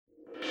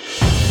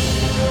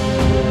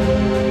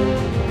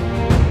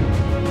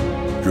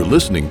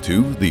listening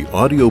to the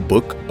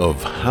audiobook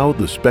of How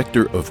the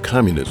Specter of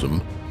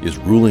Communism is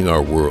Ruling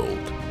Our World,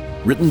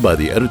 written by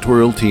the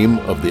editorial team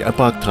of the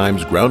Epoch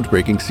Times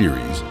groundbreaking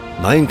series,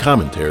 9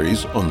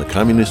 Commentaries on the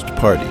Communist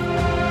Party.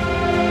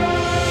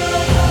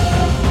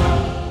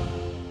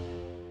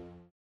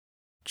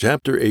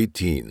 Chapter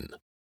 18.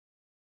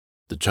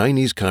 The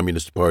Chinese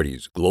Communist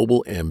Party's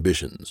Global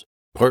Ambitions,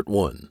 Part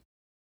 1.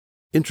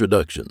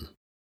 Introduction.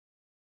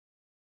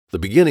 The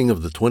beginning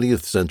of the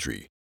 20th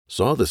century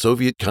saw the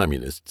Soviet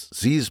Communists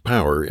seize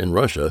power in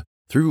Russia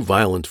through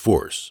violent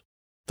force.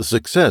 The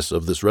success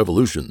of this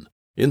revolution,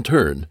 in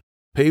turn,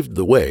 paved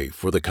the way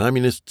for the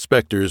Communist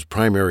specter's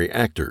primary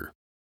actor,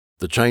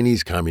 the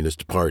Chinese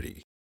Communist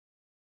Party.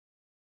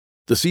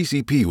 The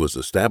CCP was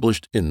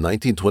established in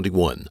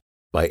 1921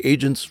 by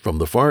agents from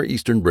the Far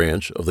Eastern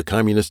branch of the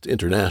Communist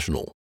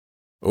International.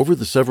 Over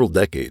the several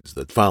decades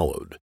that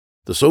followed,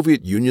 the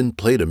Soviet Union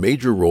played a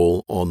major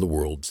role on the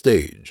world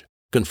stage,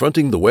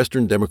 confronting the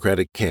Western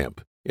democratic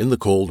camp in the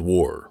Cold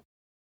War.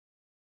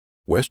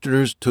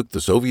 Westerners took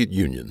the Soviet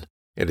Union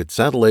and its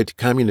satellite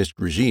communist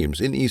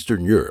regimes in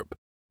Eastern Europe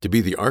to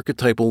be the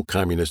archetypal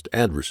communist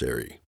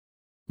adversary.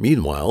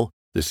 Meanwhile,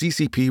 the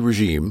CCP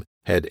regime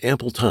had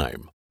ample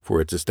time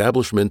for its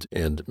establishment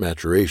and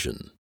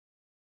maturation.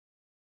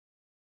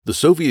 The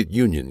Soviet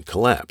Union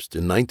collapsed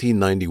in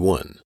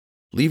 1991,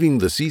 leaving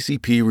the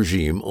CCP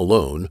regime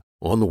alone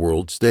on the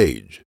world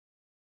stage.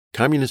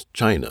 Communist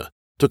China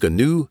took a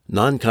new,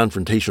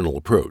 non-confrontational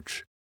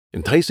approach,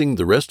 enticing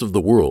the rest of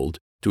the world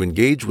to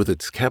engage with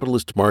its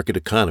capitalist market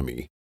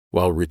economy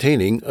while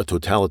retaining a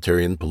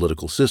totalitarian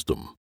political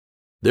system.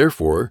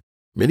 Therefore,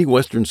 many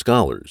Western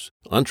scholars,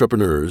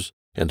 entrepreneurs,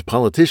 and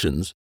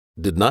politicians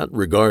did not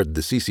regard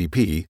the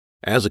CCP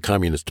as a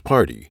communist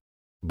party,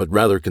 but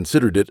rather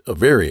considered it a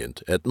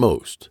variant at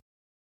most.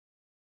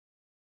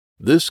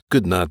 This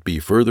could not be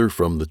further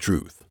from the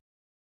truth.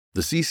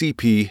 The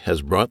CCP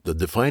has brought the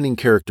defining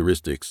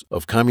characteristics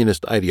of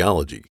communist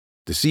ideology,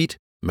 deceit,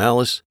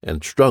 malice,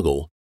 and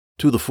struggle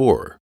to the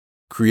fore,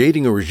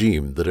 creating a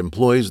regime that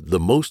employs the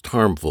most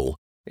harmful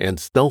and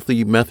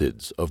stealthy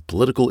methods of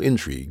political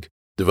intrigue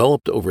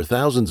developed over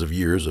thousands of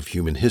years of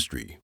human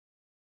history.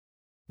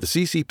 The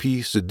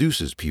CCP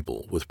seduces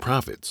people with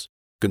profits,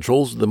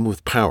 controls them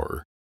with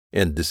power,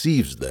 and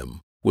deceives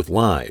them with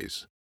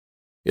lies.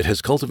 It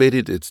has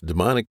cultivated its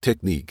demonic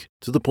technique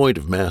to the point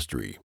of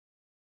mastery.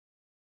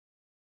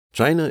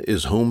 China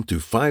is home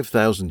to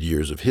 5,000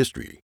 years of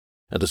history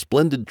and a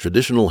splendid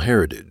traditional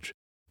heritage,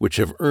 which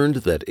have earned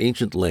that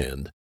ancient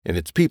land and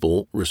its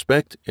people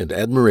respect and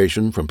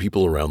admiration from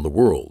people around the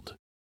world.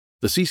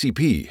 The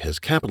CCP has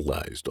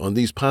capitalized on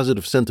these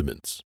positive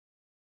sentiments.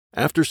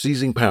 After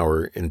seizing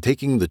power and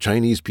taking the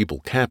Chinese people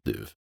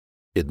captive,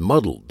 it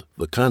muddled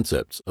the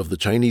concepts of the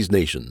Chinese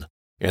nation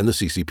and the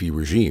CCP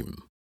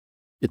regime.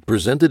 It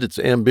presented its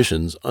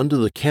ambitions under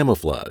the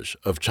camouflage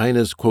of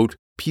China's, quote,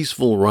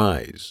 peaceful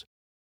rise,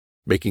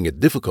 making it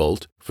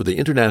difficult for the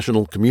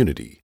international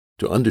community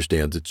to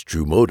understand its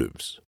true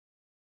motives.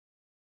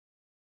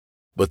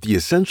 But the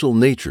essential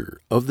nature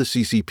of the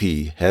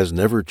CCP has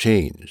never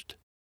changed.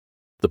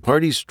 The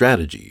party's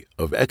strategy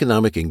of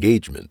economic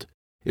engagement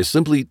is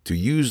simply to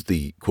use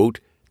the, quote,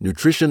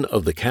 nutrition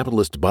of the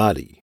capitalist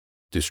body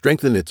to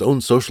strengthen its own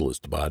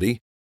socialist body,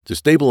 to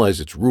stabilize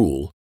its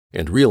rule,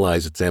 and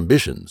realize its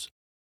ambitions,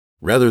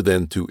 rather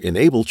than to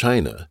enable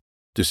China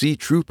to see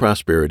true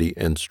prosperity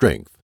and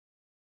strength.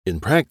 In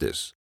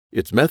practice,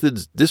 its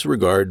methods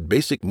disregard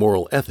basic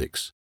moral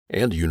ethics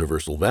and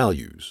universal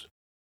values.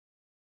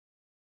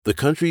 The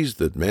countries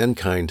that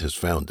mankind has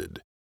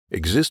founded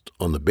exist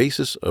on the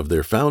basis of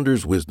their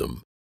founders'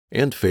 wisdom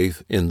and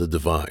faith in the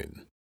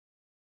divine.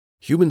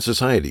 Human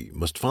society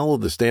must follow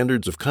the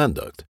standards of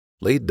conduct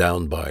laid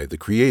down by the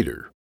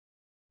Creator.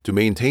 To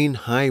maintain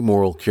high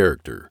moral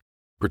character,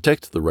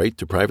 protect the right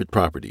to private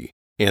property,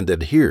 and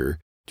adhere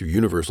to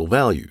universal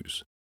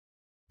values,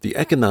 the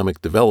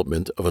economic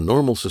development of a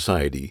normal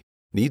society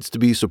needs to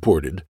be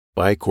supported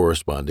by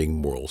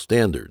corresponding moral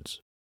standards.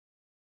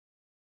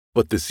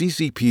 But the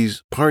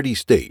CCP's party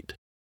state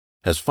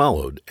has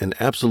followed an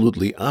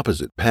absolutely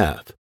opposite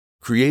path,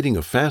 creating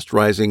a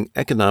fast-rising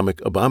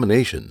economic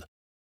abomination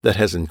that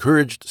has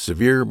encouraged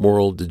severe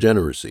moral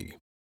degeneracy.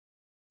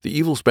 The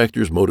evil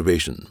specter's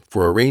motivation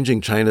for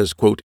arranging China's,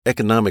 quote,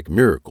 economic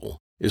miracle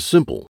is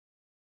simple.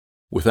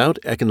 Without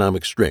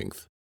economic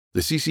strength, the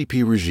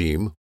CCP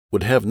regime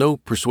would have no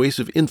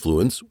persuasive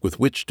influence with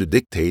which to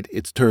dictate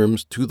its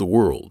terms to the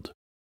world.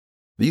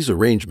 These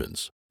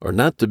arrangements are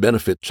not to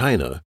benefit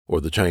China or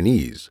the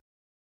Chinese,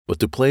 but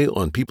to play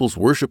on people's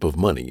worship of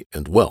money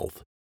and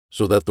wealth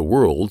so that the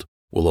world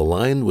will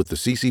align with the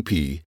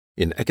CCP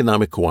in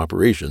economic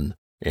cooperation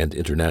and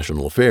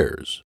international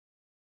affairs.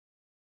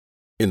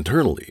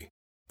 Internally,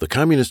 the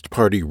Communist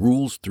Party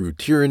rules through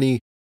tyranny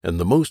and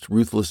the most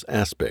ruthless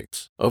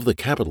aspects of the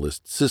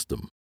capitalist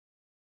system.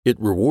 It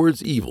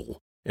rewards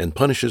evil and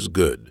punishes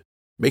good,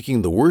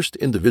 making the worst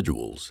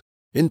individuals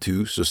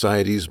into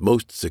society's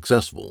most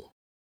successful.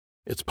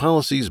 Its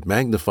policies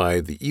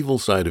magnify the evil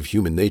side of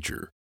human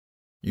nature,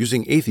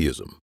 using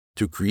atheism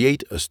to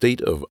create a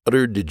state of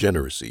utter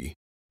degeneracy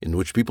in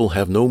which people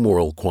have no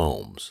moral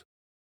qualms.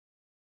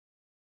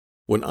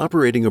 When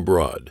operating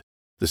abroad,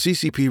 the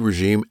CCP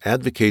regime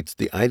advocates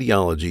the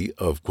ideology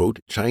of, quote,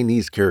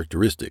 Chinese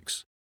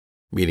characteristics,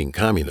 meaning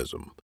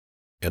communism,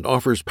 and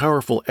offers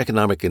powerful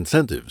economic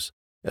incentives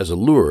as a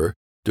lure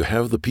to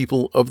have the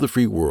people of the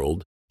free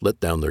world let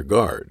down their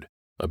guard,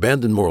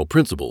 abandon moral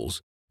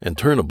principles, and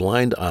turn a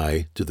blind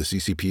eye to the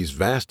CCP's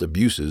vast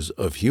abuses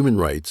of human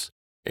rights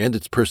and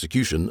its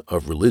persecution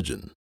of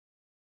religion.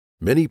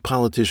 Many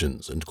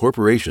politicians and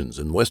corporations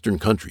in Western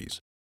countries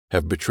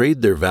have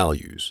betrayed their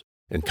values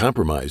and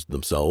compromised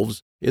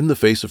themselves in the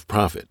face of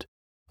profit,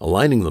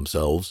 aligning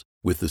themselves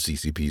with the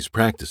CCP's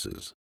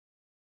practices.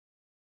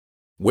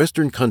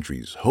 Western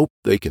countries hope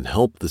they can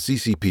help the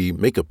CCP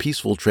make a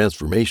peaceful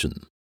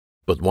transformation,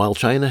 but while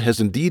China has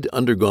indeed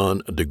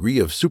undergone a degree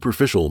of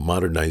superficial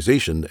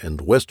modernization and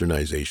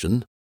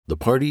westernization, the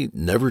party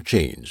never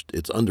changed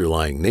its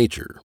underlying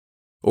nature.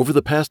 Over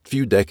the past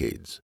few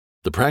decades,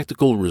 the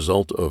practical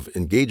result of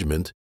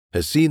engagement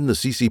has seen the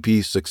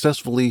CCP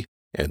successfully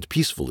and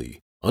peacefully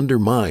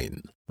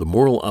undermine the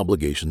moral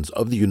obligations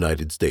of the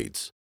United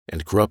States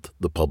and corrupt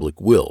the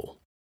public will.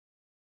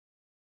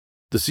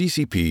 The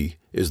CCP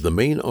is the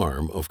main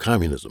arm of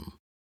communism,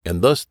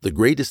 and thus the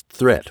greatest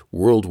threat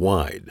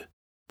worldwide.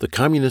 The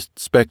communist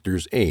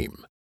specter's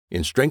aim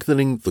in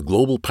strengthening the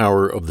global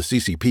power of the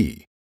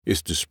CCP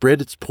is to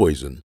spread its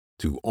poison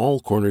to all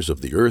corners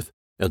of the earth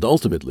and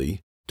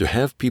ultimately to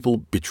have people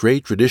betray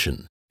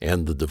tradition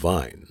and the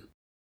divine.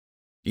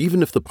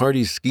 Even if the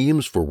party's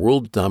schemes for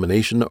world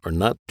domination are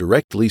not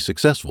directly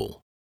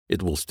successful,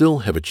 it will still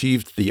have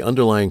achieved the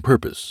underlying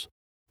purpose,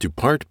 to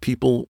part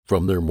people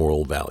from their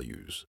moral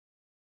values.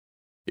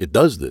 It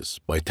does this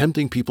by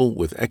tempting people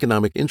with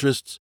economic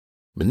interests,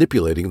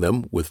 manipulating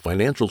them with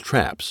financial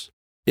traps,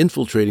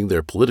 infiltrating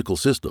their political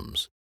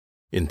systems,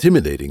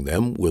 intimidating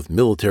them with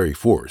military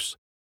force,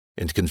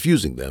 and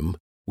confusing them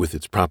with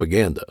its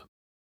propaganda.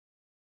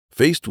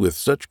 Faced with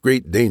such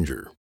great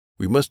danger,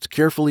 we must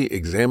carefully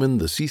examine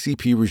the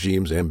CCP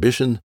regime's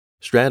ambition,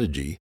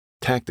 strategy,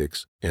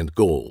 tactics, and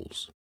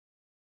goals.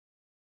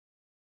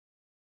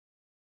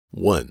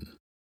 1.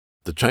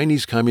 The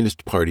Chinese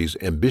Communist Party's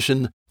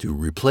ambition to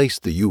replace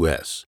the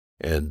U.S.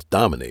 and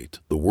dominate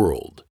the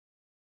world.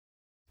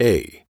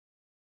 A.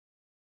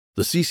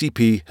 The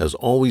CCP has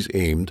always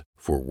aimed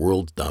for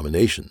world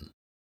domination.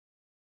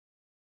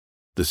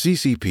 The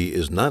CCP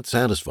is not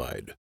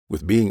satisfied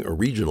with being a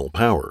regional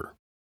power.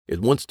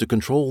 It wants to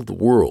control the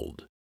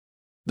world.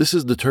 This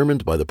is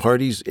determined by the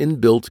party's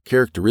inbuilt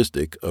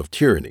characteristic of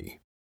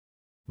tyranny.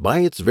 By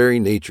its very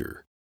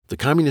nature, the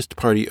Communist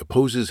Party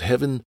opposes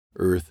heaven,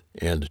 earth,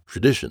 and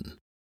tradition.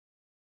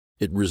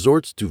 It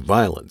resorts to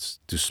violence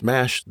to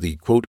smash the,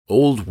 quote,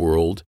 old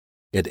world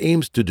and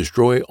aims to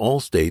destroy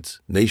all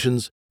states,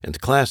 nations, and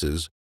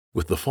classes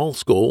with the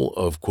false goal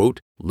of,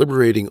 quote,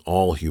 liberating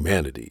all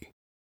humanity.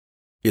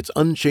 Its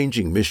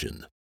unchanging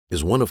mission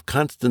is one of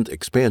constant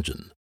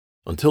expansion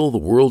until the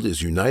world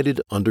is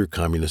united under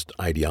communist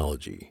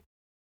ideology.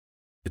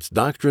 Its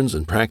doctrines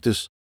and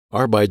practice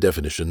are by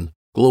definition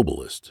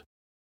globalist.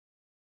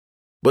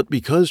 But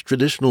because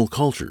traditional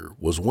culture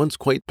was once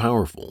quite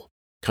powerful,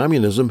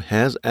 communism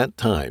has at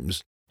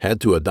times had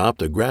to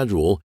adopt a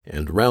gradual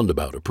and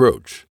roundabout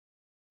approach.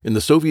 In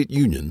the Soviet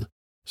Union,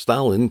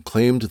 Stalin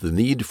claimed the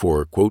need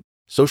for, quote,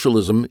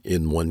 socialism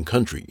in one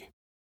country.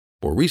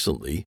 More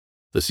recently,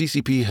 the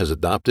CCP has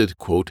adopted,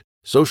 quote,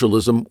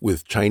 socialism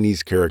with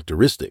Chinese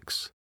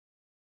characteristics.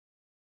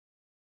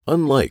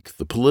 Unlike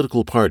the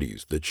political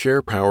parties that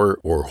share power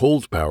or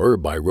hold power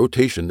by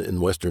rotation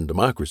in Western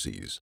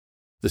democracies,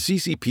 the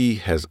CCP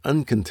has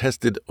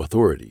uncontested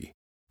authority.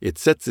 It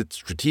sets its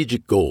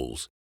strategic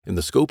goals in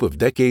the scope of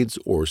decades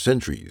or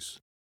centuries.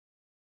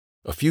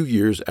 A few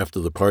years after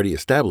the party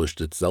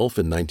established itself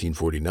in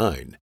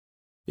 1949,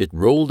 it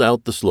rolled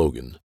out the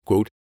slogan,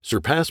 quote,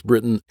 surpass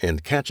Britain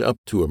and catch up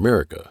to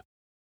America,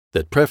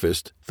 that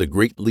prefaced the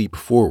Great Leap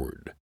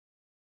Forward.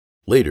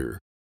 Later,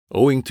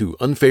 owing to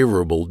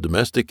unfavorable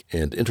domestic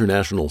and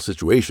international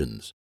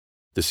situations,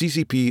 the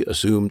CCP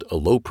assumed a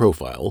low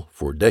profile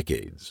for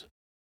decades.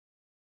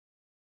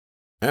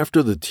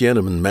 After the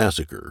Tiananmen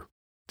massacre,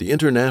 the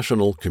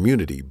international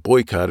community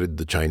boycotted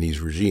the Chinese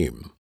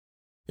regime.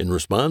 In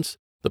response,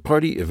 the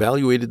party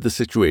evaluated the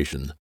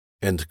situation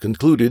and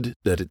concluded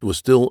that it was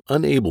still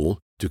unable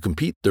to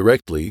compete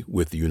directly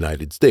with the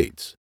United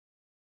States.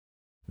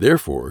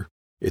 Therefore,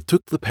 it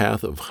took the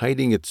path of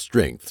hiding its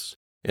strengths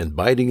and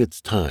biding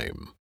its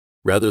time,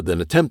 rather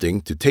than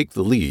attempting to take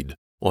the lead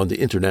on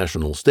the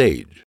international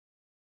stage.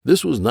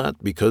 This was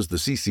not because the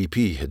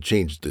CCP had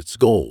changed its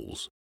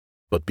goals,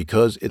 but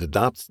because it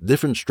adopts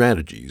different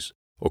strategies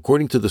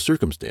according to the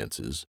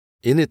circumstances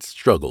in its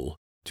struggle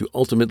to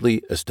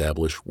ultimately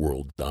establish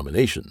world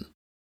domination.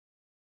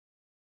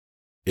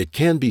 It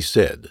can be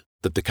said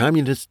that the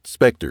communist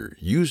specter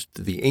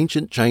used the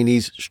ancient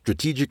Chinese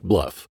strategic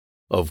bluff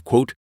of,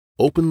 quote,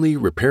 openly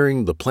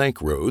repairing the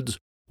plank roads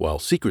while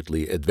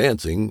secretly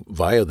advancing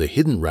via the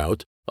hidden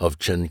route of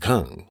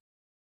Chenkang.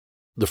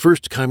 The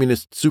first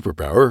communist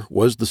superpower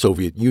was the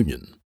Soviet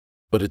Union,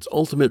 but its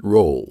ultimate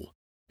role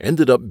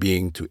ended up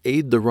being to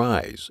aid the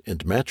rise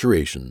and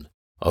maturation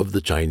of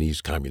the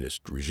Chinese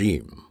Communist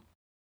regime.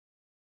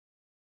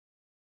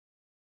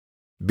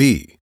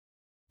 B.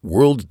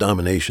 World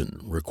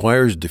domination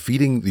requires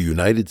defeating the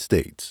United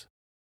States.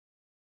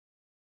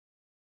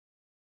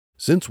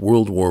 Since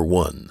World War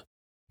I,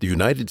 the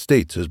United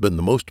States has been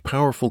the most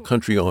powerful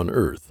country on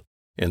Earth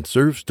and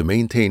serves to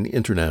maintain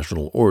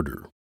international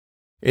order.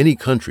 Any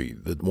country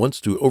that wants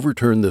to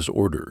overturn this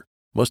order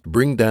must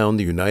bring down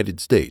the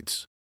United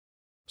States.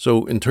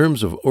 So, in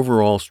terms of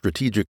overall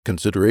strategic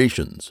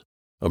considerations,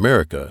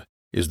 America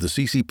is the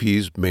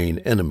CCP's main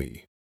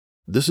enemy.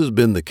 This has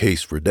been the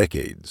case for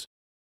decades,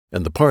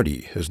 and the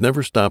party has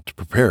never stopped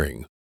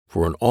preparing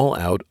for an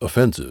all-out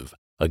offensive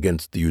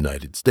against the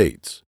United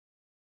States.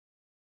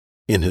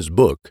 In his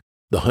book,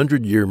 The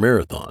 100-Year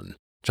Marathon,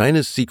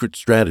 China's Secret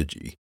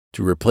Strategy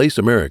to Replace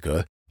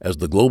America as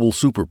the Global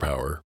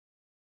Superpower,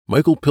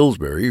 Michael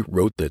Pillsbury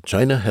wrote that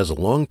China has a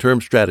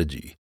long-term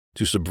strategy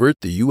to subvert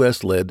the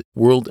U.S.-led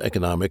world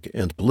economic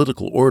and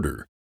political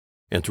order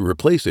and to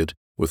replace it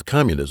with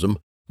communism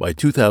by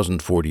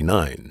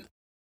 2049,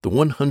 the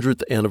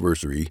 100th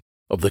anniversary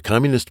of the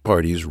Communist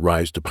Party's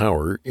rise to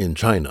power in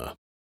China.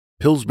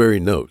 Pillsbury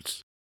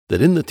notes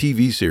that in the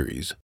TV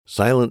series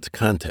Silent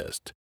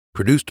Contest,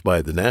 produced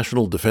by the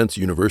National Defense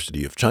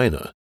University of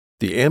China,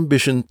 the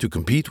ambition to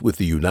compete with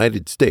the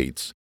United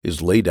States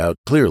is laid out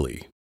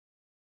clearly.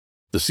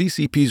 The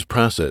CCP's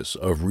process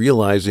of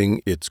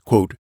realizing its,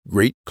 quote,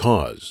 great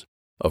cause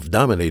of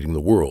dominating the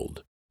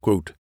world,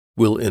 quote,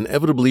 will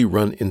inevitably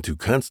run into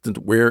constant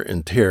wear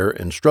and tear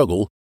and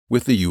struggle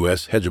with the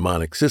U.S.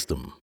 hegemonic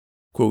system.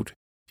 Quote,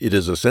 it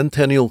is a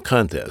centennial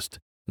contest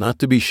not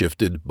to be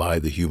shifted by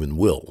the human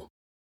will.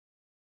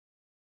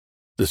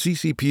 The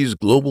CCP's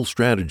global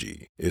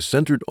strategy is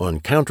centered on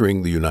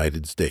countering the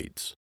United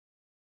States.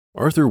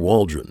 Arthur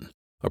Waldron,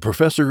 a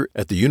professor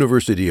at the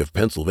University of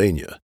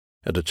Pennsylvania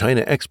and a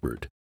China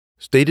expert,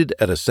 stated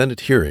at a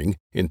Senate hearing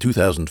in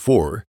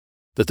 2004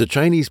 that the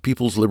Chinese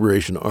People's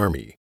Liberation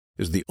Army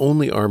is the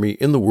only army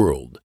in the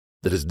world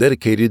that is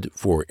dedicated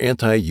for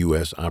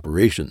anti-U.S.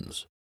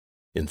 operations.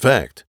 In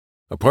fact,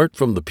 apart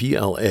from the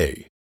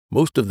PLA,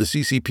 most of the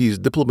CCP's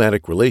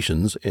diplomatic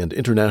relations and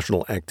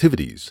international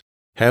activities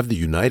have the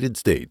United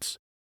States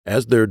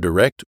as their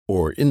direct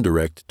or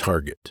indirect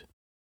target.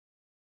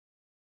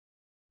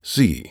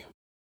 C.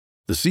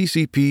 The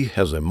CCP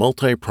has a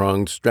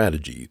multi-pronged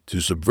strategy to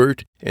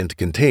subvert and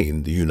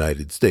contain the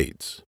United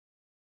States.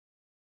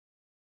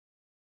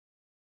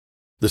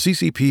 The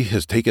CCP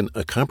has taken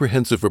a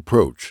comprehensive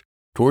approach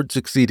toward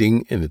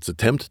succeeding in its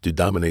attempt to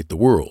dominate the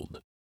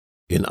world.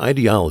 In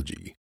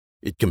ideology,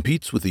 it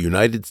competes with the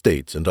United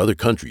States and other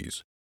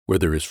countries where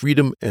there is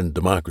freedom and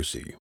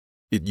democracy.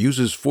 It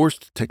uses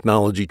forced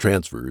technology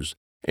transfers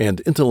and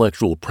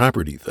intellectual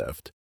property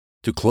theft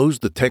to close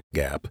the tech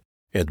gap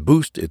and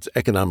boost its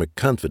economic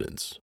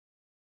confidence.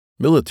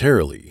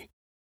 Militarily,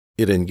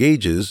 it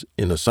engages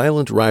in a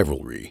silent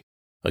rivalry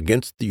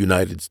against the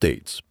United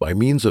States by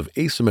means of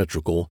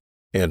asymmetrical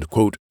and,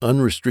 quote,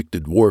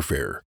 unrestricted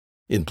warfare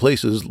in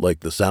places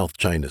like the South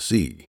China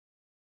Sea.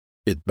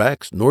 It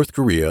backs North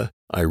Korea,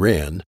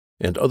 Iran,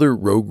 and other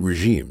rogue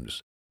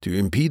regimes to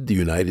impede the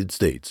United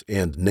States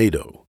and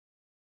NATO.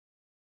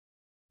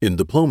 In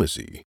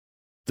diplomacy,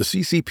 the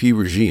CCP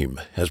regime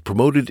has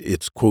promoted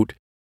its, quote,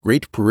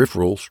 Great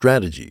Peripheral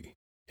Strategy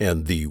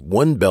and the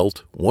One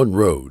Belt, One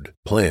Road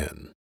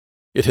plan.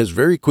 It has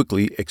very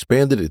quickly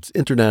expanded its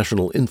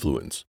international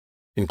influence,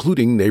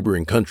 including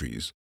neighboring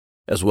countries,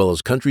 as well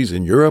as countries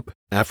in Europe,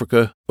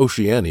 Africa,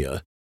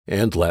 Oceania,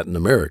 and Latin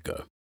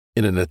America,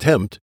 in an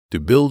attempt to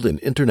build an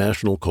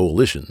international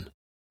coalition,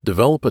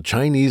 develop a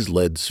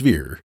Chinese-led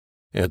sphere,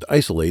 and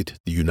isolate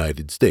the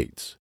United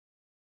States.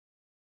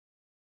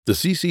 The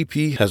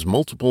CCP has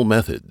multiple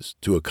methods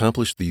to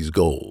accomplish these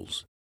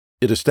goals.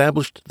 It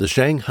established the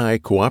Shanghai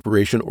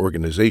Cooperation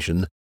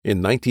Organization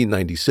in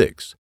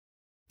 1996,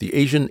 the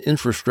Asian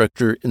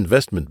Infrastructure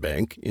Investment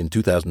Bank in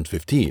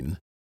 2015,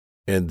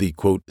 and the,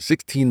 quote,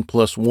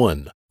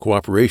 16+1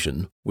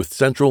 cooperation with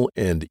Central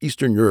and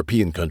Eastern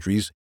European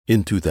countries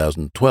in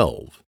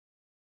 2012.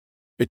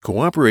 It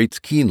cooperates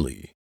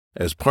keenly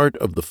as part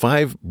of the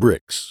 5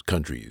 BRICS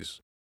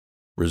countries: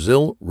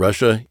 Brazil,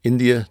 Russia,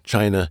 India,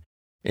 China,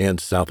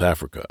 and South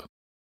Africa,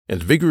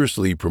 and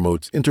vigorously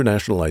promotes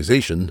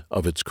internationalization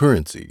of its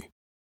currency.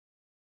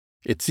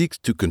 It seeks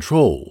to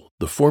control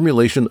the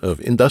formulation of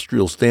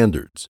industrial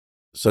standards,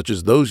 such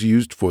as those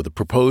used for the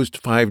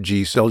proposed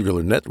 5G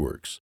cellular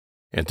networks,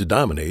 and to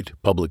dominate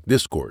public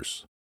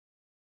discourse.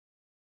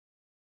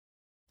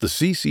 The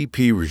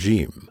CCP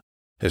regime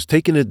has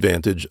taken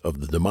advantage of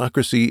the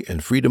democracy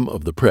and freedom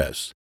of the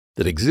press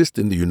that exist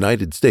in the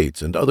United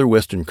States and other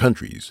Western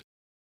countries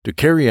to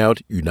carry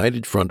out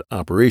United Front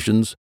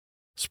operations,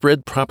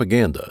 spread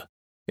propaganda,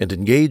 and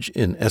engage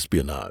in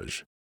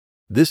espionage.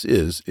 This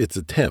is its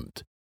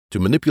attempt to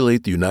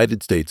manipulate the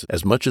United States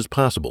as much as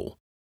possible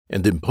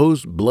and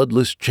impose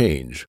bloodless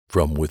change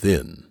from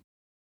within.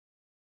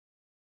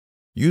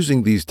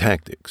 Using these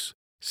tactics,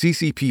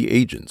 CCP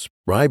agents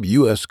bribe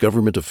U.S.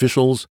 government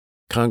officials,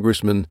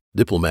 congressmen,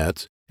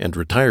 diplomats, and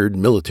retired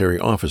military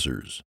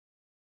officers.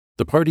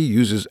 The party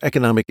uses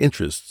economic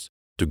interests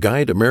to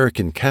guide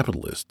American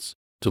capitalists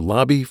to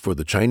lobby for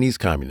the Chinese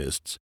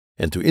Communists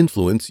and to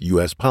influence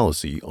U.S.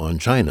 policy on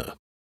China.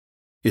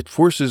 It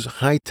forces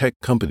high-tech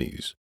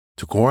companies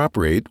to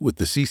cooperate with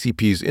the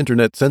CCP's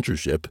internet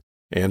censorship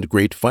and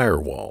Great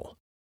Firewall,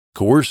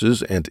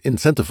 coerces and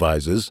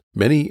incentivizes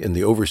many in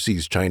the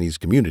overseas Chinese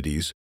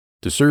communities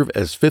to serve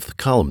as fifth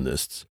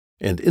columnists,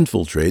 and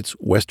infiltrates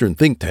Western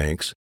think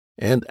tanks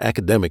and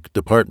academic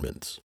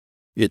departments.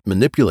 It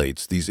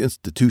manipulates these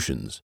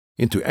institutions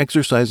into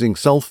exercising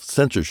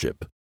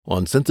self-censorship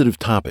on sensitive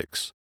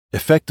topics,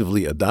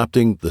 effectively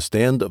adopting the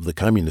stand of the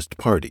Communist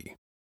Party.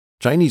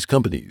 Chinese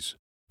companies,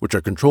 which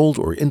are controlled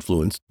or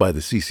influenced by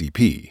the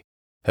CCP,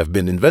 have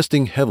been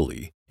investing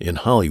heavily in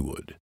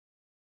Hollywood.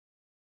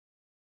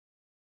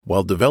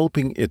 While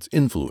developing its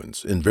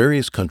influence in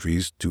various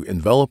countries to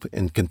envelop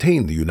and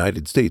contain the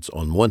United States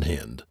on one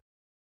hand,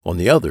 on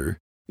the other,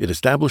 it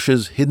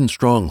establishes hidden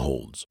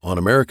strongholds on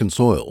American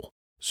soil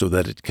so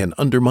that it can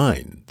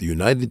undermine the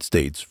United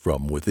States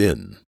from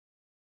within.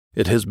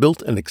 It has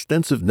built an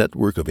extensive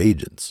network of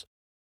agents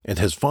and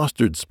has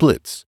fostered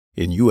splits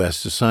in U.S.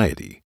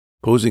 society,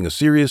 posing a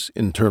serious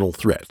internal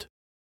threat.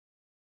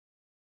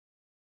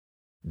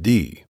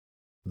 D.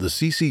 The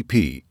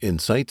CCP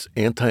incites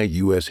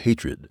anti-U.S.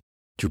 hatred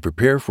to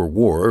prepare for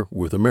war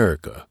with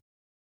America.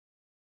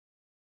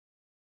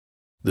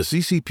 The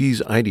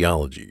CCP's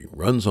ideology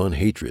runs on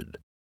hatred.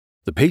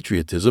 The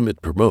patriotism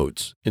it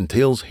promotes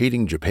entails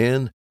hating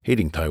Japan,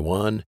 hating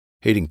Taiwan,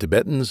 hating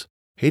Tibetans,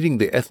 hating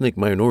the ethnic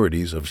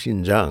minorities of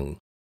Xinjiang,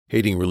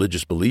 hating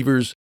religious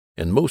believers,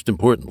 and most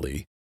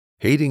importantly,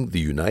 hating the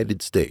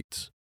United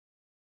States.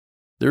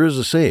 There is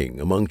a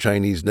saying among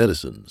Chinese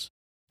netizens,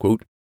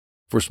 quote,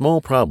 "For small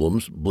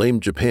problems, blame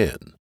Japan.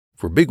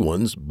 For big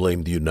ones,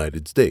 blame the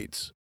United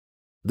States."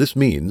 This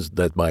means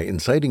that by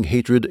inciting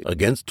hatred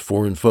against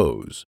foreign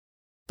foes,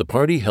 the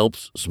party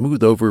helps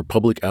smooth over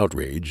public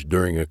outrage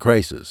during a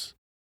crisis.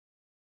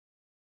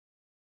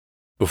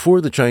 Before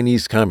the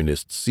Chinese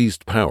Communists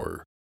seized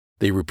power,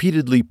 they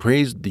repeatedly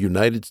praised the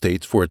United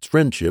States for its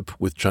friendship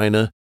with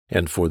China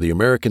and for the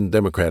American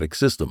democratic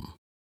system.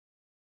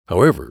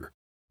 However,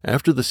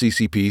 after the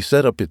CCP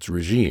set up its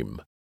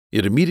regime,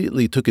 it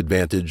immediately took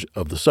advantage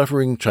of the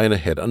suffering China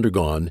had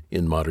undergone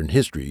in modern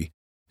history,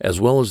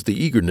 as well as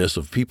the eagerness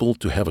of people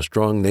to have a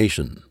strong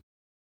nation.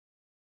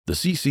 The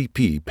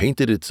CCP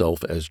painted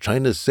itself as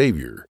China's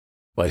savior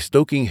by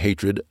stoking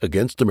hatred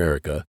against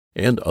America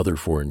and other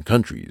foreign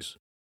countries.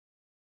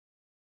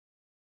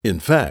 In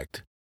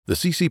fact, the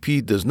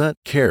CCP does not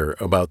care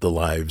about the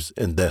lives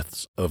and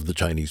deaths of the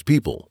Chinese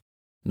people,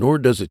 nor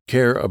does it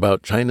care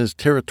about China's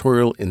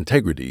territorial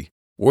integrity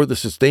or the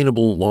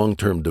sustainable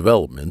long-term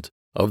development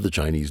of the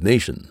Chinese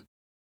nation.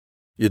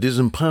 It is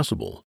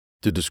impossible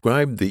to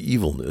describe the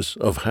evilness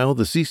of how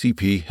the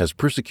CCP has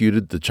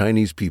persecuted the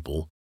Chinese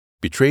people,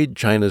 betrayed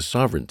China's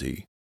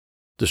sovereignty,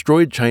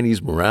 destroyed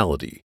Chinese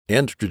morality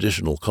and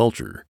traditional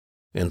culture,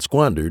 and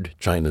squandered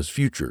China's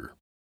future.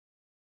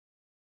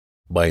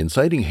 By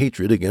inciting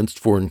hatred against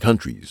foreign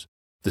countries,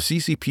 the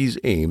CCP's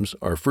aims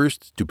are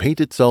first to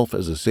paint itself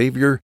as a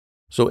savior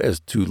so as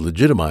to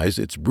legitimize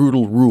its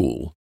brutal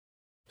rule.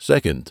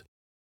 Second,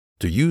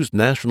 to use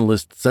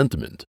nationalist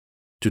sentiment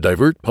to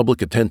divert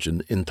public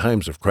attention in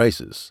times of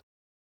crisis.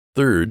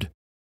 Third,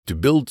 to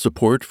build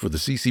support for the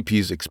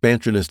CCP's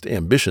expansionist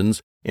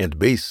ambitions and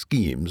base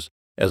schemes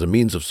as a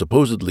means of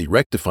supposedly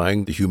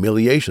rectifying the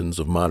humiliations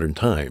of modern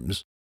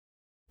times.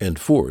 And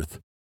fourth,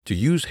 to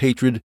use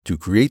hatred to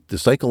create the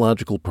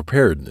psychological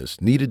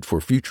preparedness needed for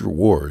future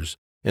wars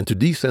and to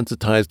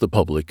desensitize the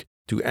public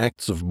to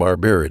acts of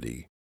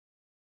barbarity.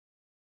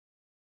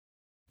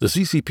 The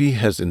CCP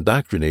has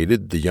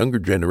indoctrinated the younger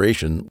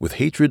generation with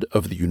hatred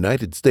of the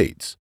United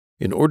States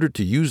in order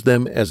to use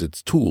them as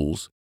its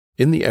tools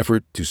in the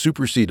effort to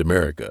supersede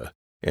America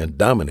and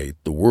dominate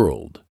the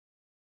world.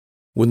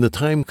 When the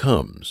time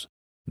comes,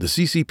 the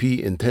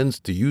CCP intends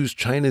to use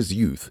China's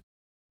youth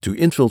to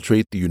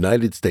infiltrate the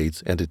United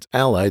States and its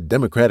allied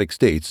democratic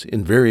states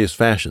in various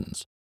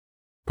fashions,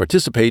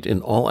 participate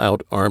in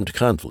all-out armed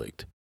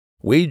conflict,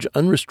 wage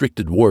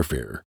unrestricted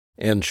warfare,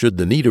 and, should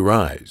the need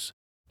arise,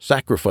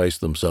 sacrifice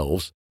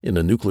themselves in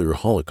a nuclear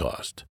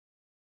holocaust.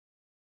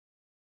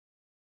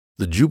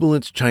 The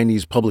jubilant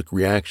Chinese public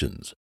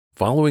reactions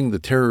following the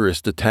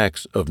terrorist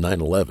attacks of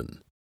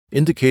 9/11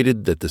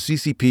 indicated that the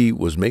CCP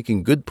was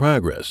making good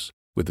progress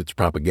with its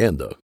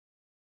propaganda.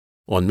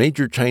 On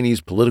major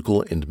Chinese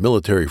political and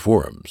military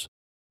forums,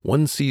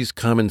 one sees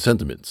common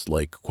sentiments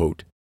like,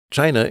 quote,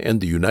 "China and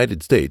the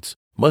United States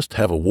must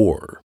have a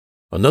war,"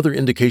 another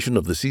indication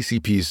of the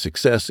CCP's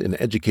success in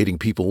educating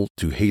people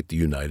to hate the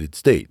United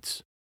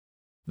States.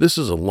 This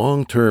is a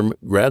long-term,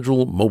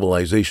 gradual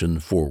mobilization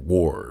for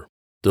war,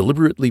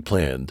 deliberately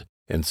planned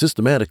and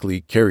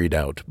systematically carried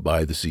out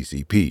by the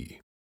CCP.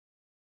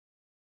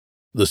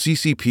 The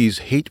CCP's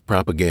hate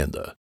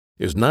propaganda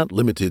is not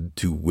limited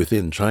to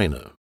within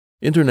China.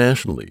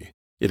 Internationally,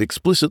 it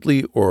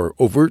explicitly or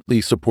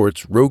overtly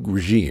supports rogue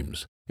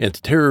regimes and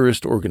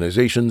terrorist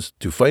organizations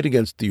to fight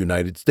against the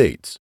United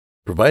States,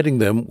 providing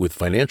them with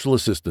financial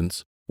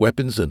assistance,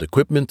 weapons and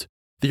equipment,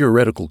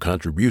 theoretical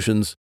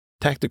contributions,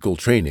 tactical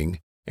training,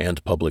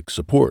 and public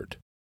support.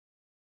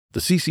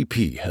 The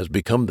CCP has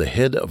become the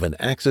head of an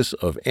axis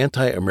of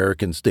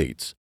anti-American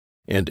states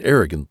and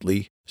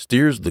arrogantly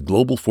steers the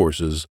global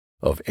forces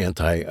of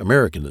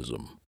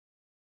anti-Americanism.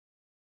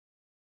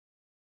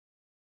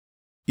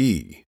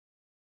 E.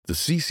 The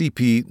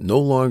CCP no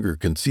longer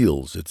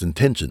conceals its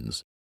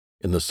intentions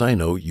in the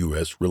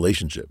Sino-U.S.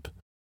 relationship.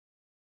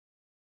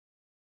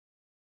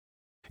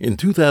 In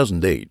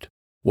 2008,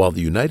 while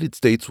the United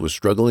States was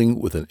struggling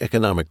with an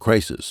economic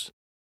crisis,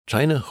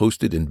 China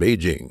hosted in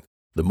Beijing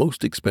the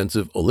most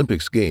expensive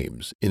Olympics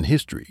Games in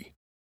history.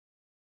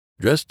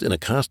 Dressed in a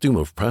costume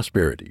of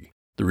prosperity,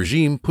 the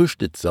regime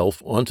pushed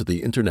itself onto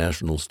the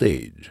international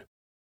stage.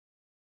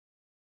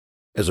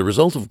 As a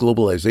result of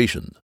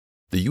globalization,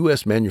 the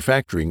U.S.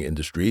 manufacturing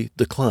industry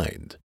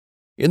declined.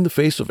 In the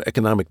face of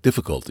economic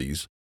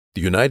difficulties,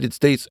 the United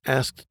States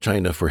asked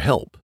China for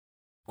help.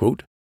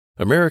 Quote,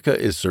 "America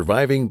is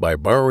surviving by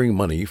borrowing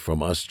money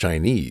from us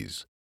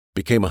Chinese,"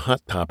 became a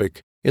hot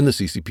topic in the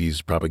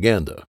CCP's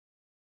propaganda.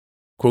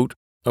 Quote,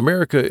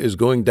 "America is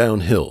going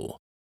downhill.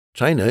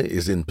 China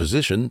is in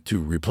position to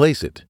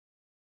replace it."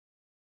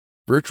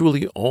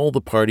 Virtually all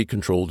the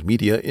party-controlled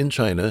media in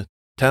China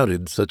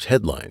touted such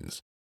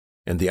headlines,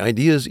 and the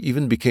ideas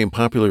even became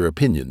popular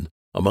opinion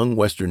among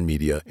Western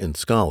media and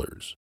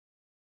scholars.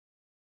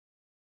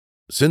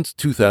 Since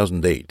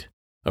 2008,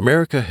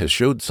 America has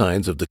showed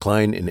signs of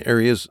decline in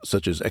areas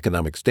such as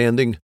economic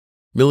standing,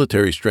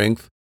 military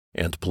strength,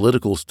 and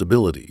political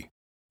stability.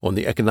 On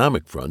the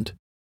economic front,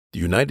 the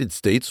United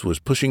States was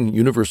pushing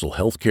universal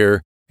health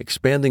care,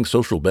 expanding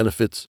social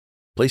benefits,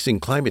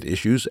 placing climate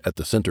issues at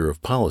the center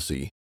of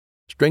policy,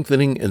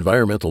 strengthening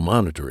environmental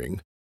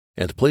monitoring,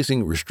 and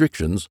placing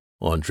restrictions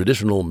on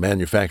traditional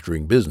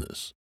manufacturing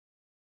business.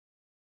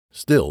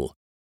 Still,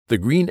 the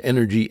green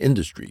energy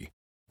industry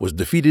was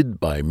defeated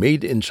by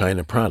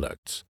made-in-China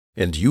products,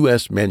 and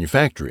U.S.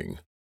 manufacturing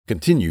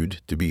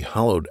continued to be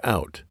hollowed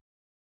out.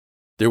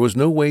 There was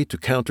no way to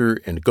counter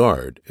and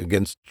guard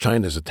against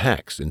China's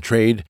attacks in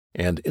trade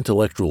and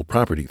intellectual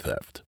property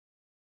theft.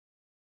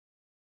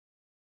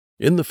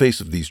 In the face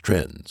of these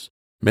trends,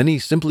 many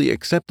simply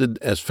accepted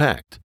as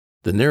fact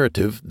the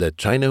narrative that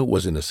China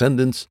was in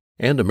ascendance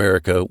and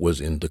America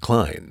was in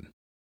decline.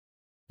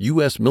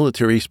 U.S.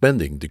 military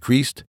spending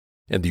decreased,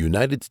 and the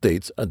United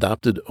States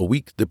adopted a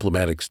weak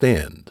diplomatic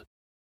stand.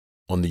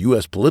 On the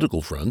U.S.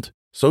 political front,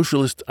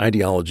 socialist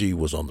ideology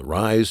was on the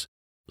rise,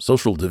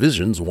 social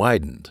divisions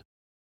widened,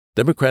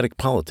 democratic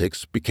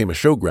politics became a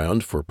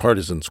showground for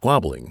partisan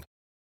squabbling,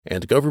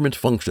 and government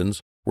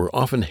functions were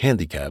often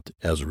handicapped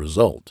as a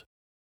result.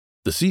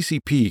 The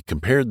CCP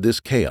compared this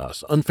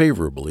chaos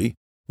unfavorably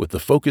with the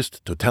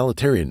focused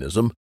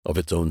totalitarianism of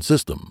its own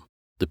system,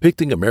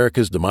 depicting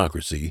America's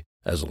democracy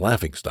as a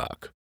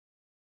laughingstock.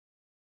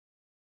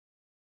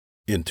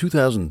 In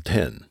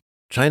 2010,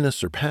 China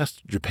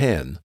surpassed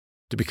Japan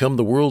to become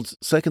the world's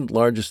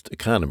second-largest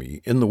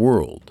economy in the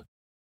world.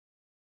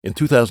 In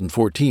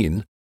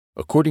 2014,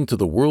 according to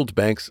the World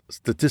Bank's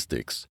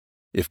statistics,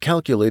 if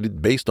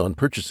calculated based on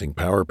purchasing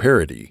power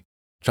parity,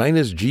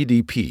 China's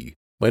GDP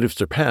might have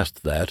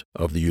surpassed that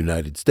of the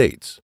United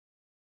States.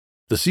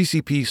 The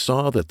CCP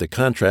saw that the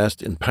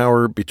contrast in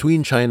power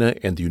between China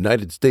and the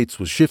United States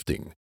was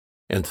shifting,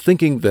 and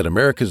thinking that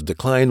America's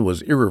decline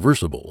was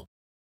irreversible,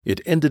 it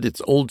ended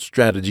its old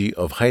strategy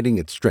of hiding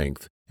its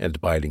strength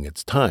and biding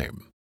its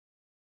time.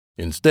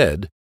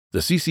 Instead,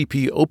 the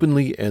CCP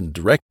openly and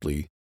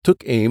directly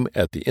took aim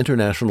at the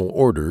international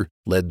order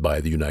led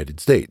by the United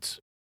States.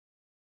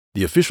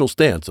 The official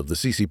stance of the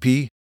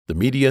CCP, the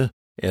media,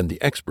 and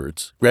the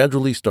experts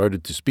gradually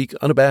started to speak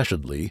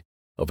unabashedly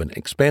of an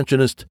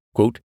expansionist,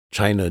 quote,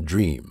 China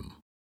dream.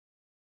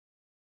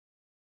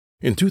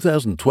 In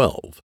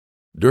 2012,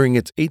 during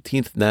its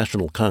 18th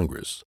National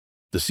Congress,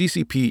 the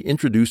CCP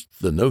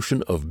introduced the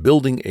notion of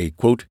building a,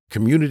 quote,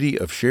 community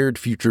of shared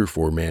future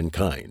for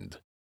mankind.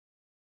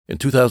 In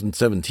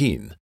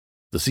 2017,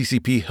 the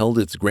CCP held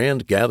its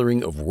grand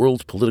gathering of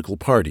world political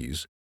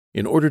parties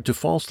in order to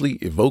falsely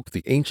evoke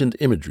the ancient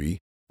imagery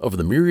of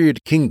the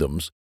myriad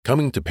kingdoms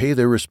coming to pay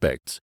their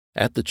respects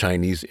at the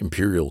Chinese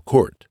imperial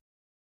court.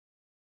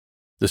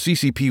 The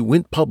CCP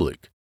went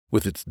public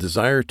with its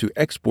desire to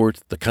export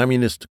the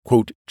communist,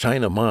 quote,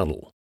 China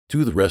model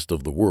to the rest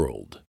of the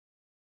world.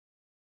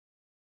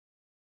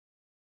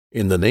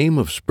 In the name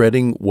of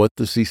spreading what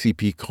the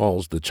CCP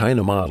calls the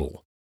China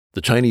model,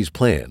 the Chinese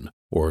plan,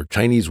 or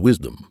Chinese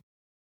wisdom,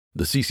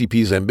 the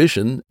CCP's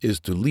ambition is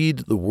to lead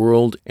the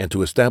world and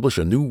to establish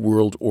a new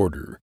world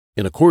order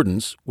in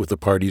accordance with the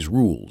party's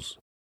rules.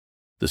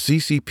 The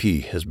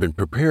CCP has been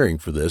preparing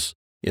for this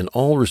in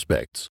all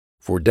respects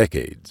for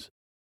decades.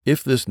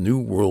 If this new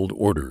world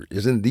order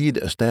is indeed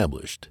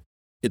established,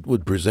 it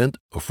would present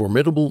a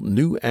formidable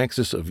new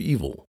axis of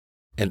evil,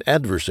 an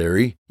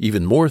adversary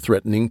even more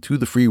threatening to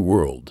the free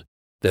world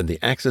than the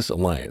Axis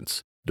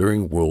alliance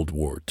during World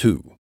War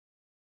II.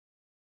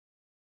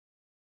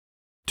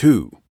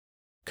 2.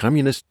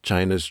 Communist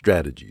China's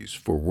strategies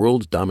for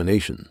world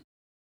domination.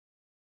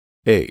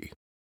 A.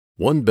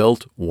 One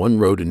Belt, One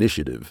Road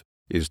initiative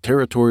is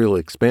territorial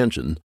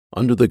expansion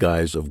under the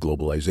guise of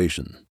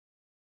globalization.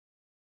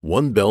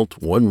 One Belt,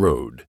 One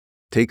Road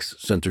takes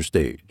center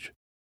stage.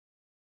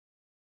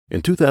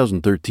 In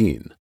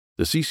 2013,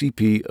 the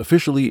CCP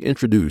officially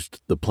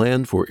introduced the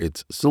plan for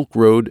its Silk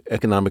Road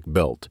Economic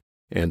Belt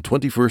and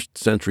 21st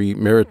Century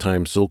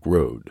Maritime Silk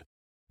Road,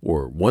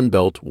 or One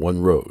Belt,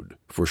 One Road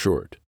for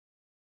short.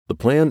 The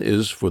plan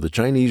is for the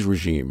Chinese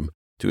regime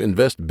to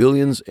invest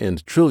billions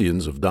and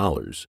trillions of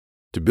dollars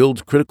to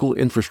build critical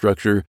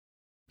infrastructure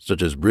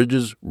such as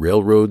bridges,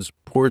 railroads,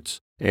 ports,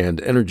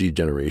 and energy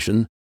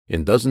generation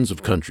in dozens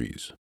of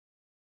countries.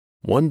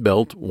 One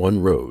Belt,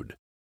 One Road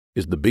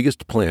is the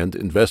biggest planned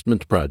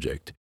investment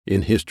project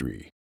in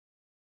history.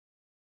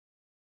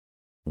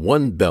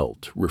 One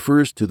Belt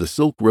refers to the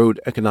Silk Road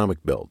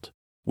Economic Belt,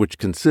 which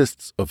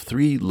consists of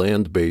 3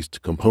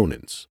 land-based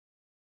components.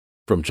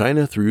 From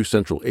China through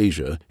Central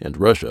Asia and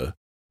Russia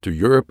to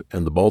Europe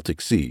and the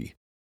Baltic Sea,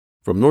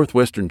 from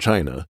northwestern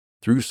China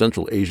through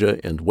Central Asia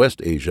and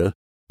West Asia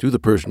to the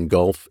Persian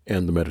Gulf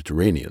and the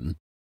Mediterranean,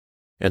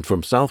 and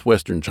from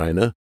southwestern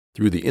China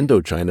through the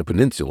Indochina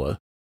Peninsula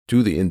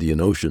to the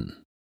Indian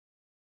Ocean.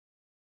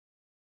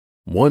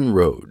 One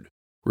Road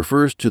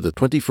refers to the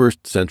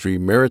 21st Century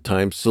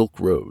Maritime Silk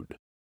Road,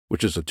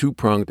 which is a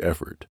 2-pronged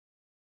effort.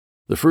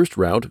 The first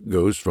route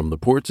goes from the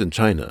ports in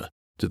China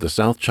to the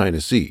South China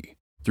Sea,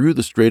 through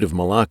the Strait of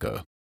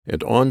Malacca,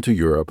 and on to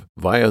Europe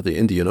via the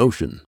Indian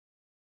Ocean.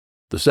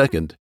 The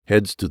second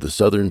heads to the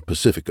southern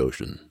Pacific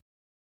Ocean.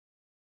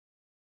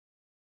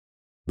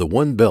 The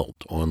One Belt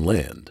on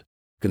land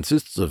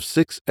consists of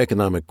 6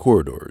 economic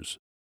corridors: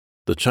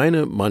 the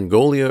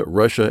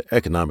China-Mongolia-Russia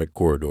Economic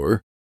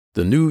Corridor,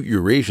 the New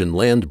Eurasian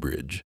Land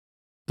Bridge,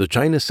 the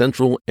China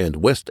Central and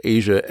West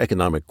Asia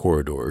Economic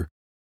Corridor,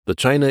 the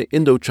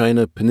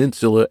China-Indochina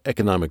Peninsula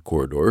Economic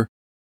Corridor,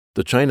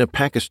 the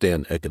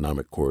China-Pakistan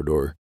Economic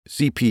Corridor,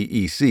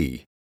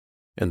 CPEC,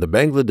 and the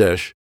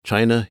Bangladesh,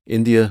 China,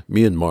 India,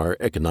 Myanmar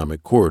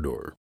Economic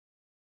Corridor.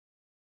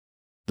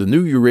 The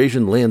New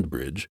Eurasian Land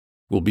Bridge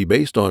will be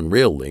based on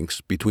rail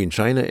links between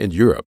China and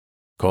Europe,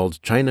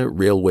 called China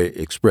Railway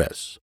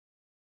Express.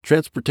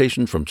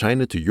 Transportation from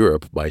China to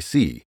Europe by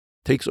sea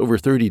takes over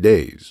 30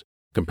 days,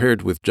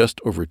 compared with just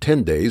over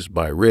 10 days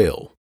by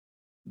rail.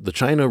 The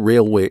China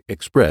Railway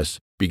Express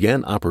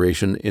began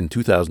operation in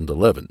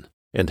 2011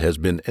 and has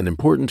been an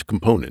important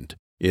component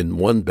in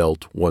One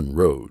Belt, One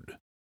Road.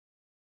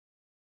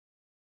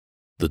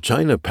 The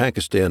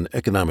China-Pakistan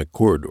Economic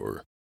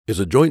Corridor is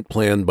a joint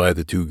plan by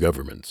the 2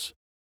 governments.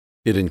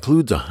 It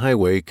includes a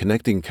highway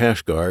connecting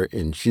Kashgar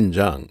in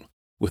Xinjiang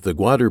with the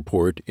Gwadar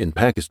port in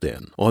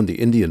Pakistan on the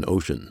Indian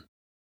Ocean.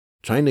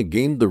 China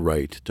gained the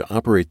right to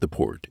operate the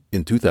port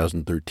in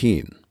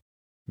 2013.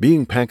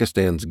 Being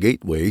Pakistan's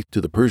gateway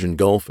to the Persian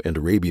Gulf and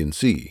Arabian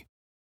Sea,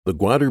 the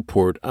Gwadar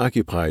port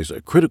occupies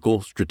a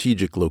critical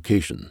strategic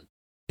location.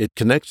 It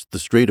connects the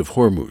Strait of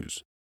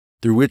Hormuz,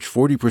 through which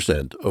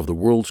 40% of the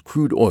world's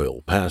crude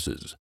oil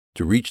passes,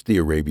 to reach the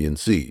Arabian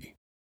Sea.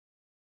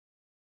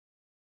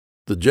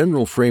 The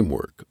general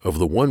framework of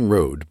the One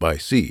Road by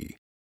sea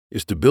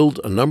is to build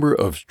a number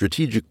of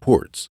strategic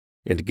ports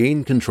and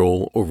gain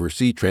control over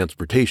sea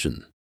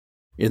transportation.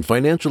 In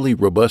financially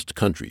robust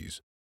countries,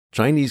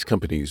 Chinese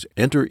companies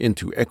enter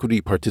into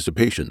equity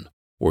participation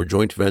or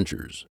joint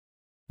ventures.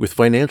 With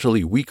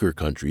financially weaker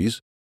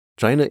countries,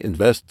 China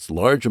invests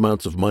large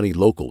amounts of money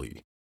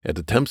locally and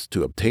attempts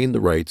to obtain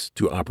the rights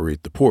to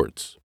operate the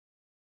ports.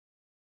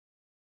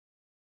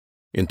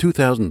 In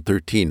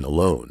 2013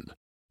 alone,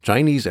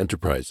 Chinese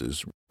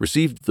enterprises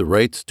received the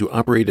rights to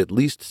operate at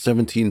least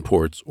 17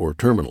 ports or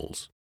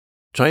terminals.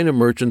 China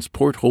Merchants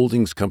Port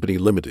Holdings Company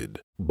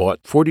Limited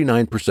bought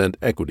 49%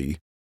 equity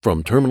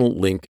from Terminal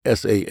Link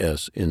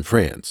SAS in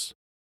France.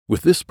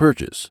 With this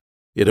purchase,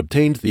 it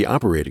obtained the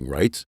operating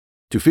rights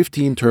to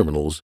 15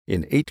 terminals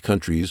in 8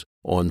 countries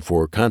on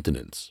 4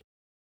 continents.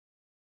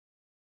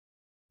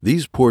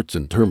 These ports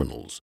and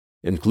terminals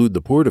include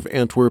the Port of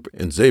Antwerp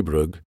and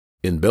Zeebrugge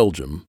in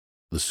Belgium,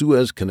 the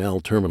Suez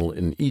Canal Terminal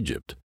in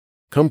Egypt,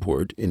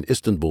 Cumport in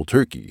Istanbul,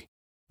 Turkey,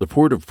 the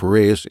Port of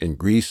Piraeus in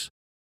Greece,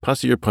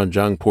 Pasir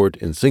Panjang Port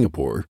in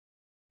Singapore,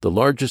 the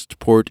largest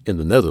port in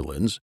the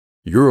Netherlands,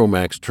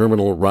 Euromax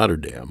Terminal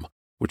Rotterdam,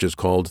 which is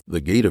called the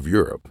Gate of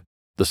Europe,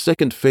 the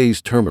second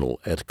phase terminal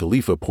at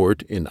Khalifa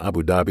Port in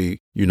Abu Dhabi,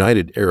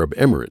 United Arab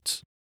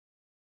Emirates,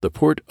 the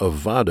Port of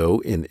Vado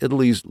in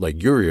Italy's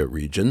Liguria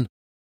region,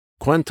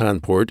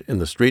 Kuantan Port in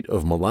the Strait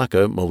of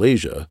Malacca,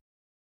 Malaysia,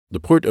 the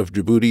Port of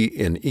Djibouti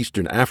in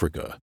Eastern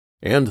Africa,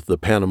 and the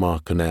Panama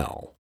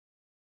Canal.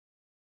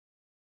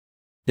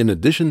 In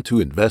addition to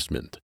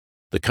investment,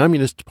 the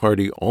Communist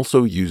Party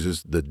also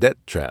uses the debt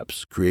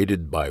traps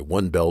created by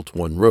One Belt,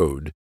 One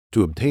Road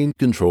to obtain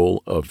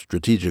control of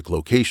strategic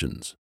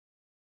locations.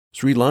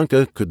 Sri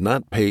Lanka could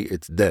not pay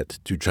its debt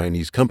to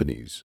Chinese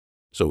companies,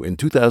 so in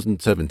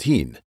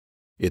 2017,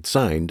 it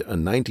signed a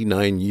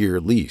 99-year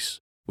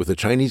lease with a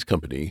Chinese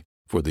company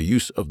for the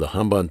use of the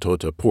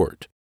Hambantota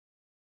port.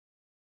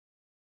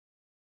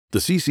 The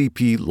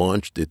CCP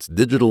launched its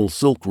Digital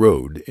Silk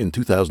Road in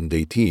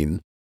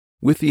 2018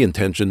 with the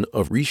intention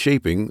of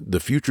reshaping the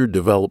future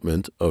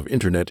development of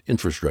Internet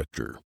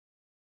infrastructure.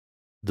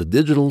 The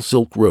Digital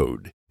Silk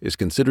Road is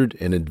considered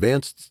an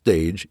advanced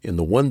stage in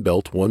the One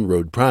Belt, One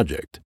Road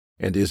project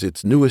and is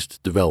its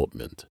newest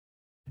development.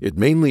 It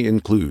mainly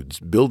includes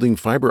building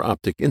fiber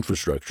optic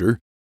infrastructure,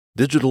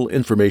 digital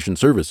information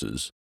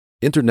services,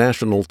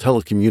 international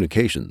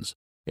telecommunications,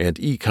 and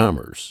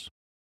e-commerce.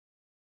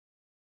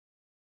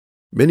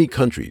 Many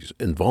countries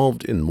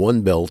involved in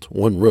One Belt,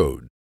 One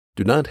Road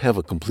do not have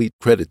a complete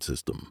credit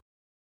system.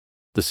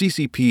 The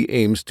CCP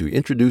aims to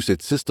introduce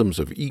its systems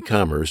of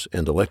e-commerce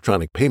and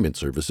electronic payment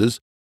services,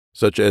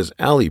 such as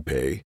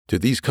Alipay, to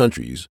these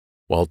countries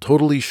while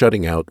totally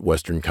shutting out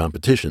Western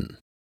competition.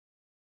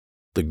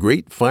 The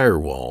Great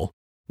Firewall,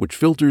 which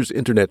filters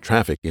Internet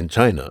traffic in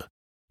China,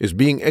 is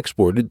being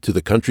exported to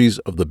the countries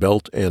of the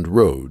Belt and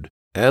Road,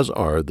 as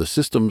are the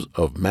systems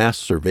of mass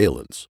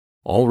surveillance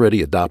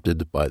already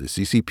adopted by the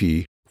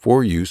CCP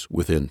for use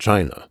within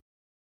China.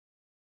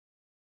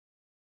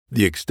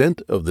 The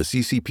extent of the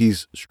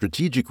CCP's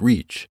strategic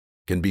reach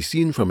can be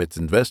seen from its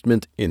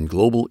investment in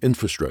global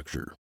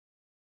infrastructure.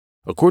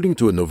 According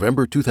to a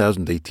November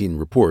 2018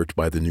 report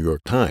by the New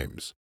York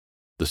Times,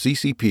 the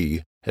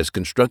CCP has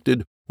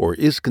constructed or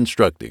is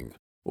constructing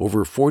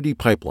over 40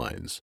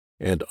 pipelines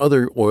and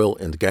other oil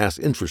and gas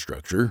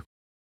infrastructure,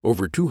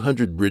 over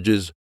 200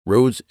 bridges,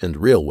 roads, and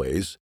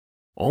railways,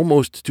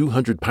 almost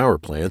 200 power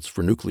plants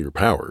for nuclear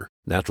power,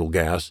 natural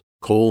gas,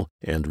 coal,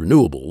 and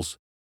renewables,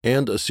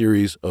 and a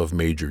series of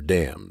major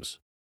dams.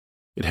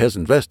 It has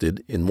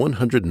invested in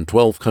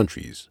 112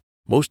 countries,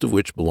 most of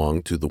which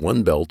belong to the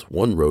One Belt,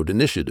 One Road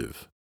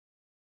initiative.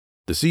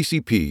 The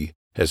CCP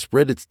has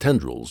spread its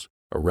tendrils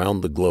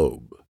around the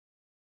globe.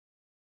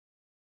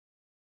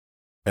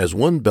 As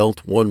One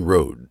Belt, One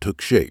Road took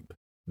shape,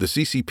 the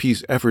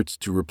CCP's efforts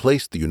to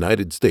replace the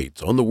United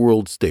States on the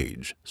world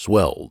stage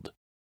swelled.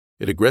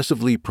 It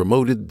aggressively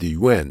promoted the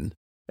yuan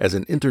as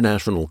an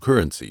international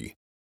currency,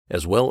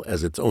 as well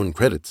as its own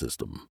credit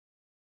system.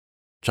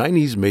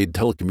 Chinese-made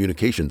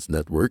telecommunications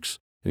networks,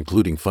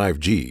 including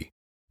 5G,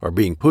 are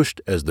being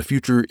pushed as the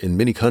future in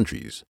many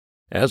countries,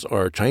 as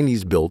are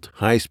Chinese-built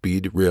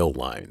high-speed rail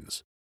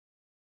lines.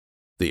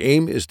 The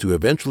aim is to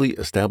eventually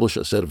establish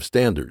a set of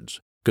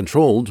standards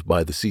controlled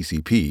by the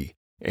CCP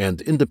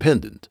and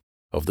independent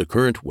of the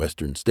current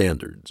Western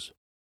standards.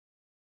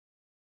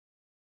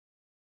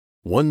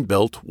 One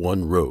Belt,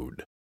 One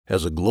Road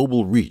has a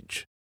global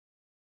reach.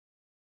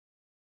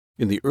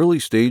 In the early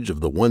stage of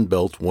the One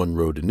Belt, One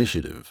Road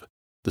initiative,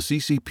 the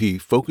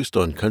CCP focused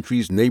on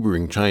countries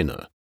neighboring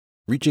China,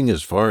 reaching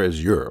as far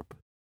as Europe.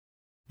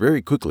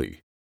 Very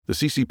quickly, the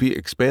CCP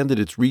expanded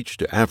its reach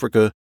to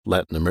Africa,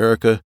 Latin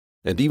America,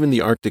 and even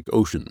the Arctic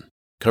Ocean,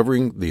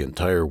 covering the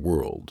entire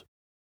world.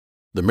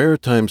 The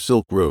Maritime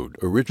Silk Road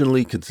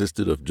originally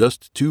consisted of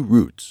just two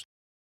routes.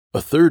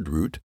 A third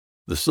route,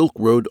 the Silk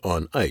Road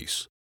on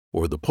Ice,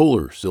 or the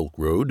Polar Silk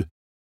Road,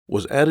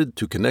 was added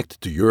to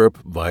connect to Europe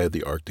via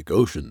the Arctic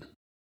Ocean.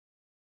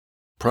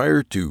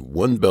 Prior to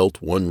One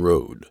Belt, One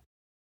Road,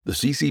 the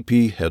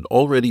CCP had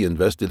already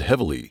invested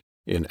heavily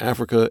in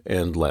Africa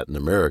and Latin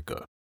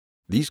America.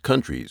 These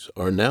countries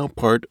are now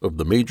part of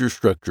the major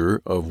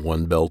structure of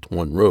One Belt,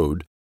 One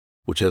Road,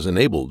 which has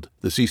enabled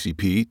the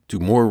CCP to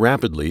more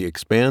rapidly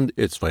expand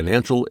its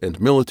financial and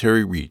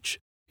military reach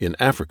in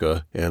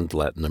Africa and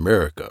Latin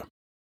America.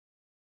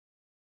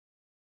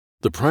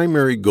 The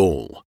primary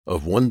goal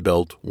of One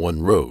Belt,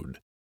 One Road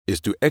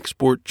is to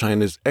export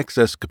China's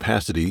excess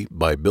capacity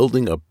by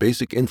building up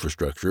basic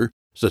infrastructure,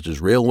 such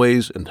as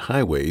railways and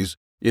highways,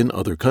 in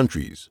other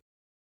countries.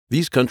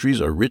 These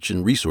countries are rich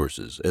in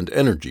resources and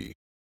energy.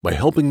 By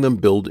helping them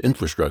build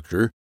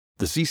infrastructure,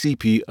 the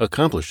CCP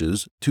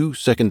accomplishes two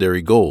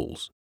secondary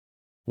goals.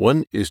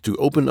 One is to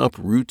open up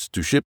routes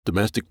to ship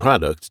domestic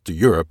products to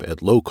Europe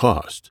at low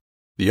cost.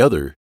 The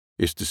other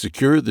is to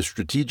secure the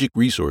strategic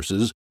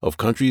resources of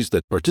countries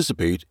that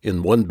participate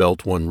in One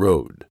Belt, One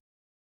Road.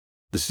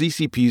 The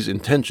CCP's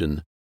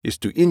intention is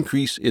to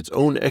increase its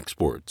own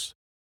exports,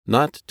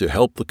 not to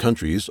help the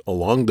countries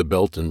along the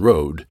Belt and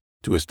Road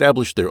to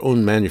establish their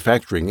own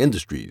manufacturing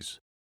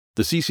industries.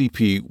 The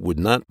CCP would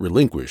not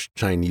relinquish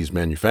Chinese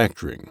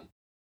manufacturing.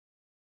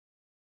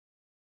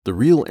 The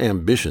real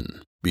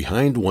ambition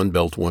behind One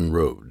Belt, One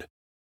Road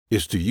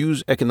is to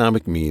use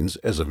economic means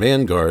as a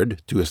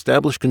vanguard to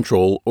establish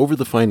control over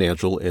the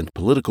financial and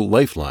political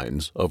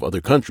lifelines of other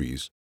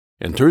countries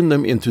and turn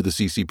them into the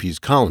CCP's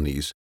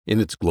colonies in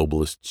its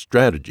globalist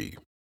strategy.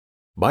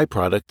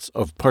 Byproducts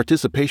of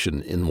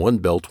participation in One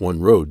Belt,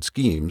 One Road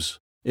schemes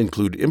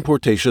include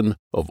importation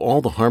of all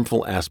the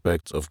harmful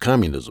aspects of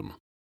communism,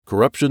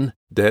 corruption,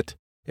 debt,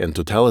 and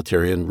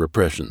totalitarian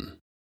repression.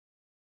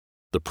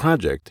 The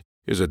project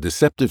is a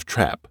deceptive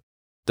trap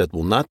that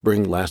will not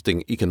bring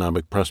lasting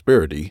economic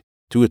prosperity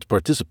to its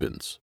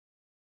participants.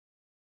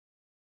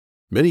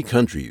 Many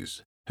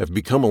countries have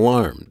become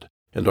alarmed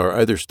and are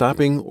either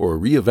stopping or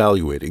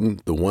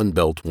reevaluating the One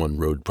Belt, One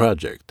Road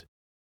project.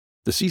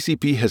 The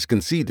CCP has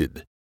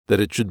conceded that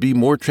it should be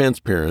more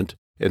transparent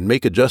and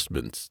make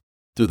adjustments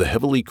to the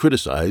heavily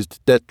criticized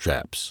debt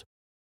traps.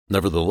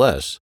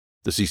 Nevertheless,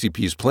 the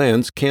CCP's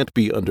plans can't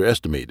be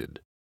underestimated.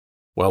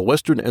 While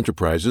Western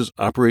enterprises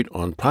operate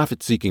on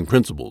profit-seeking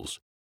principles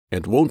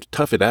and won't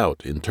tough it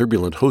out in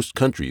turbulent host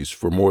countries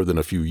for more than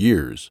a few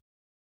years,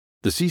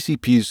 the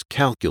CCP's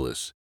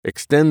calculus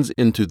extends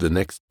into the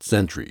next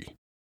century.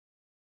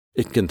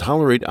 It can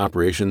tolerate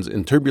operations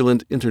in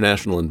turbulent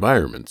international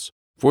environments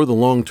for the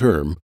long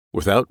term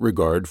without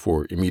regard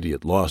for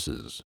immediate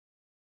losses.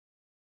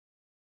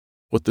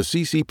 What the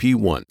CCP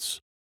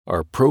wants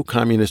are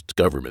pro-communist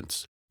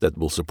governments that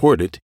will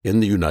support it in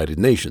the United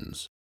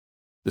Nations.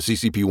 The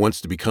CCP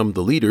wants to become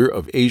the leader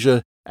of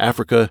Asia,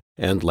 Africa,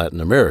 and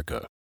Latin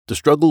America, to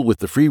struggle with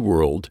the free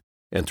world,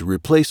 and to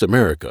replace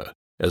America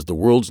as the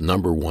world's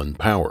 #1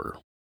 power.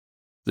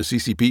 The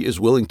CCP is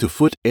willing to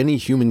foot any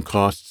human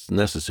costs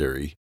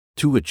necessary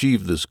to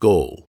achieve this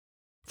goal.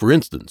 For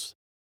instance,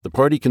 the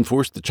party can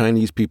force the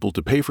Chinese people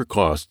to pay for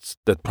costs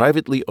that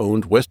privately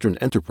owned Western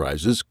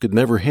enterprises could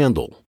never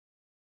handle.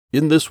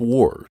 In this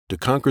war to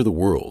conquer the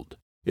world,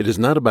 it is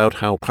not about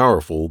how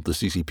powerful the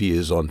CCP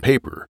is on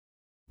paper,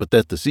 but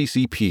that the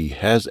CCP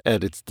has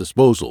at its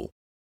disposal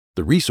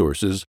the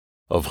resources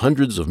of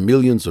hundreds of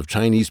millions of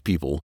Chinese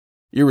people,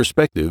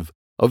 irrespective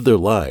of their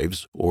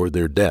lives or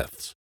their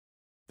deaths.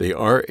 They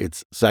are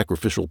its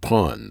sacrificial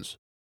pawns.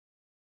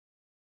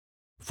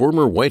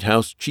 Former White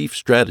House chief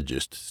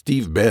strategist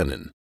Steve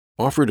Bannon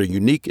offered a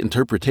unique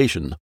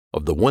interpretation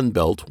of the One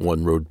Belt,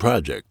 One Road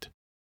project.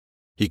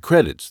 He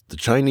credits the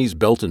Chinese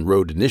Belt and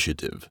Road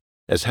Initiative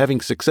as having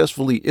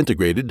successfully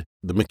integrated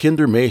the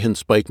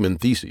Mackinder-Mahan-Spykman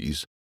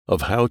theses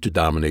of how to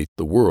dominate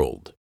the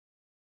world.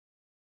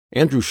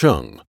 Andrew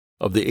Shung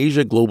of the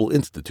Asia Global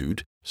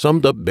Institute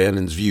summed up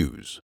Bannon's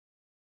views.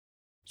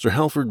 Sir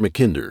Halford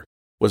Mackinder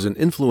was an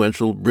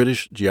influential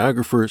British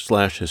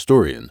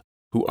geographer/historian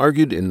who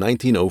argued in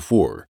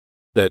 1904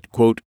 that,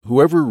 quote,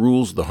 whoever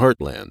rules the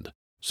heartland,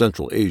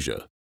 Central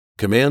Asia,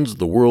 commands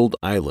the world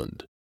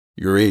island,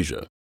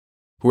 Eurasia.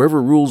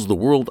 Whoever rules the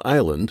world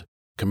island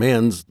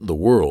commands the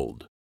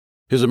world.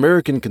 His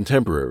American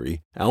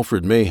contemporary,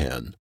 Alfred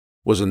Mahan,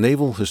 was a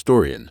naval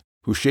historian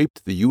who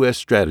shaped the U.S.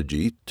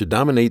 strategy to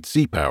dominate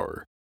sea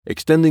power,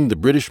 extending the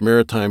British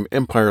maritime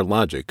empire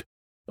logic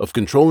of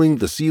controlling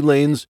the sea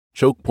lanes,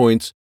 choke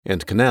points,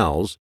 and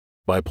canals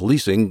by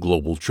policing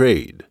global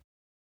trade.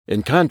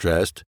 In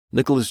contrast,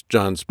 Nicholas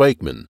John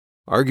Spykman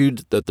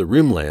argued that the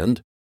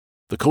rimland,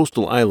 the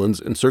coastal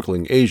islands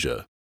encircling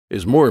Asia,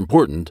 is more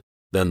important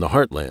than the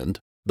heartland.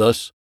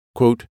 Thus,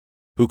 quote,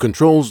 who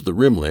controls the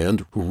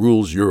rimland, who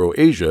rules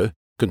Eurasia,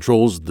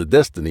 controls the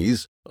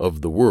destinies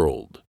of the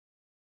world.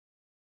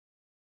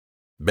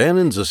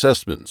 Bannon's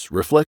assessments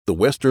reflect the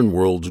Western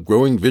world's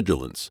growing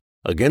vigilance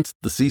against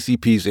the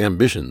CCP's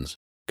ambitions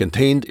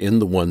contained in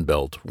the One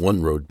Belt,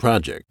 One Road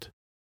project.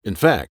 In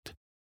fact,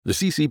 the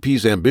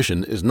CCP's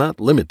ambition is not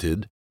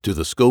limited to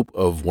the scope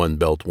of One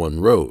Belt, One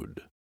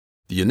Road.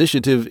 The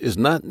initiative is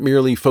not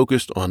merely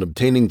focused on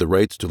obtaining the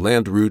rights to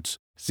land routes,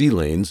 sea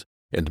lanes,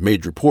 and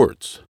major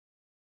ports.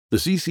 The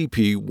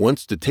CCP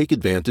wants to take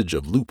advantage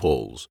of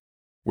loopholes,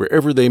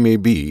 wherever they may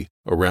be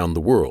around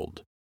the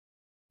world.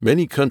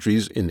 Many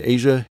countries in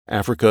Asia,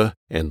 Africa,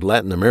 and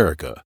Latin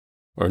America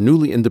are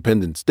newly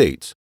independent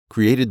states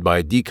created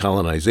by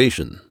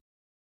decolonization.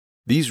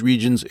 These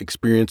regions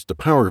experienced a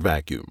power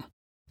vacuum,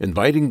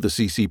 inviting the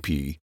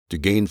CCP to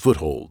gain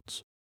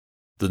footholds.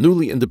 The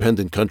newly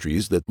independent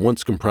countries that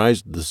once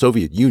comprised the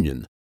Soviet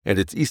Union and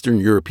its Eastern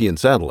European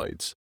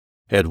satellites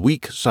had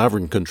weak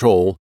sovereign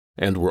control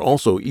and were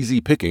also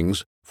easy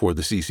pickings for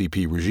the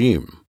CCP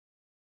regime.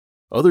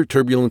 Other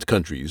turbulent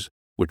countries,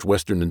 which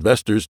Western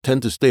investors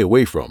tend to stay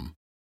away from,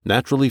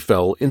 naturally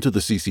fell into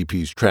the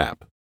CCP's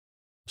trap.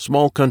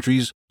 Small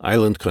countries,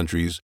 island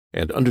countries,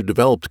 and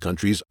underdeveloped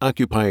countries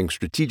occupying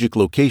strategic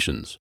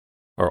locations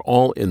are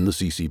all in the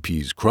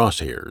CCP's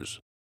crosshairs.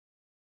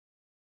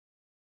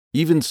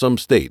 Even some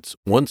states,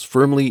 once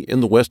firmly in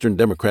the Western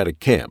democratic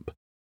camp,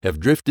 have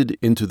drifted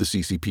into the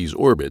CCP's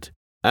orbit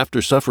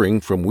after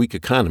suffering from weak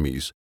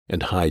economies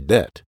and high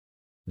debt.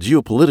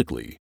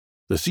 Geopolitically,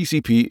 the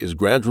CCP is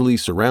gradually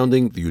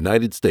surrounding the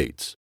United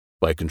States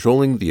by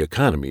controlling the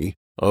economy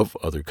of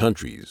other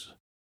countries.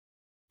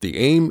 The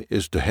aim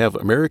is to have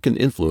American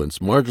influence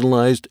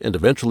marginalized and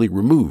eventually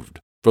removed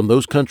from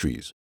those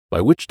countries, by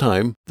which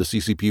time the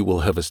CCP will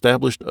have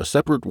established a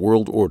separate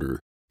world order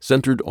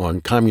centered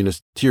on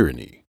communist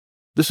tyranny.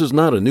 This is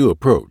not a new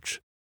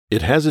approach.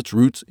 It has its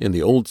roots in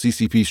the old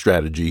CCP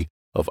strategy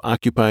of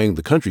occupying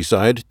the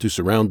countryside to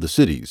surround the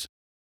cities,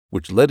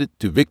 which led it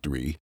to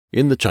victory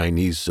in the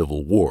Chinese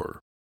Civil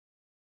War.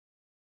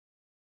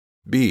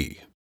 B.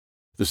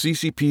 The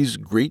CCP's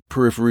Great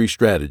Periphery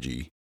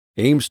Strategy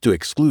aims to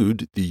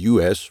exclude the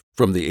U.S.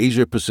 from the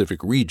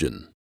Asia-Pacific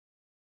region.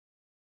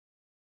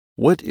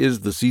 What is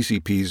the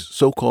CCP's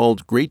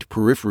so-called Great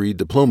Periphery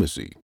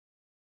diplomacy?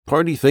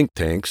 Party think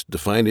tanks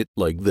define it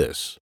like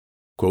this,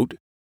 quote,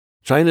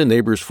 China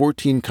neighbors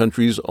 14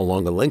 countries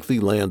along a lengthy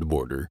land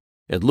border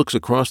and looks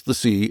across the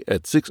sea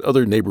at 6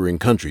 other neighboring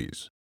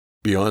countries.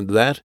 Beyond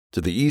that,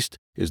 to the east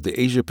is the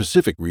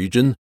Asia-Pacific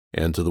region,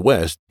 and to the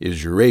west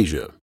is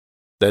Eurasia.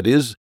 That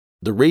is,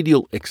 the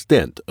radial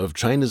extent of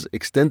China's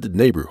extended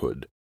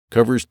neighborhood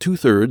covers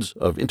 2/3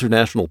 of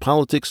international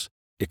politics,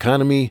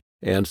 economy,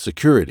 and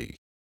security.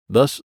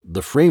 Thus,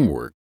 the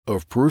framework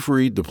of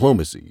periphery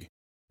diplomacy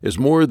is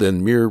more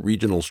than mere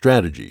regional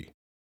strategy.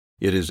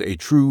 It is a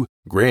true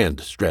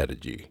grand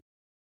strategy.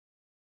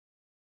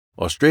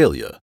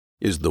 Australia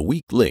is the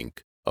weak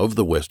link of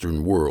the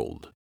Western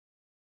world.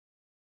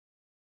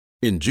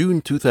 In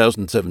June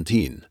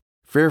 2017,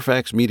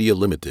 Fairfax Media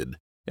Limited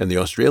and the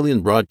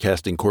Australian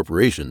Broadcasting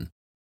Corporation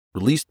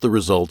released the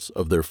results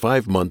of their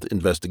 5-month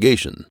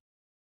investigation.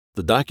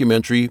 The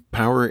documentary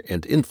Power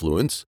and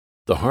Influence: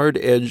 The Hard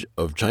Edge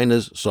of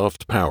China's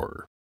Soft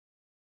Power.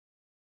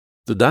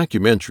 The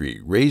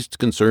documentary raised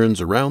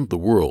concerns around the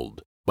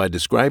world by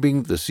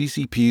describing the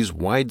CCP's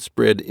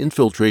widespread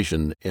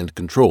infiltration and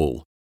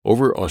control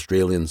over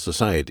Australian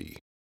society.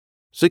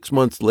 6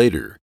 months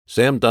later,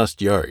 Sam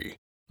Dastyari,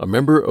 a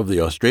member of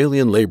the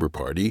Australian Labor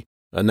Party,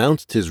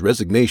 announced his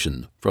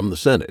resignation from the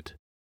Senate.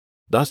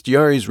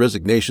 Dastyari's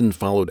resignation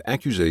followed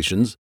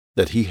accusations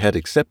that he had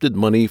accepted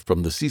money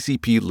from the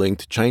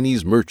CCP-linked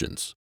Chinese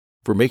merchants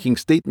for making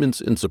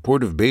statements in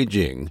support of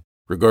Beijing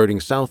regarding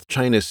South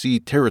China Sea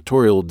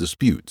territorial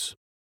disputes.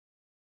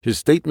 His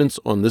statements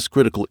on this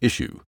critical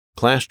issue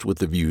clashed with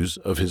the views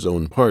of his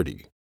own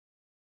party.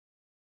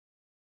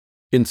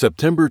 In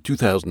September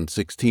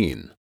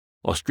 2016,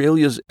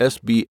 Australia's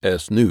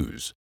SBS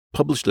News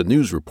published a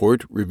news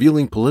report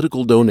revealing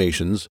political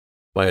donations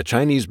by a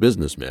Chinese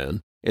businessman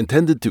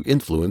intended to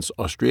influence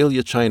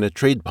Australia-China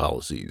trade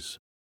policies.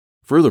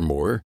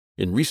 Furthermore,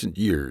 in recent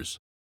years,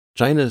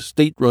 China's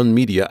state-run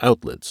media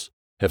outlets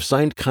have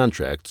signed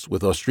contracts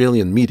with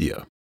Australian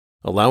media,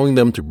 allowing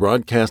them to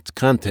broadcast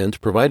content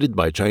provided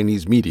by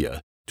Chinese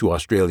media to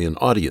Australian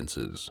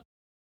audiences.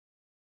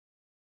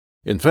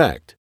 In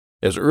fact,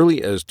 as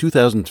early as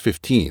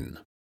 2015,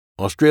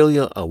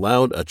 Australia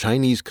allowed a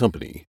Chinese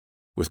company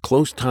with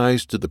close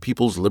ties to the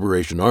People's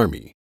Liberation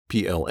Army,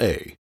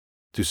 PLA,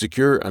 to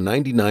secure a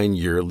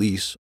 99-year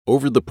lease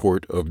over the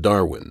port of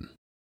Darwin.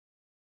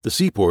 The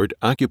seaport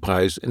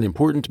occupies an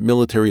important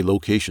military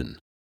location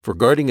for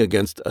guarding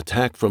against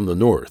attack from the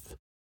north.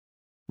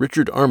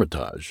 Richard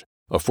Armitage,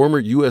 a former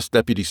U.S.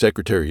 Deputy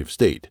Secretary of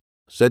State,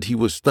 said he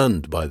was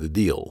stunned by the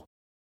deal,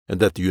 and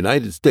that the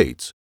United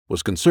States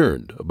was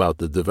concerned about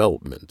the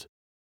development.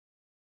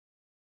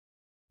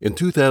 In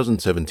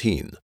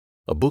 2017,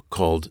 a book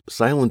called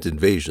Silent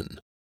Invasion: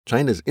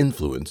 China's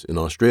Influence in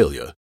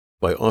Australia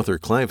by author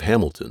Clive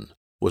Hamilton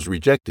was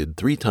rejected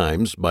 3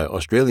 times by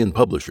Australian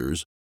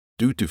publishers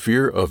due to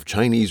fear of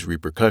Chinese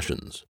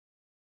repercussions.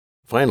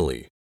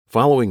 Finally,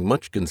 following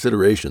much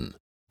consideration,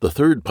 the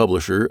 3rd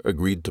publisher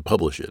agreed to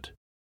publish it.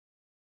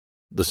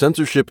 The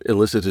censorship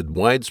elicited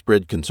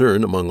widespread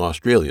concern among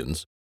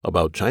Australians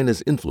about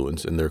China's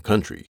influence in their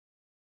country.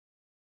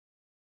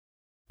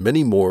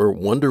 Many more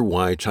wonder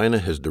why China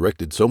has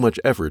directed so much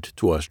effort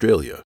to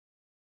Australia.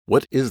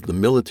 What is the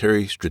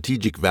military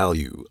strategic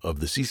value of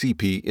the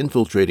CCP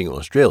infiltrating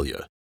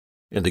Australia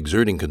and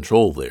exerting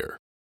control there?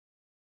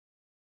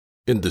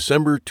 In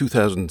December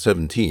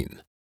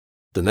 2017,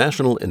 the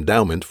National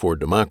Endowment for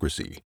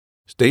Democracy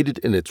stated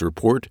in its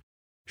report,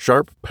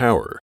 Sharp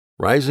Power: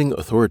 Rising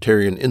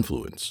Authoritarian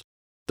Influence,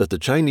 that the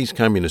Chinese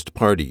Communist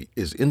Party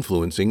is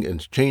influencing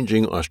and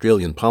changing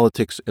Australian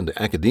politics and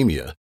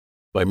academia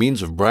by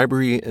means of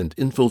bribery and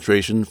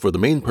infiltration for the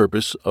main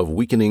purpose of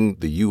weakening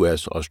the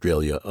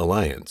U.S.-Australia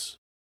alliance.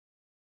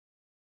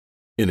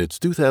 In its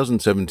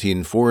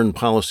 2017 Foreign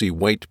Policy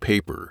White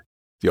Paper,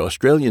 the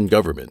Australian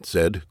government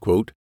said,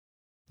 quote,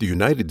 "The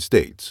United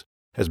States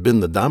has been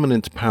the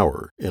dominant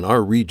power in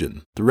our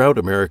region throughout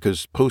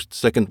America's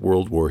post-Second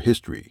World War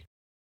history.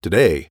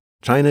 Today,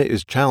 China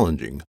is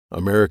challenging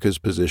America's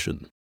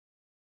position."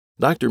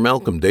 Dr.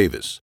 Malcolm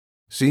Davis,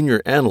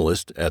 senior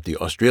analyst at the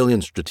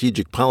Australian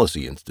Strategic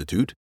Policy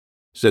Institute,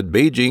 said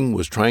Beijing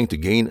was trying to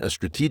gain a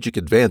strategic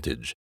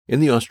advantage in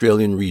the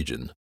Australian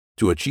region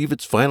to achieve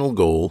its final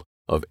goal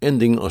of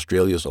ending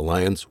Australia's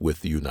alliance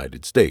with the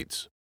United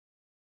States.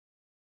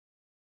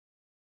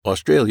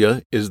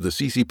 Australia is the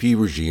CCP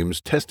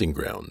regime's testing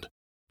ground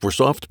for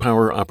soft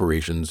power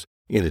operations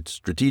in its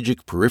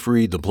strategic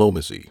periphery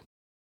diplomacy.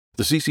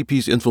 The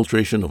CCP's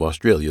infiltration of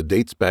Australia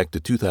dates back to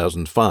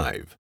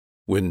 2005,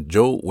 when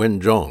Zhou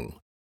Wenzhong,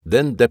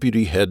 then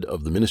deputy head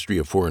of the Ministry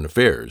of Foreign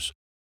Affairs,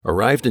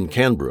 arrived in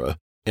Canberra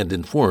and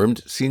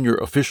informed senior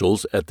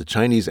officials at the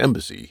Chinese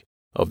embassy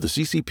of the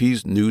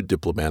CCP's new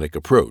diplomatic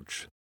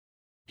approach.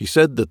 He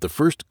said that the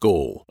first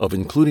goal of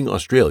including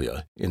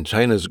Australia in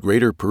China's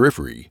greater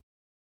periphery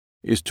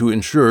is to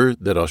ensure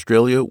that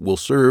Australia will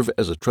serve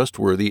as a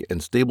trustworthy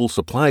and stable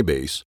supply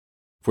base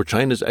for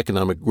China's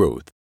economic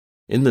growth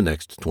in the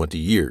next 20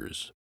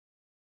 years.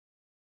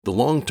 The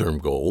long-term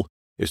goal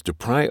is to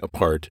pry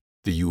apart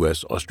the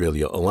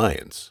U.S.-Australia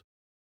alliance.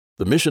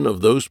 The mission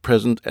of those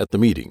present at the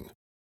meeting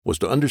was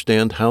to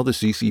understand how the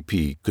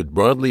CCP could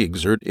broadly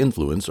exert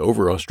influence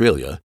over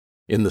Australia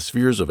in the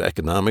spheres of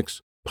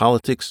economics,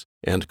 politics,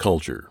 and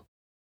culture.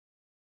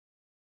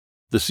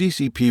 The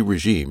CCP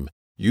regime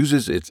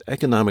uses its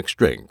economic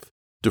strength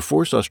to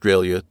force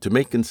Australia to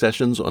make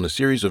concessions on a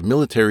series of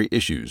military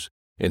issues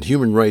and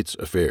human rights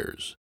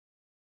affairs.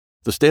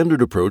 The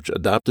standard approach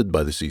adopted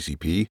by the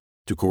CCP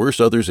to coerce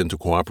others into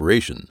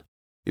cooperation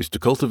is to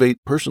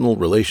cultivate personal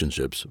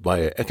relationships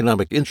via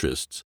economic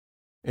interests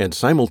and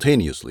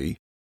simultaneously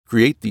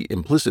create the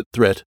implicit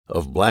threat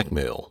of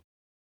blackmail.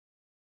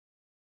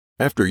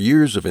 After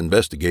years of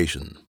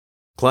investigation,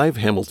 Clive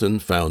Hamilton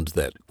found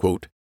that,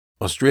 quote,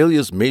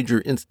 Australia's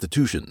major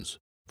institutions,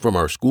 from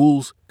our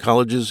schools,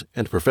 colleges,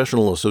 and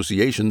professional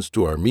associations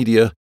to our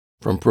media,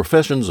 from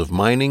professions of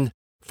mining,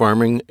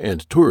 farming,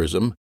 and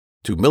tourism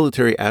to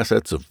military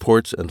assets of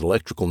ports and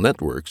electrical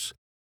networks,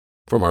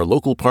 from our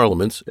local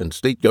parliaments and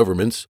state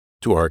governments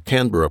to our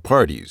Canberra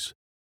parties,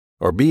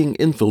 are being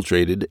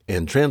infiltrated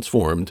and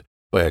transformed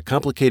by a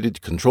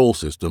complicated control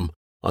system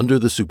under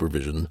the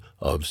supervision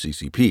of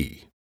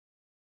CCP.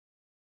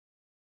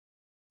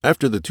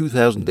 After the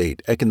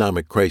 2008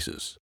 economic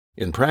crisis,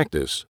 in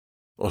practice,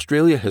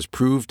 Australia has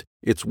proved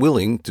it's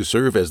willing to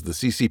serve as the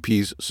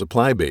CCP's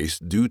supply base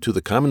due to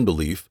the common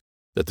belief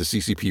that the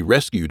CCP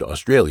rescued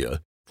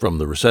Australia from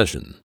the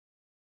recession.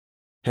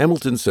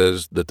 Hamilton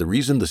says that the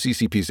reason the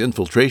CCP's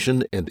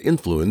infiltration and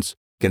influence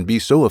can be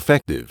so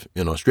effective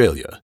in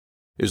Australia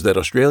is that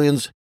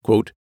Australians,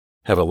 quote,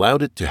 have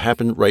allowed it to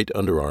happen right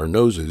under our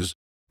noses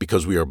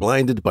because we are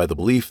blinded by the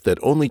belief that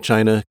only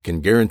China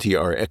can guarantee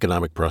our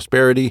economic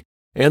prosperity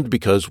and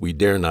because we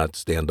dare not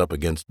stand up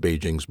against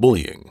Beijing's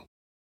bullying.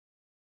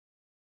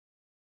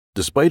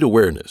 Despite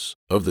awareness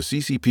of the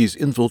CCP's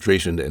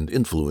infiltration and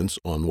influence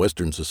on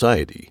Western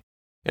society,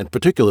 and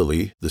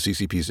particularly the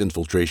CCP's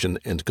infiltration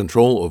and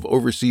control of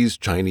overseas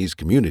Chinese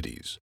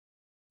communities,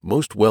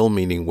 most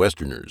well-meaning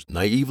Westerners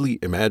naively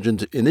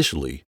imagined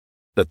initially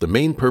that the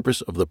main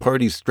purpose of the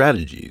party's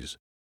strategies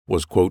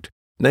was, quote,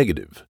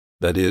 negative,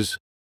 that is,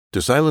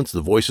 to silence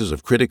the voices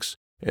of critics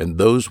and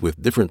those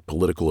with different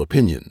political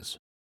opinions.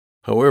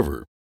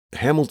 However,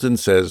 Hamilton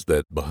says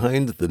that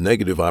behind the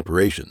negative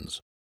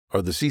operations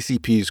are the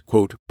CCP's,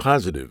 quote,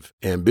 positive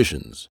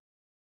ambitions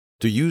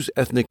to use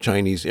ethnic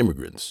Chinese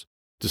immigrants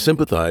to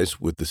sympathize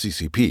with the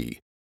CCP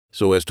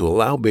so as to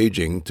allow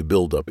Beijing to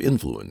build up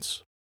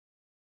influence.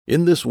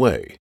 In this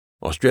way,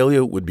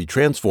 Australia would be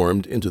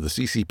transformed into the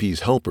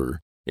CCP's helper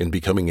in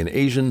becoming an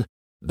Asian,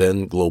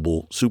 then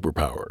global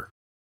superpower.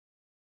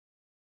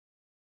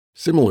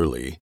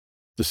 Similarly,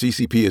 the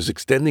CCP is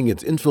extending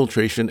its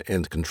infiltration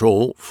and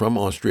control from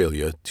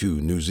Australia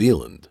to New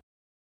Zealand.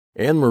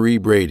 Anne-Marie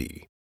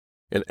Brady,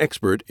 an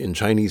expert in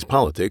Chinese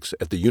politics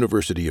at the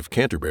University of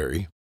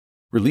Canterbury,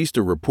 released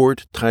a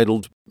report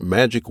titled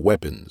Magic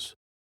Weapons,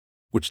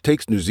 which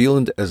takes New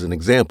Zealand as an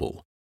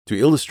example to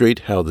illustrate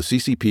how the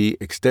CCP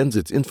extends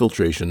its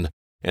infiltration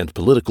and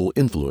political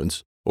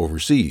influence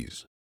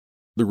overseas.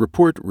 The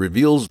report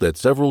reveals that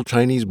several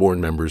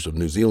Chinese-born members of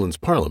New Zealand's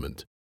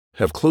parliament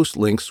have close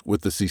links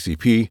with the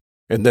CCP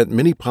and that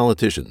many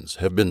politicians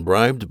have been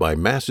bribed by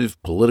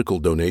massive political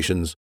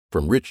donations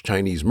from rich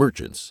Chinese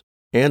merchants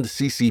and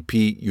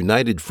CCP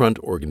United Front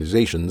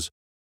organizations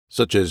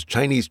such as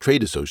Chinese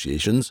trade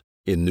associations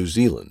in New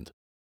Zealand.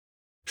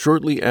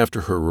 Shortly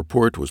after her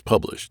report was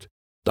published,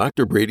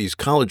 Dr. Brady's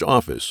college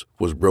office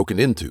was broken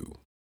into.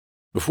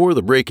 Before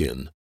the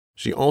break-in,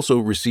 she also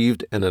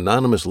received an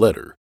anonymous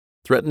letter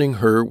threatening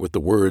her with the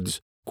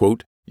words,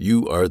 quote,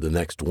 "You are the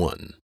next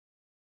one."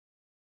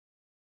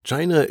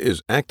 China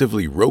is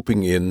actively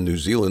roping in New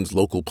Zealand's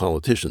local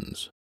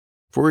politicians.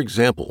 For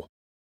example,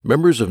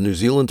 members of New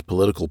Zealand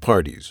political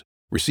parties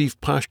receive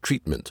posh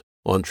treatment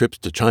on trips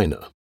to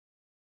China.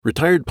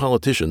 Retired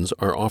politicians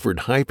are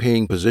offered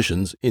high-paying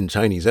positions in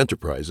Chinese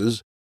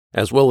enterprises,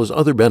 as well as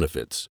other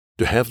benefits,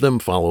 to have them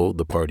follow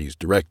the party's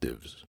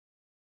directives.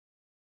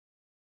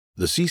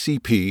 The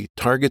CCP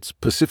targets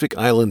Pacific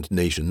Island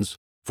nations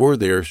for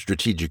their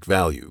strategic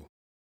value.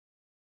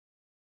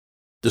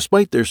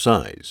 Despite their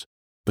size,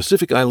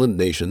 Pacific Island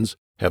nations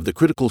have the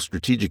critical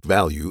strategic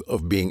value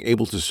of being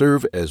able to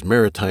serve as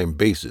maritime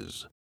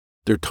bases.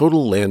 Their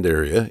total land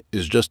area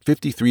is just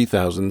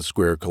 53,000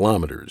 square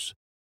kilometers,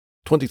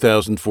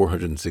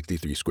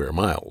 20,463 square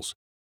miles,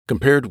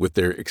 compared with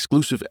their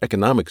exclusive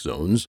economic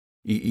zones,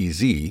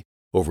 EEZ,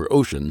 over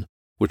ocean,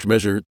 which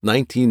measure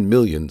 19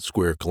 million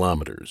square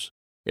kilometers,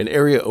 an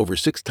area over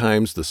 6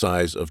 times the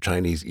size of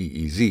Chinese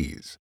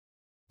EEZs.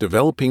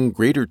 Developing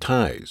greater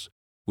ties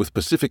with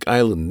Pacific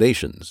Island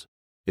nations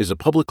is a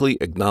publicly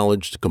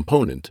acknowledged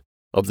component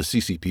of the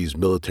CCP's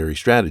military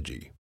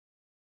strategy.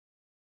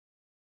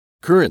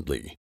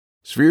 Currently,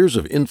 spheres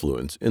of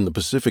influence in the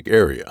Pacific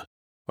area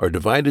are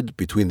divided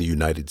between the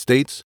United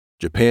States,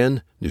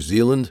 Japan, New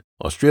Zealand,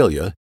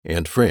 Australia,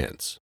 and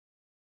France.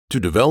 To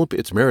develop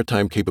its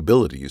maritime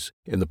capabilities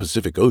in the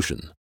Pacific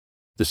Ocean,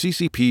 the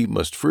CCP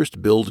must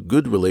first build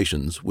good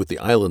relations with the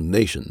island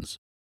nations,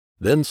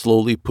 then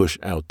slowly push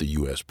out the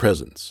U.S.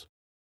 presence.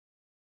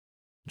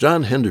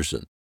 John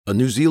Henderson, a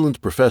New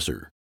Zealand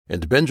professor,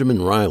 and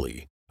Benjamin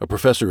Riley, a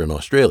professor in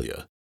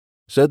Australia,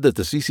 said that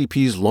the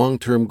CCP's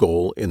long-term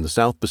goal in the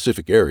South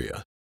Pacific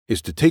area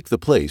is to take the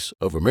place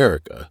of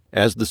America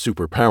as the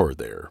superpower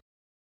there.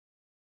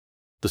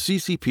 The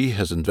CCP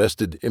has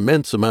invested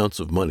immense amounts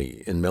of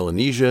money in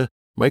Melanesia,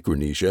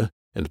 Micronesia,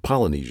 and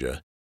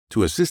Polynesia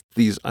to assist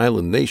these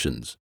island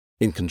nations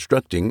in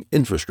constructing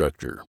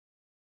infrastructure.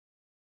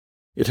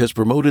 It has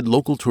promoted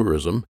local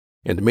tourism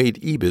and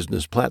made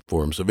e-business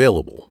platforms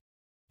available.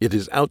 It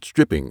is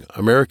outstripping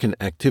American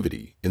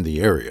activity in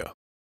the area.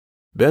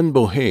 Ben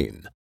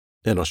Bohane,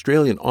 an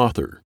Australian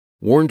author,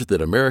 warned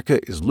that America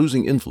is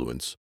losing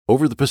influence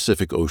over the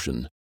Pacific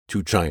Ocean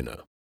to China.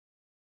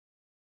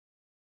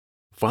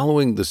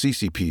 Following the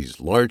CCP's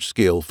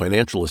large-scale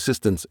financial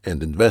assistance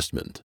and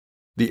investment,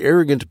 the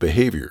arrogant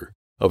behavior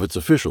of its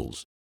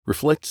officials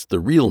reflects the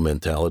real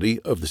mentality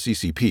of the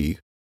CCP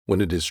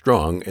when it is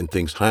strong and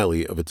thinks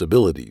highly of its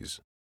abilities.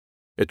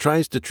 It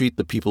tries to treat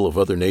the people of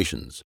other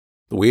nations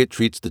the way it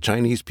treats the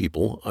Chinese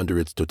people under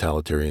its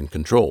totalitarian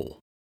control.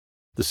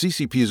 The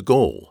CCP's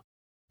goal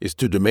is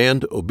to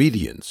demand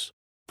obedience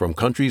from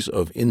countries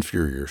of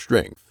inferior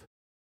strength.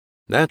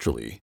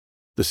 Naturally,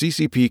 the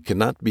CCP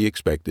cannot be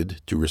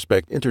expected to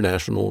respect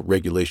international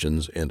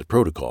regulations and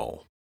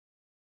protocol.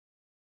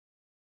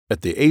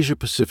 At the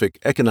Asia-Pacific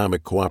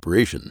Economic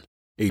Cooperation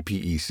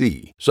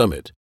 (APEC)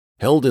 Summit,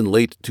 held in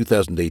late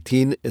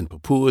 2018 in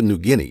Papua New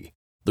Guinea,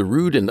 the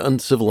rude and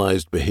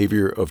uncivilized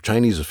behavior of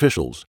Chinese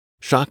officials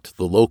shocked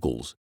the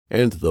locals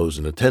and those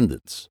in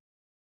attendance.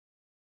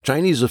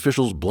 Chinese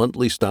officials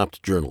bluntly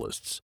stopped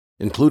journalists,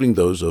 including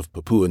those of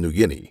Papua New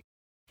Guinea,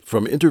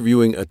 from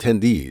interviewing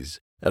attendees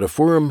at a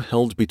forum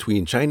held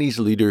between Chinese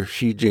leader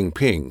Xi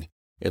Jinping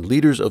and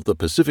leaders of the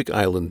Pacific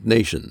Island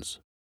nations.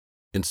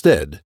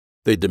 Instead,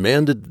 they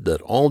demanded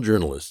that all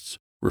journalists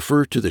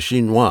refer to the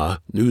Xinhua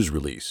news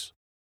release.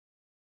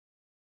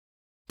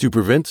 To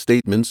prevent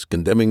statements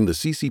condemning the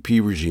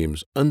CCP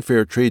regime's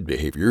unfair trade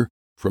behavior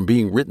from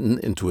being written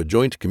into a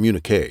joint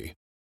communiqué,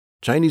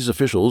 Chinese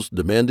officials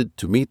demanded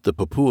to meet the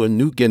Papua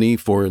New Guinea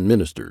foreign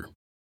minister.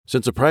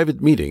 Since a private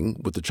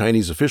meeting with the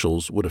Chinese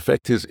officials would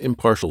affect his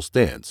impartial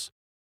stance,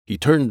 he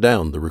turned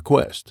down the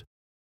request.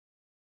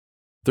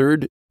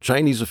 Third,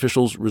 Chinese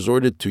officials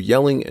resorted to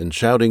yelling and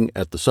shouting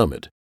at the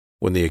summit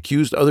when they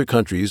accused other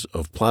countries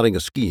of plotting a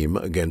scheme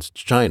against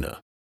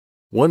China.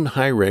 One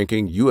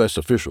high-ranking U.S.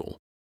 official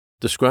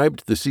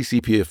described the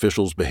CCP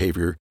officials'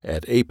 behavior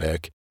at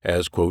APEC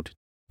as, quote,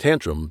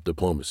 tantrum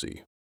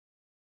diplomacy.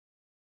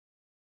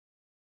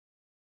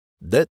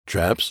 Debt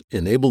traps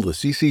enable the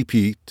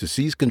CCP to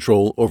seize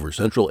control over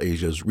Central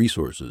Asia's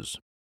resources.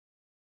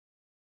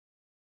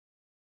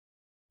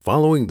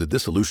 Following the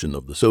dissolution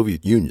of the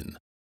Soviet Union,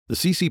 the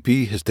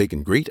CCP has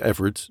taken great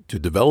efforts to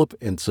develop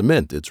and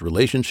cement its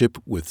relationship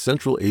with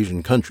Central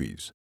Asian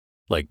countries,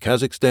 like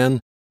Kazakhstan,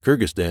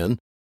 Kyrgyzstan,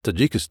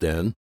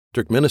 Tajikistan,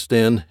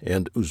 Turkmenistan,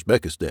 and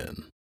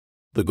Uzbekistan.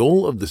 The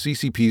goal of the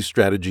CCP's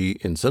strategy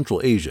in Central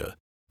Asia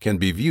can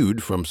be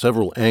viewed from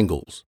several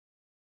angles.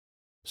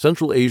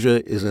 Central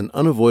Asia is an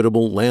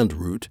unavoidable land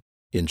route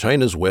in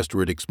China's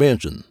westward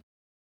expansion.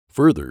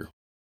 Further,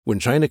 when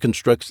China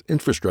constructs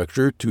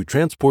infrastructure to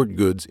transport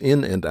goods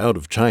in and out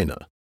of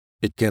China,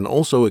 it can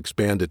also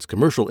expand its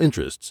commercial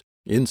interests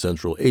in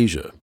Central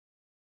Asia.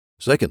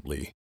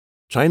 Secondly,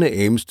 China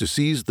aims to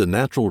seize the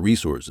natural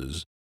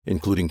resources,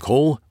 including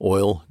coal,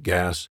 oil,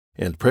 gas,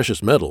 and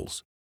precious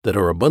metals, that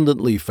are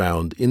abundantly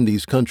found in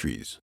these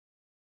countries.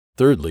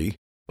 Thirdly,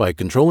 by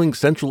controlling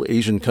Central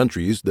Asian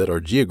countries that are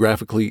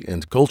geographically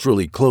and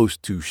culturally close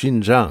to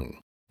Xinjiang,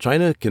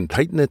 China can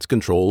tighten its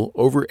control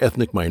over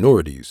ethnic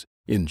minorities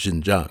in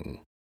Xinjiang.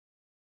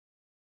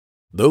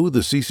 Though the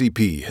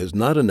CCP has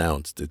not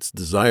announced its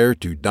desire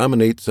to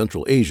dominate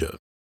Central Asia,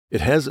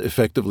 it has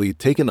effectively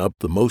taken up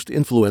the most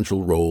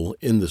influential role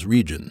in this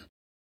region.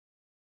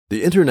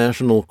 The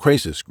International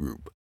Crisis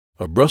Group,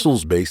 a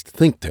Brussels-based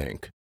think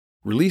tank,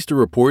 released a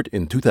report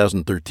in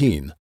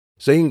 2013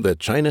 saying that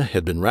China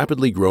had been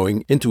rapidly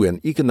growing into an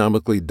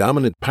economically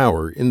dominant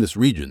power in this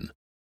region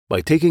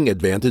by taking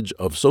advantage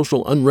of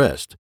social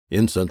unrest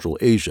in Central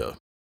Asia.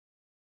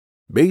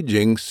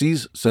 Beijing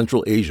sees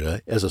Central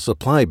Asia as a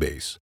supply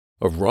base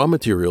of raw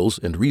materials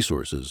and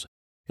resources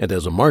and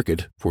as a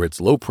market for its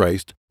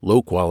low-priced,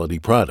 low-quality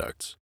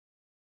products.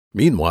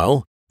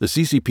 Meanwhile, the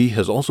CCP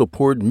has also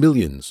poured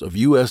millions of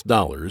U.S.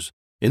 dollars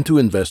into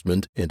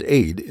investment and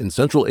aid in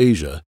Central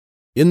Asia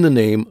in the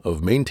name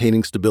of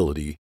maintaining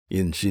stability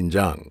in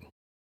Xinjiang.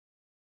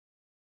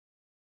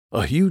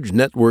 A huge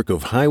network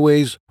of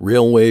highways,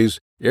 railways,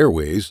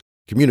 airways,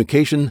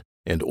 communication,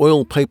 and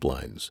oil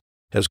pipelines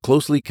has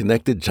closely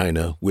connected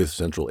China with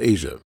Central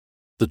Asia.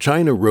 The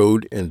China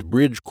Road and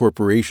Bridge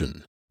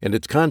Corporation and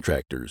its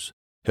contractors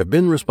have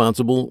been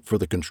responsible for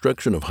the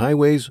construction of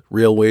highways,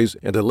 railways,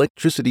 and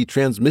electricity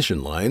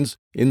transmission lines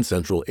in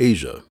Central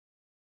Asia.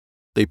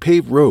 They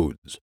pave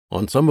roads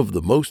on some of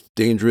the most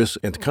dangerous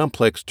and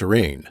complex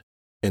terrain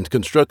and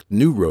construct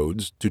new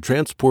roads to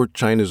transport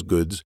China's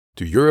goods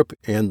to Europe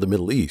and the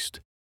Middle East,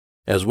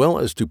 as well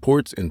as to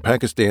ports in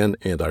Pakistan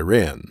and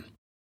Iran.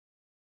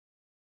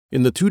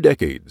 In the 2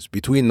 decades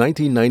between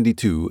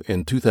 1992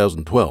 and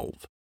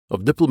 2012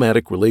 of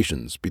diplomatic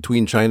relations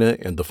between China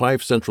and the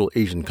 5 Central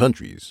Asian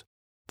countries,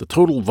 the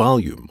total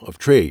volume of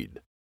trade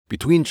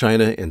between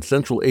China and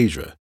Central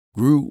Asia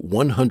grew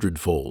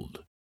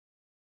 100-fold.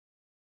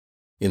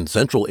 In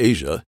Central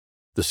Asia,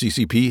 the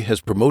CCP has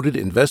promoted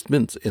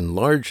investments in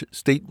large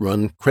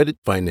state-run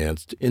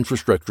credit-financed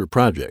infrastructure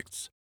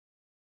projects.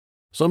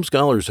 Some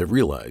scholars have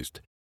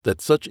realized that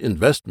such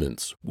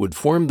investments would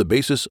form the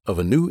basis of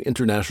a new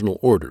international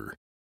order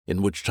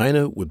in which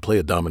China would play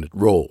a dominant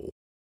role.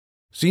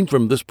 Seen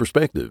from this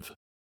perspective,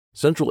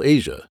 Central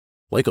Asia,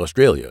 like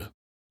Australia,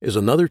 is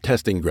another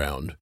testing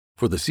ground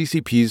for the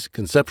CCP's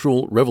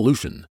conceptual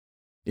revolution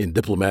in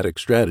diplomatic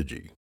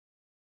strategy.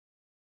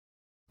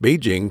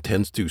 Beijing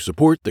tends to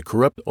support the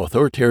corrupt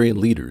authoritarian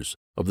leaders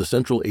of the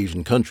Central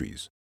Asian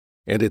countries,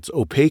 and its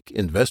opaque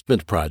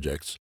investment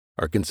projects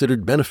are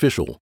considered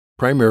beneficial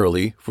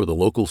primarily for the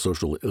local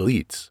social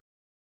elites.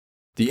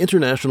 The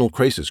International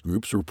Crisis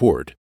Group's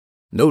report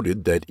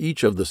noted that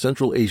each of the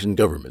Central Asian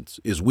governments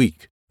is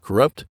weak,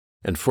 corrupt,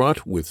 and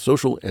fraught with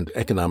social and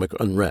economic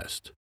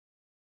unrest.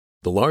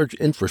 The large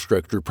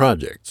infrastructure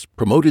projects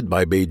promoted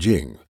by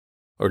Beijing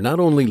are not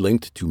only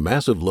linked to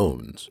massive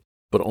loans,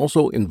 but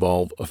also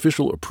involve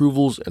official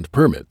approvals and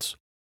permits,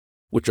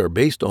 which are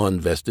based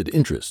on vested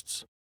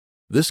interests.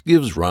 This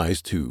gives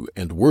rise to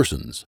and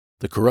worsens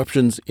the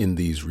corruptions in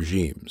these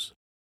regimes.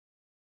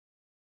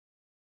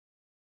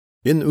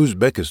 In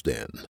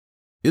Uzbekistan,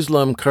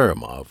 Islam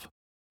Karimov,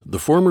 the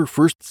former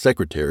first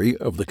secretary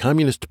of the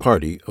Communist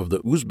Party of the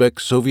Uzbek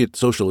Soviet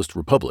Socialist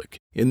Republic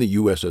in the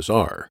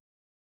USSR,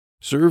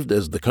 served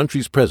as the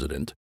country's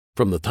president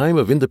from the time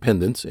of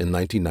independence in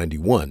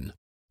 1991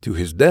 to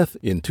his death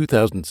in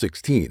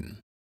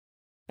 2016.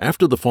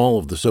 After the fall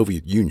of the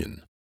Soviet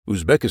Union,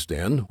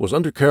 Uzbekistan was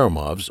under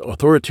Karimov's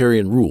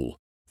authoritarian rule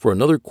for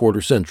another quarter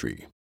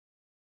century.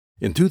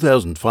 In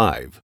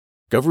 2005,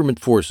 government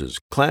forces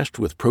clashed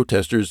with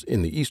protesters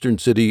in the eastern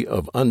city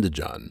of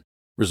Andijan,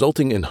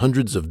 resulting in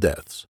hundreds of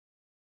deaths.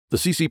 The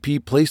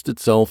CCP placed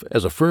itself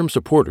as a firm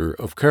supporter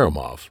of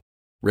Karimov,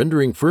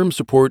 rendering firm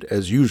support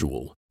as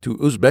usual to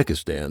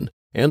Uzbekistan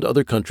and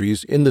other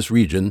countries in this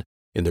region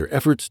in their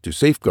efforts to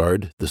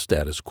safeguard the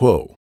status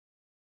quo.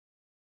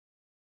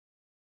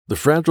 The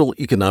fragile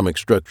economic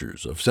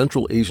structures of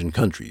Central Asian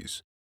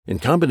countries, in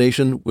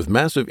combination with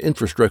massive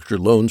infrastructure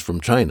loans from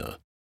China,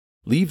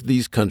 leave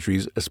these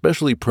countries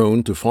especially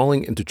prone to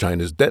falling into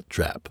China's debt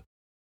trap.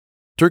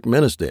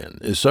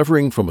 Turkmenistan is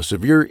suffering from a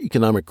severe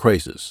economic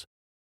crisis,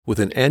 with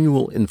an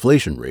annual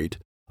inflation rate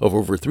of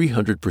over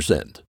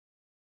 300%,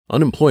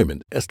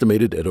 unemployment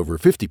estimated at over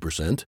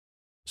 50%,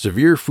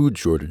 severe food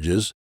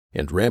shortages,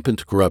 and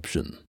rampant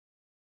corruption.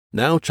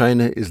 Now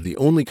China is the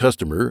only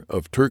customer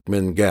of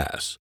Turkmen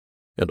gas,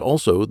 and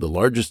also the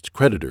largest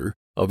creditor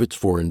of its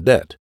foreign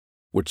debt,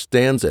 which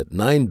stands at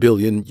 $9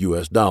 billion,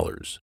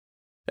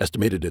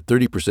 estimated at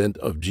 30%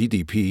 of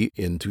GDP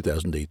in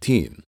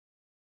 2018.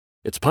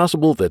 It's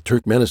possible that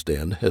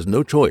Turkmenistan has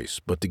no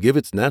choice but to give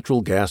its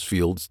natural gas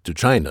fields to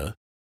China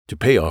to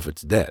pay off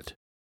its debt.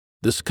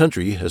 This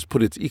country has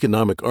put its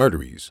economic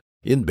arteries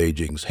in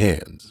Beijing's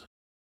hands.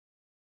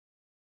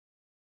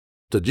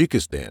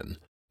 Tajikistan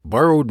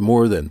borrowed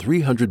more than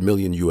 $300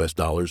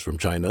 million from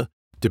China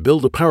to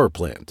build a power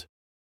plant.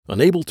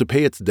 Unable to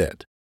pay its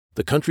debt,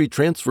 the country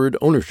transferred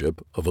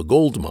ownership of a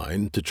gold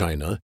mine to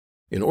China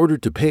in order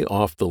to pay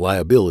off the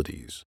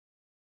liabilities.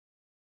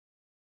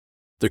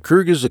 The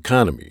Kyrgyz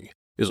economy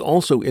is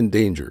also in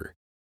danger,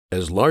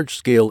 as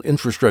large-scale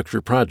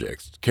infrastructure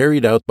projects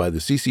carried out by the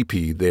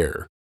CCP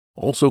there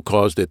also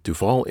caused it to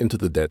fall into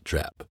the debt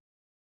trap.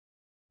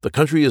 The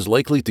country is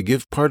likely to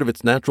give part of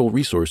its natural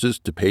resources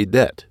to pay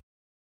debt.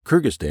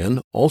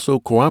 Kyrgyzstan also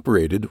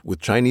cooperated with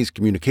Chinese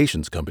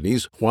communications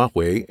companies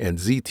Huawei and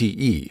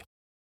ZTE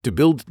to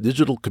build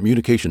digital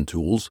communication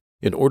tools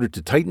in order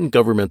to tighten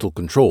governmental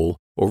control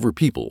over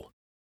people,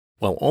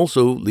 while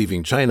also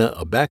leaving China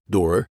a back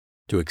door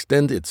to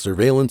extend its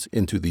surveillance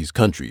into these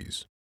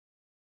countries.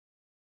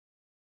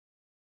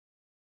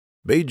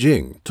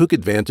 Beijing took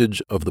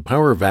advantage of the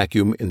power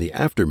vacuum in the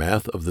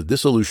aftermath of the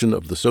dissolution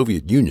of the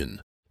Soviet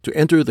Union to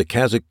enter the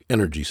Kazakh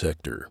energy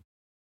sector.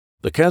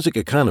 The Kazakh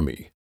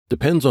economy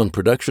depends on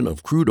production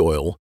of crude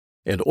oil,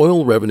 and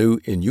oil revenue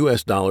in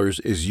US dollars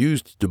is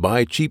used to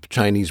buy cheap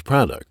Chinese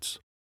products.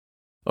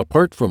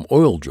 Apart from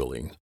oil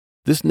drilling,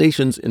 this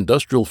nation's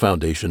industrial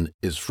foundation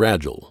is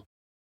fragile.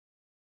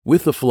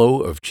 With the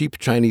flow of cheap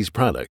Chinese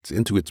products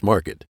into its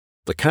market,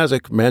 the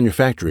Kazakh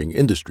manufacturing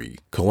industry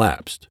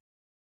collapsed.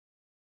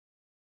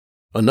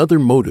 Another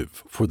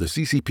motive for the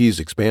CCP's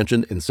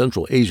expansion in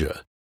Central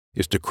Asia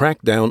is to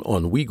crack down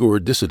on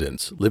Uyghur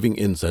dissidents living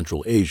in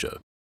Central Asia.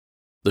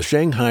 The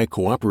Shanghai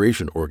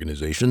Cooperation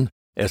Organization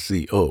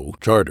 (SCO)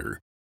 charter,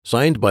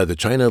 signed by the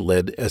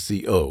China-led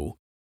SCO,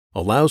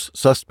 allows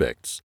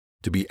suspects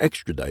to be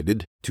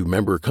extradited to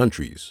member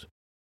countries.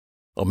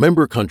 A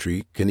member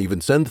country can even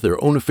send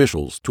their own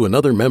officials to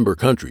another member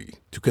country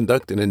to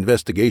conduct an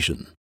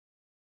investigation.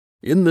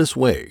 In this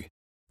way,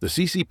 The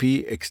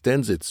CCP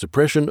extends its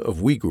suppression of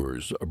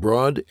Uyghurs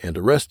abroad and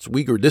arrests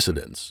Uyghur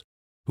dissidents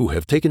who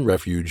have taken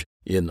refuge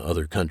in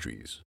other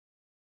countries.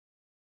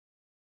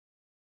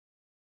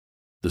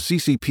 The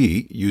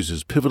CCP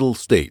uses pivotal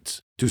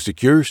states to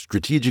secure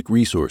strategic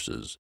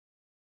resources.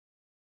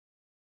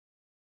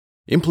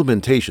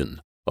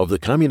 Implementation of the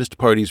Communist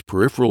Party's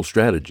peripheral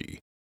strategy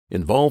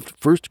involved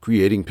first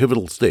creating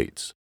pivotal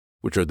states,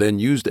 which are then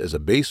used as a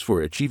base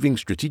for achieving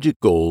strategic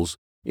goals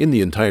in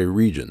the entire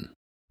region.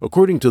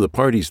 According to the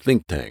party's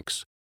think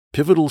tanks,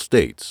 pivotal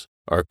states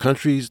are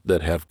countries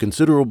that have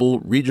considerable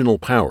regional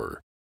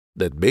power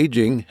that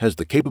Beijing has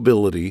the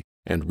capability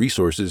and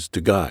resources to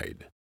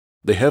guide.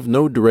 They have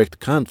no direct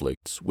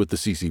conflicts with the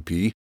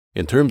CCP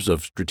in terms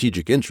of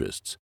strategic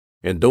interests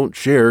and don't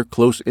share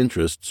close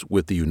interests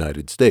with the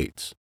United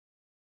States.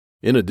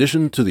 In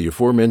addition to the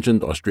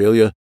aforementioned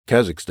Australia,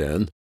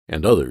 Kazakhstan,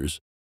 and others,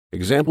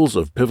 examples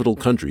of pivotal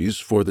countries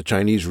for the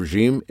Chinese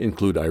regime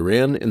include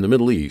Iran in the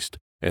Middle East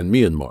and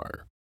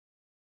Myanmar.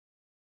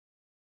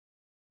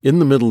 In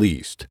the Middle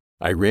East,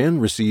 Iran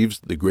receives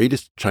the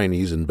greatest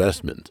Chinese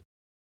investment.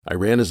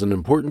 Iran is an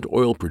important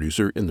oil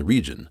producer in the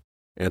region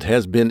and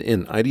has been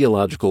in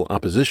ideological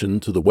opposition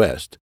to the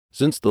West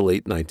since the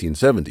late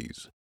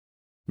 1970s,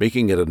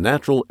 making it a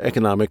natural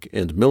economic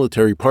and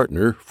military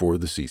partner for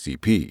the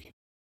CCP.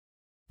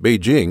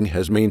 Beijing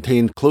has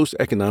maintained close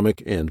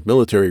economic and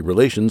military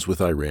relations with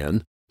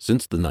Iran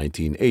since the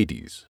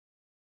 1980s.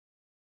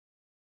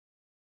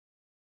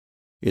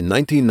 In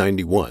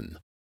 1991,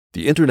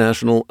 the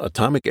International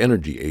Atomic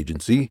Energy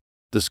Agency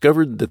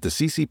discovered that the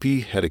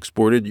CCP had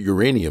exported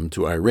uranium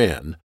to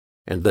Iran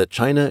and that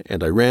China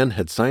and Iran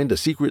had signed a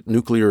secret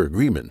nuclear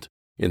agreement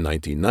in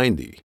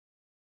 1990.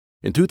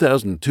 In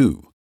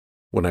 2002,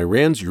 when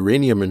Iran's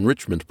uranium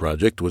enrichment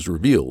project was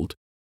revealed,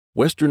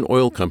 Western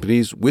oil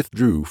companies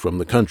withdrew from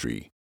the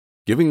country,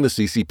 giving the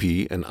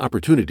CCP an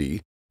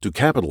opportunity to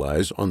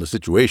capitalize on the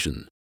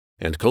situation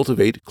and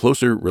cultivate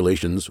closer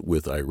relations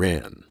with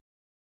Iran.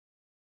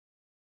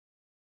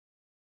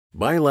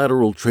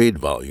 Bilateral trade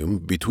volume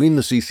between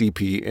the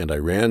CCP and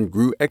Iran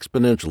grew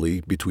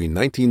exponentially between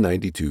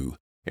 1992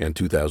 and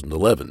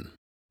 2011,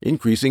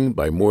 increasing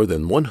by more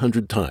than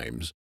 100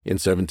 times in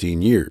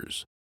 17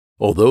 years,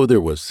 although there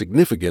was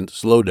significant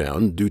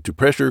slowdown due to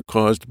pressure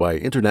caused by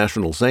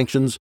international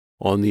sanctions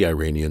on the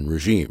Iranian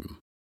regime.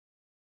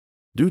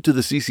 Due to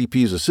the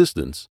CCP's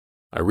assistance,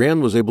 Iran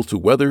was able to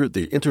weather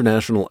the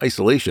international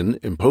isolation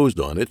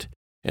imposed on it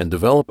and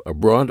develop a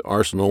broad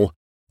arsenal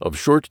of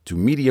short to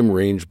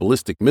medium-range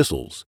ballistic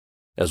missiles,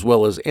 as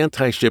well as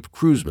anti-ship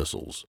cruise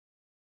missiles.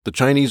 The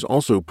Chinese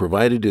also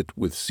provided it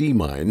with sea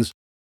mines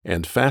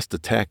and fast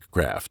attack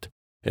craft,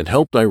 and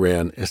helped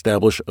Iran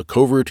establish a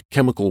covert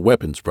chemical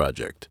weapons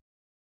project.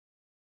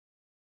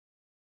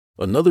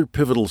 Another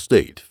pivotal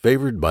state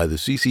favored by the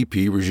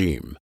CCP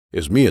regime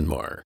is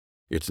Myanmar,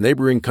 its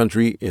neighboring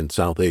country in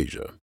South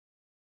Asia.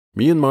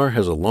 Myanmar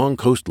has a long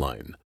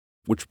coastline,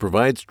 which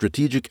provides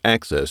strategic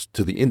access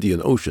to the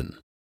Indian Ocean.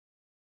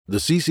 The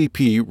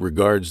CCP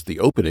regards the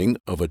opening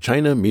of a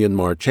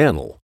China-Myanmar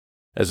channel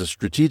as a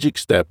strategic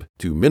step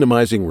to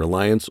minimizing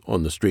reliance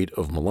on the Strait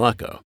of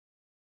Malacca.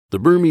 The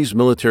Burmese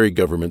military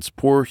government's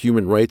poor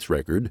human rights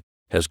record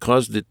has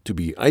caused it to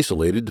be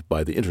isolated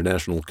by the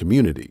international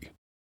community.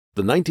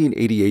 The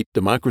 1988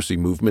 democracy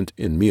movement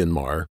in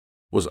Myanmar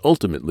was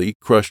ultimately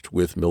crushed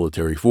with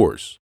military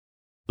force.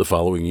 The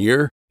following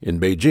year, in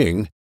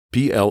Beijing,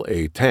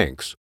 PLA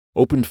tanks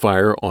opened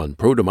fire on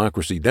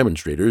pro-democracy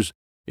demonstrators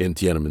in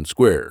Tiananmen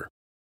Square.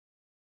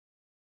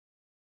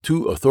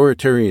 Two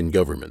authoritarian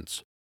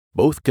governments,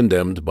 both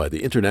condemned by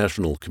the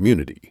international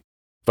community,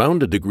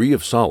 found a degree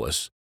of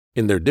solace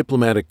in their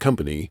diplomatic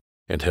company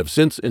and have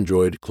since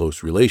enjoyed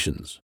close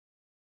relations.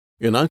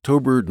 In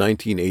October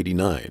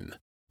 1989,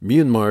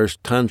 Myanmar's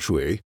Tan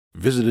Shui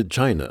visited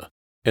China,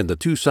 and the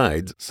two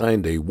sides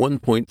signed a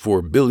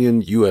 $1.4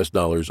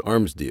 billion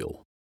arms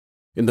deal.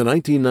 In the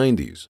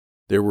 1990s,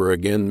 there were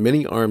again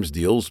many arms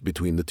deals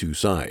between the two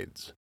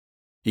sides.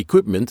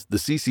 Equipment the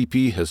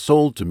CCP has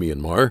sold to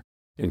Myanmar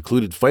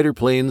included fighter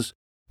planes,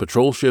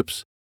 patrol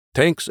ships,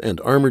 tanks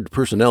and armored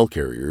personnel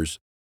carriers,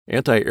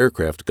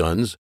 anti-aircraft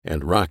guns,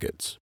 and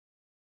rockets.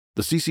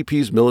 The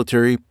CCP's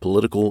military,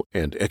 political,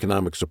 and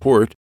economic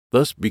support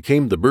thus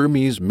became the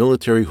Burmese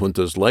military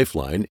junta's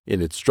lifeline in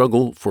its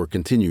struggle for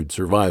continued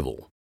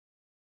survival.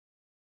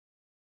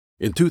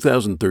 In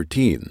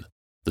 2013,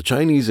 the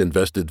Chinese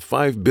invested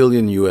 $5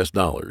 billion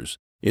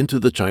into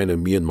the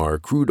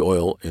China-Myanmar crude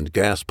oil and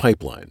gas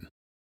pipeline,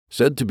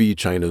 said to be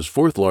China's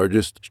fourth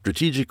largest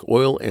strategic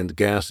oil and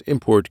gas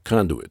import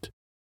conduit.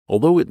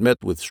 Although it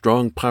met with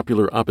strong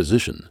popular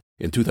opposition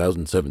in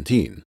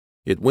 2017,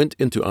 it went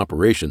into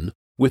operation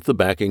with the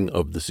backing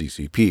of the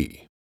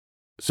CCP.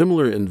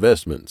 Similar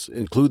investments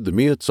include the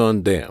Mya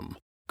Tson Dam,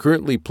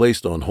 currently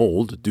placed on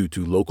hold due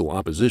to local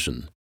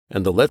opposition,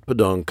 and the Let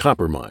Padong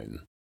copper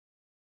mine.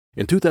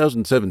 In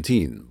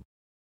 2017,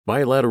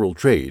 bilateral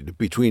trade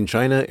between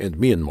China and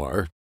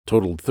Myanmar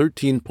totaled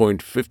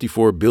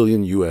 $13.54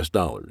 billion.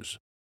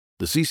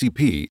 The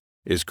CCP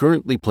is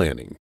currently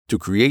planning to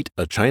create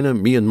a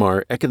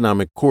China-Myanmar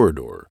economic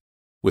corridor,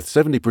 with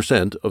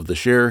 70% of the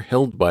share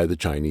held by the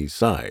Chinese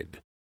side.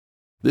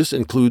 This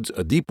includes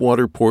a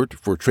deep-water port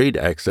for trade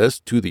access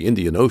to the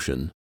Indian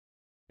Ocean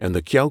and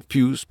the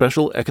Kyaukphyu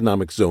Special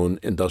Economic Zone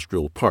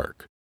Industrial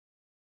Park.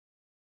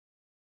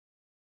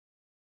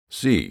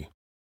 C.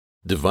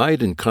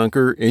 Divide and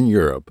conquer in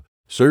Europe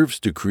serves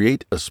to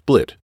create a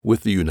split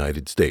with the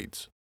United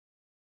States.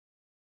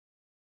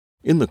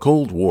 In the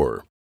Cold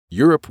War,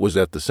 Europe was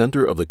at the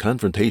center of the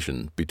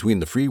confrontation between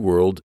the free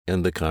world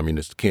and the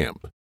communist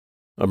camp.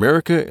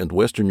 America and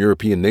Western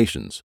European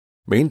nations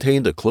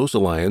maintained a close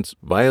alliance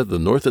via the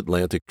North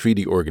Atlantic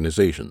Treaty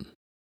Organization.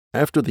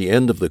 After the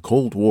end of the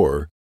Cold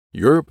War,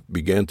 Europe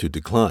began to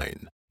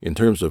decline in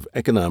terms of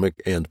economic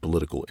and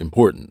political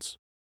importance.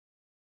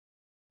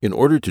 In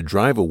order to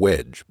drive a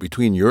wedge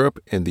between Europe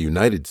and the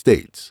United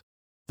States,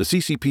 the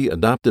CCP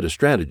adopted a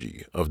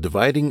strategy of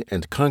dividing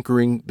and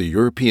conquering the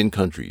European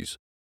countries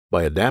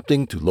by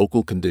adapting to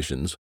local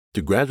conditions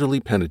to gradually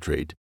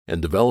penetrate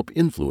and develop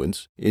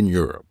influence in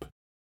Europe.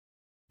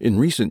 In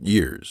recent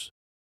years,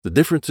 the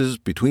differences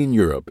between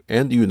Europe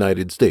and the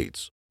United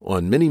States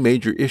on many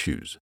major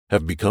issues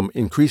have become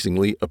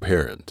increasingly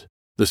apparent.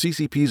 The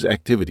CCP's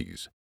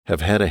activities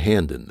have had a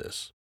hand in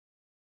this.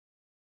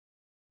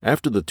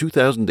 After the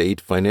 2008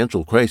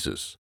 financial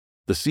crisis,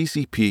 the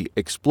CCP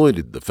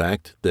exploited the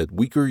fact that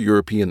weaker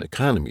European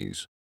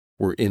economies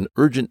were in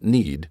urgent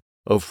need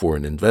of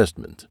foreign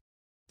investment.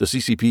 The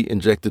CCP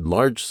injected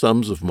large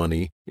sums of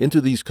money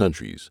into these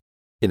countries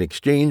in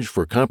exchange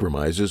for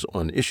compromises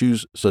on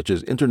issues such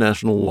as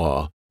international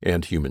law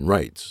and human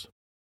rights.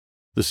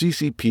 The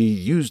CCP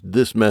used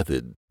this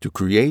method to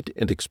create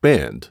and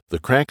expand the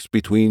cracks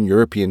between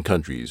European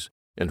countries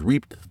and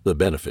reaped the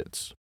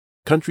benefits.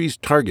 Countries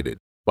targeted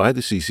by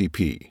the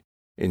CCP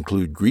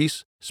include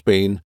Greece,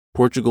 Spain,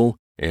 Portugal,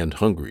 and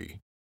Hungary.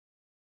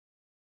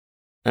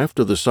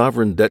 After the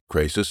sovereign debt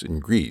crisis in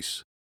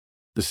Greece,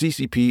 the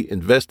CCP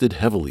invested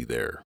heavily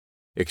there,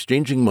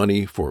 exchanging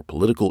money for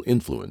political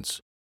influence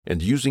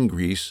and using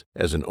Greece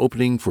as an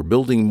opening for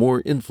building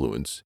more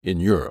influence in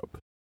Europe.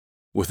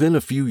 Within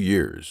a few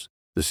years,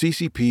 the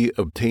CCP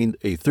obtained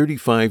a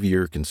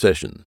 35-year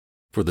concession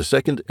for the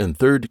second and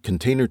third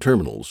container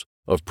terminals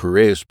of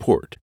Piraeus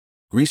Port,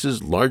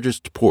 Greece's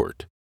largest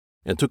port,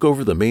 and took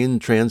over the main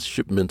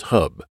transshipment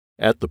hub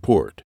at the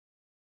port.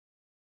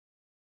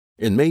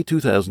 In May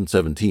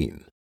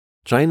 2017,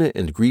 China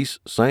and Greece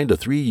signed a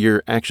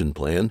 3-year action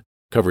plan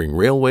covering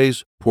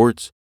railways,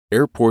 ports,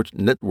 airport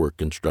network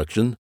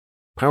construction,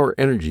 power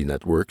energy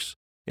networks,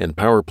 and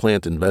power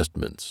plant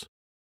investments.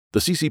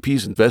 The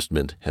CCP's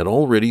investment had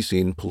already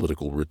seen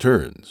political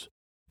returns.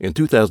 In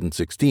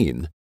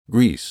 2016,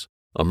 Greece,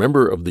 a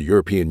member of the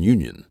European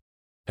Union,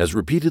 has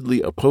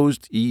repeatedly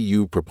opposed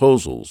EU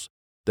proposals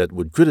that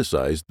would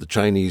criticize the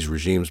Chinese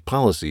regime's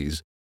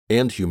policies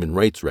and human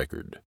rights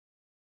record.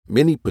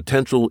 Many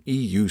potential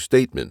EU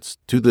statements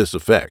to this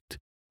effect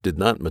did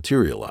not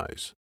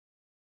materialize.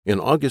 In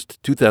August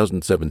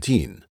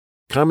 2017,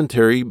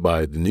 commentary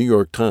by the New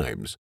York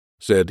Times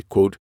said,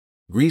 quote,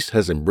 Greece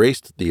has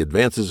embraced the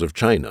advances of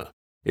China,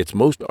 its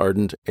most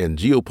ardent and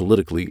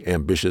geopolitically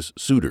ambitious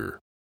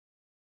suitor.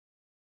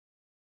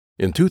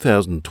 In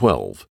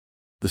 2012,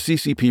 the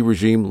CCP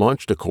regime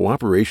launched a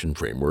cooperation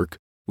framework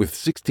with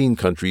 16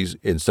 countries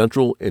in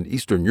Central and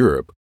Eastern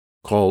Europe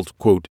called,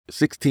 quote,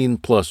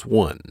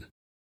 16+1.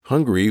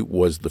 Hungary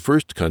was the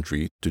first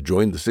country to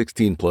join the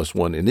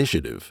 16+1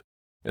 initiative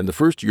and the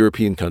first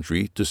European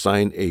country to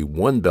sign a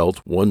One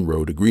Belt, One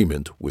Road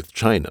agreement with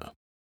China.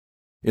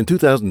 In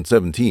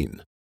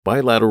 2017,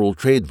 bilateral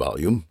trade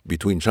volume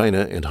between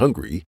China and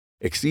Hungary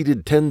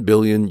exceeded $10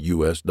 billion.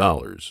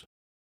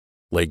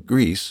 Like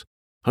Greece,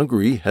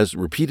 Hungary has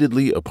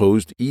repeatedly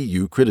opposed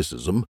EU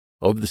criticism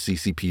of the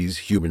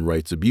CCP's human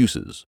rights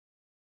abuses.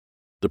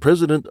 The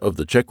president of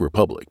the Czech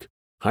Republic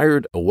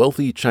hired a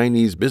wealthy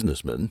Chinese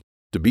businessman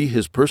to be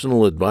his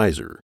personal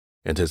advisor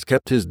and has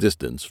kept his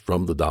distance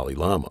from the Dalai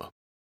Lama.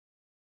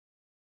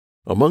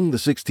 Among the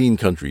 16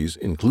 countries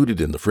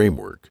included in the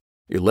framework,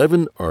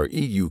 11 are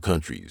EU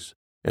countries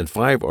and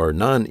 5 are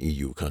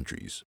non-EU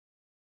countries.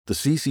 The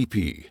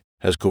CCP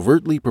has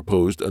covertly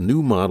proposed a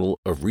new model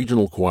of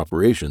regional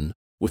cooperation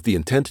with the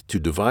intent to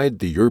divide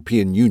the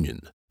European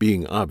Union,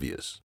 being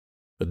obvious.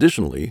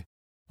 Additionally,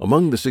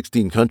 among the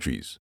 16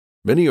 countries,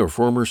 many are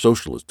former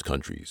socialist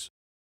countries.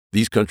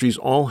 These countries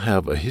all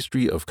have a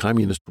history of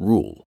communist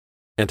rule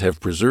and have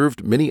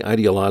preserved many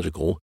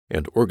ideological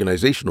and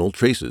organizational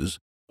traces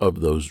of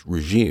those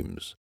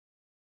regimes.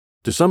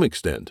 To some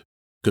extent,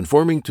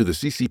 conforming to the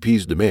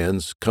CCP's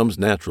demands comes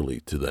naturally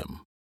to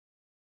them.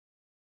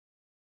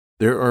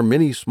 There are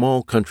many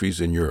small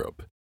countries in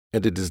Europe,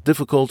 and it is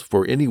difficult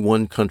for any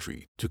one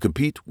country to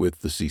compete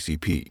with the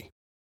CCP.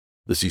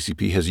 The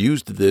CCP has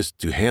used this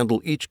to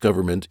handle each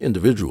government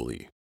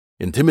individually,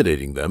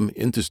 intimidating them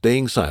into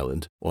staying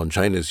silent on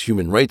China's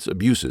human rights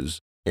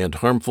abuses and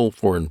harmful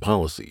foreign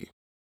policy.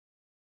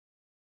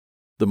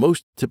 The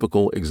most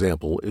typical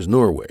example is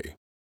Norway.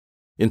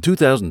 In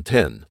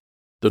 2010,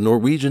 the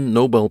Norwegian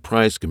Nobel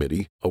Prize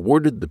Committee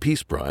awarded the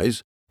Peace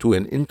Prize to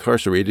an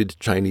incarcerated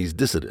Chinese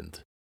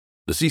dissident.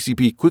 The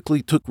CCP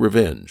quickly took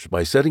revenge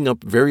by setting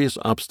up various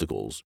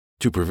obstacles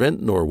to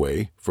prevent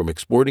Norway from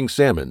exporting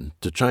salmon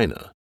to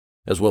China,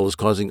 as well as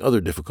causing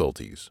other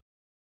difficulties.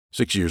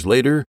 6 years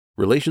later,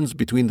 relations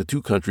between the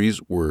two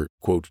countries were,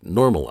 quote,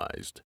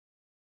 normalized.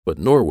 But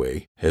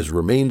Norway has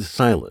remained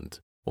silent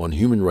on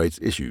human rights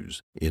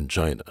issues in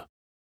China.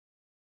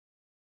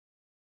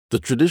 The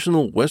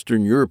traditional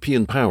Western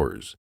European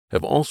powers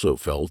have also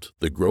felt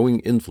the growing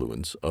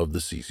influence of the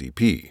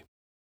CCP.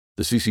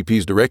 The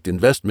CCP's direct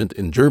investment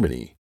in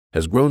Germany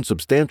has grown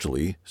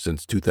substantially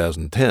since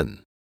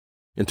 2010.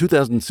 In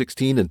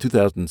 2016 and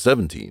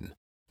 2017,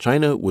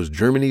 China was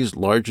Germany's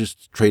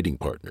largest trading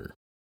partner.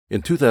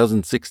 In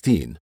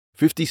 2016,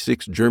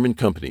 56 German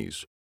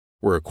companies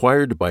were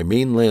acquired by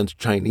mainland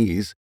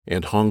Chinese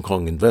and Hong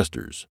Kong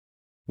investors,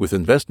 with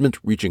investment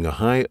reaching a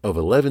high of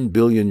 11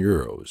 billion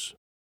euros.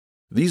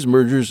 These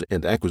mergers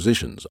and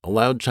acquisitions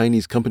allowed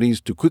Chinese companies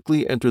to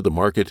quickly enter the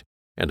market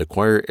and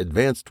acquire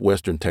advanced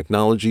Western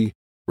technology,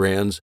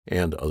 brands,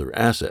 and other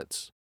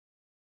assets.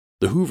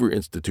 The Hoover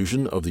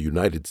Institution of the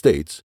United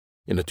States,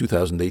 in a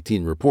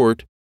 2018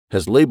 report,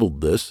 has labeled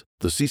this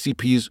the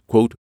CCP's,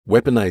 quote,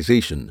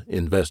 weaponization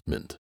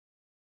investment.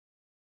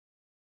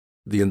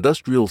 The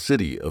industrial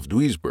city of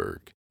Duisburg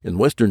in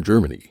western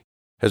Germany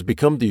has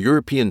become the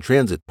European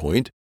transit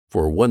point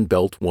for One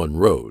Belt, One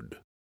Road.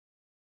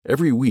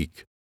 Every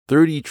week,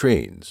 30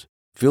 trains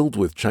filled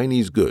with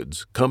Chinese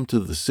goods come to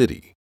the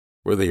city,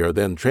 where they are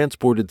then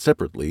transported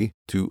separately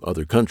to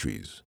other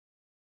countries.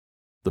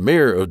 The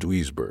mayor of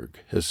Duisburg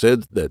has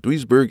said that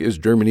Duisburg is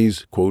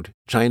Germany's, quote,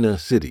 China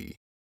City.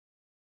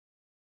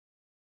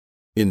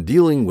 In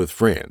dealing with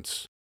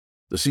France,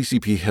 the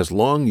CCP has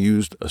long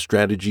used a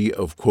strategy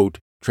of, quote,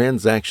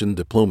 transaction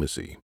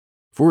diplomacy.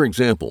 For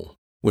example,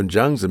 when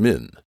Jiang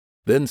Zemin,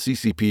 then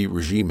CCP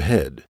regime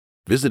head,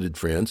 visited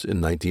France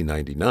in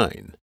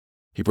 1999,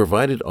 he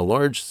provided a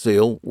large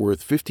sale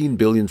worth 15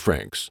 billion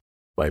francs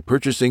by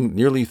purchasing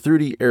nearly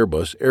 30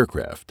 Airbus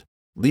aircraft,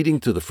 leading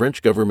to the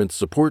French government's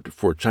support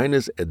for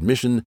China's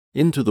admission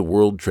into the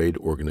World Trade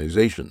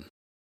Organization.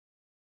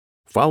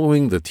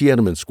 Following the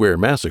Tiananmen Square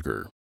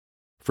massacre,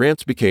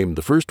 France became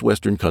the first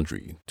Western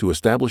country to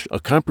establish a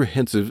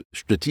comprehensive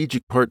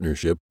strategic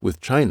partnership with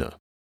China.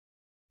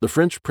 The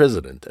French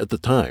president at the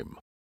time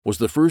was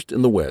the first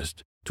in the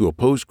West to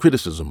oppose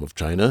criticism of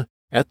China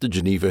at the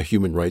Geneva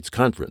Human Rights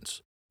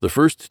Conference, the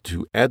first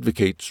to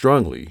advocate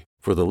strongly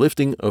for the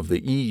lifting of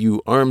the EU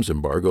arms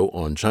embargo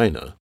on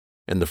China,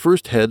 and the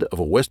first head of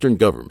a Western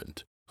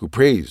government who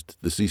praised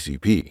the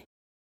CCP.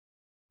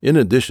 In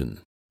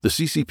addition, the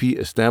CCP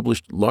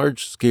established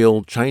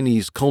large-scale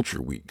Chinese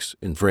culture weeks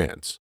in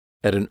France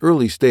at an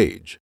early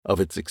stage of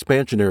its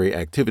expansionary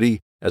activity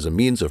as a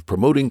means of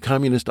promoting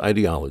communist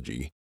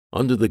ideology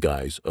under the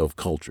guise of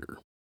culture.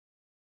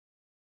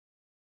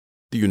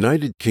 The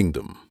United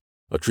Kingdom,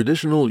 a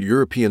traditional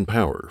European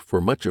power for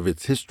much of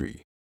its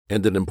history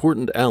and an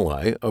important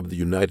ally of the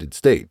United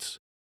States,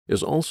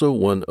 is also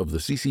one of the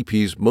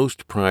CCP's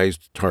most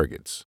prized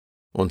targets.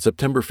 On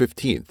September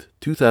 15,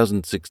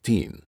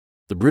 2016,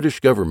 the British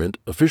government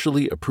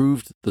officially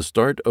approved the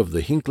start of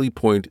the Hinkley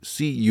Point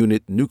C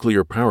Unit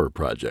nuclear power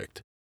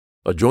project,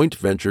 a joint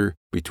venture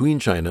between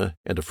China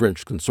and a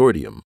French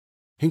consortium.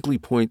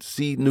 Hinkley Point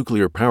C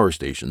nuclear power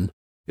station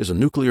is a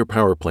nuclear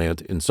power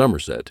plant in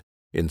Somerset,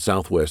 in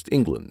southwest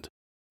England,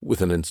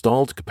 with an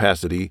installed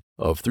capacity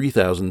of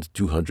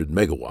 3,200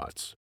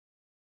 megawatts.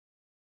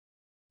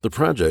 The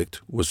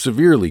project was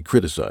severely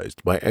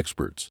criticized by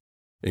experts,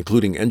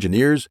 including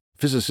engineers,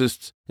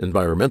 physicists,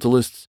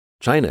 environmentalists,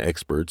 China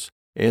experts,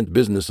 and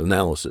business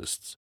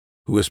analysts,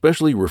 who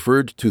especially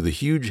referred to the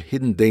huge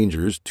hidden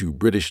dangers to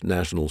British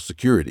national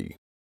security.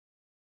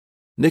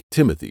 Nick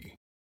Timothy,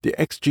 the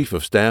ex-chief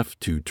of staff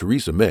to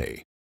Theresa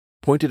May,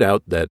 pointed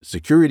out that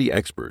security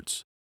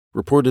experts,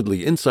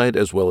 reportedly inside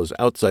as well as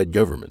outside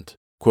government,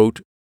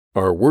 quote,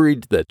 are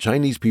worried that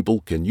Chinese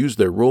people can use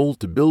their role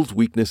to build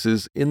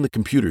weaknesses in the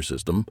computer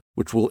system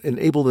which will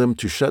enable them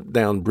to shut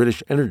down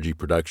British energy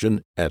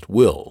production at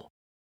will.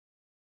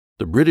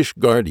 The British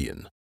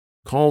Guardian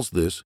calls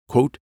this,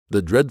 quote,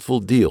 the dreadful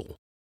deal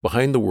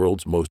behind the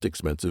world's most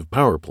expensive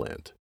power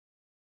plant.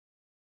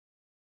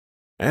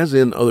 As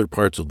in other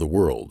parts of the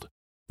world,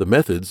 the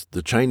methods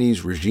the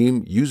Chinese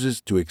regime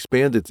uses to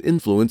expand its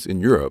influence in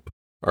Europe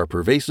are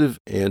pervasive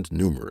and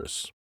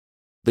numerous.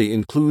 They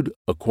include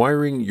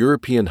acquiring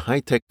European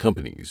high-tech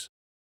companies,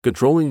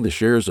 controlling the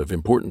shares of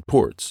important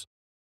ports,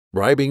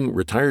 bribing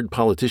retired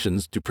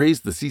politicians to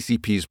praise the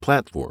CCP's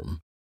platform,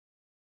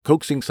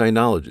 coaxing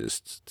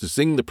sinologists to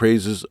sing the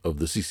praises of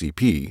the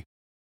CCP,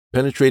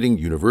 penetrating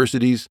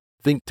universities,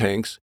 think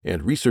tanks,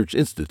 and research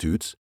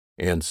institutes,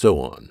 and so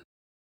on.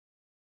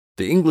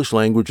 The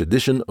English-language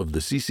edition of the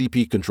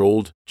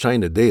CCP-controlled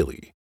China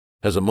Daily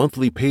has a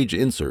monthly page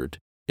insert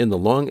in the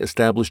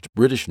long-established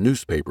British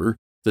newspaper,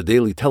 The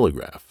Daily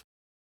Telegraph.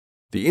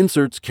 The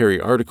inserts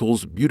carry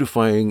articles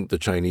beautifying the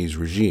Chinese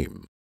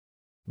regime.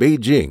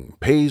 Beijing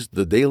pays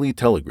the Daily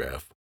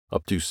Telegraph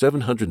up to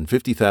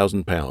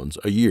 £750,000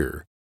 a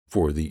year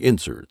for the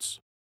inserts.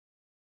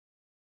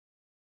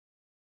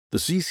 The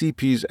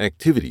CCP's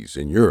activities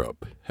in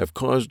Europe have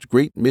caused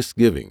great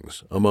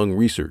misgivings among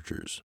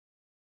researchers.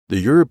 The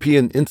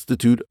European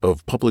Institute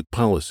of Public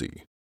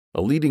Policy,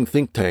 a leading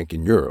think tank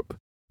in Europe,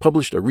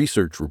 published a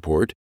research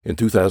report in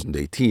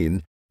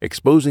 2018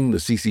 exposing the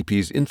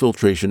CCP's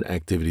infiltration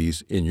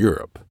activities in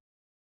Europe.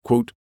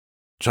 Quote,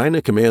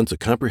 China commands a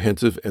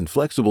comprehensive and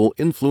flexible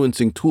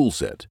influencing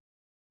toolset,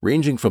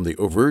 ranging from the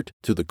overt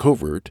to the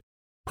covert,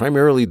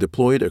 primarily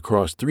deployed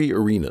across three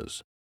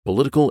arenas: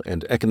 political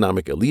and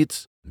economic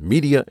elites,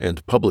 media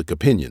and public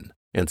opinion,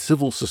 and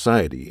civil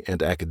society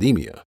and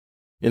academia.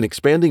 In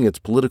expanding its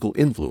political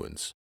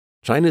influence,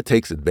 China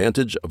takes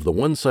advantage of the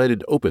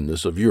one-sided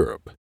openness of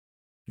Europe.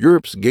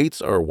 Europe's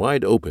gates are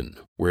wide open,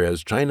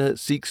 whereas China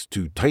seeks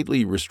to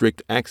tightly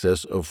restrict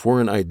access of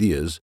foreign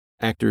ideas,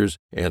 actors,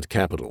 and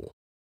capital.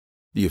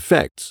 The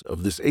effects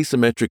of this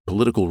asymmetric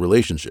political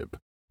relationship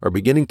are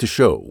beginning to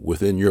show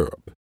within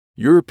Europe.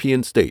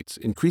 European states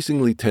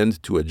increasingly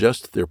tend to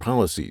adjust their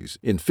policies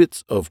in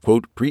fits of,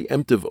 quote,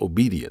 preemptive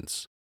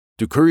obedience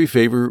to curry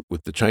favor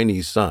with the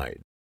Chinese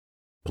side.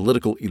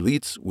 Political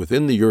elites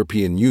within the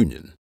European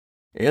Union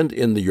and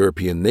in the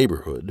European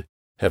neighborhood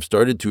have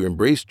started to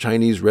embrace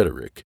Chinese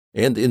rhetoric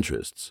and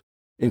interests,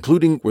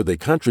 including where they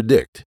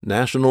contradict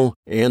national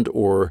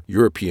and/or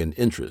European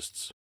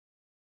interests.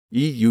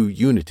 EU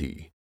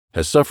unity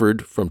has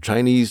suffered from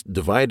Chinese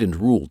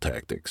divide-and-rule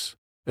tactics,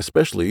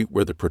 especially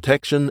where the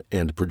protection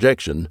and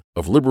projection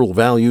of liberal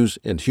values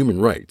and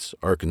human rights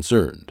are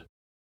concerned.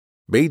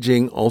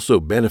 Beijing also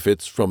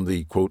benefits from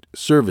the, quote,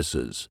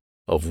 services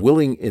of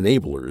willing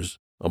enablers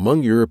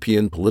among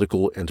European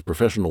political and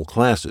professional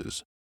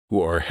classes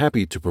who are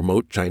happy to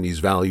promote Chinese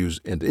values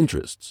and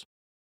interests.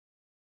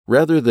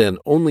 Rather than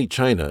only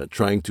China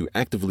trying to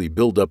actively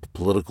build up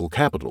political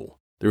capital,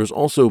 there is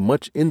also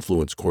much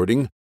influence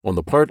courting on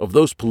the part of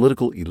those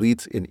political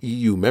elites in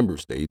EU member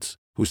states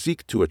who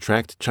seek to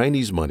attract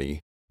Chinese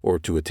money or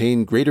to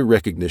attain greater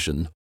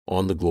recognition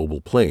on the global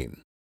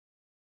plane.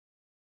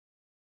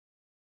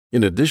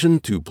 In addition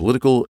to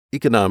political,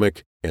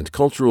 economic, and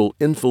cultural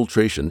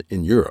infiltration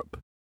in Europe,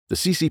 the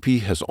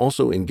CCP has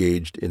also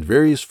engaged in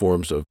various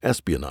forms of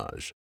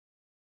espionage.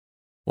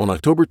 On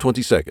October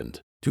 22,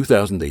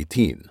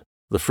 2018,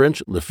 the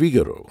French Le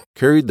Figaro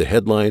carried the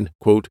headline,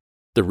 quote,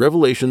 The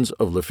Revelations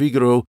of Le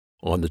Figaro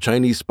on the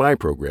Chinese Spy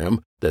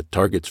Program that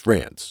Targets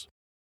France.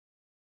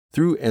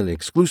 Through an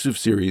exclusive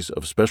series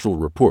of special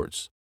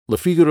reports, Le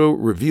Figaro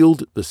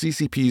revealed the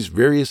CCP's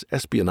various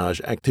espionage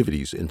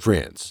activities in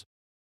France.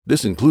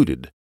 This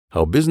included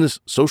how business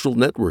social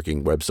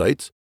networking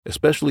websites,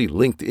 especially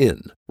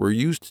LinkedIn, were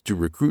used to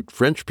recruit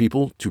French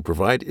people to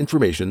provide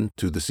information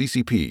to the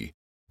CCP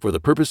for the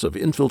purpose of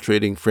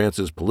infiltrating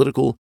France's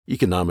political,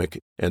 economic,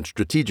 and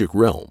strategic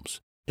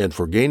realms, and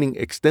for gaining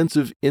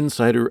extensive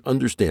insider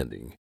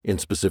understanding in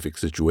specific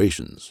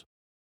situations.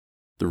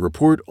 The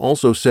report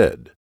also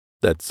said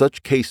that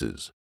such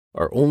cases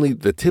are only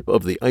the tip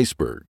of the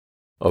iceberg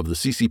of the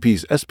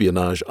CCP's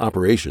espionage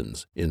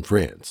operations in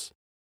France.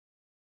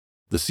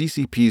 The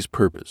CCP's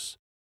purpose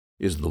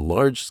is the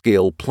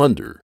large-scale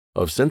plunder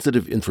of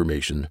sensitive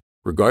information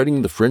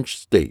regarding the French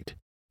state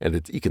and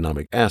its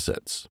economic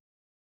assets.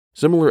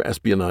 Similar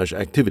espionage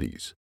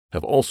activities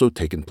have also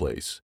taken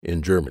place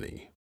in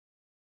Germany.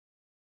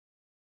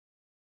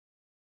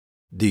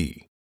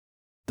 D.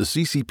 The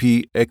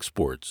CCP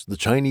exports the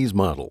Chinese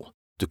model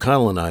to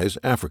colonize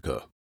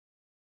Africa.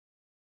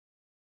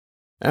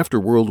 After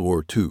World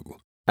War II,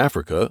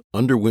 Africa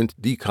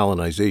underwent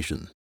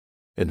decolonization,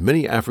 and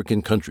many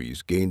African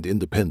countries gained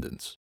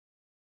independence.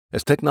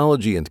 As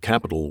technology and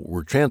capital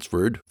were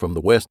transferred from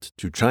the West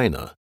to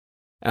China,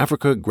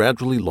 Africa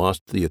gradually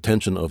lost the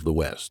attention of the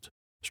West.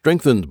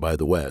 Strengthened by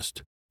the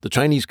West, the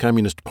Chinese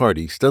Communist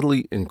Party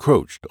steadily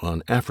encroached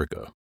on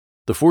Africa.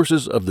 The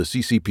forces of the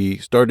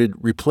CCP started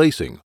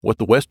replacing what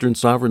the Western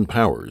sovereign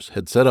powers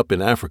had set up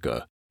in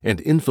Africa and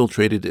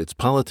infiltrated its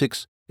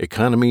politics,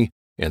 economy,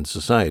 and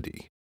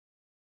society.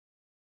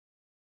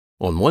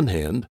 On one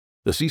hand,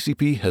 the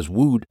CCP has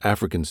wooed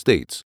African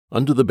states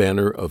under the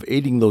banner of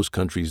aiding those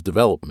countries'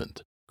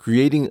 development,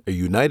 creating a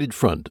united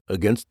front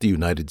against the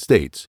United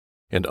States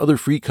and other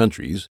free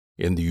countries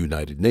in the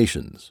United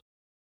Nations.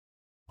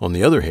 On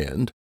the other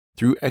hand,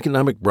 through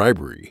economic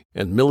bribery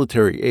and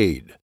military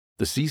aid,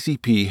 the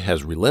CCP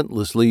has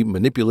relentlessly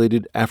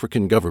manipulated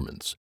African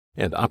governments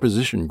and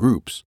opposition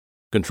groups,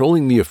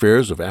 controlling the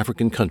affairs of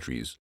African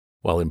countries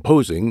while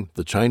imposing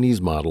the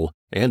Chinese model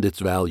and its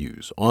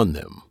values on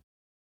them.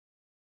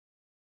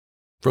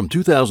 From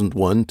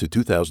 2001 to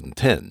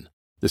 2010,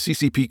 the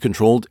CCP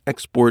controlled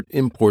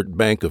Export-Import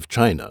Bank of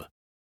China,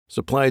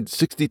 supplied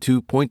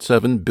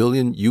 $62.7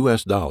 billion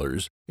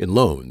in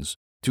loans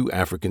to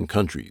African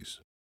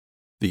countries.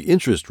 The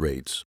interest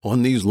rates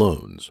on these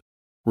loans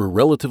were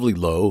relatively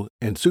low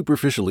and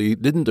superficially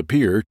didn't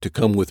appear to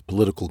come with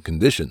political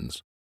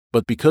conditions,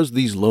 but because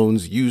these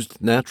loans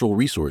used natural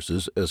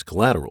resources as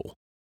collateral,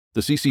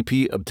 the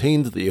CCP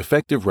obtained the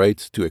effective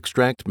rights to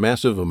extract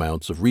massive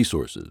amounts of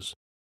resources.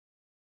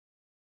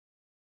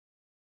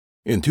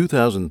 In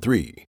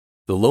 2003,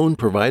 the loan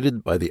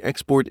provided by the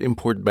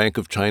Export-Import Bank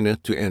of China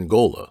to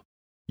Angola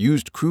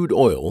used crude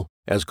oil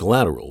as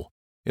collateral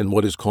in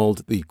what is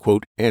called the,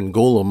 quote,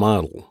 Angola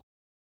model.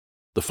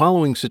 The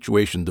following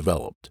situation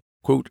developed.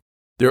 Quote,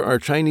 there are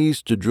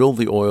Chinese to drill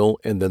the oil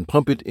and then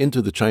pump it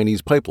into the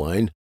Chinese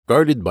pipeline,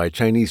 guarded by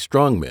Chinese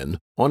strongmen,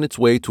 on its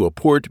way to a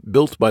port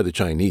built by the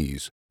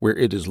Chinese, where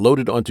it is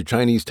loaded onto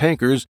Chinese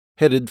tankers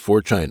headed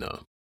for China.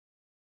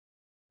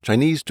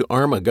 Chinese to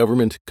arm a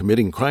government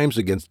committing crimes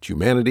against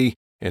humanity,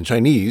 and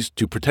Chinese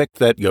to protect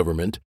that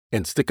government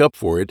and stick up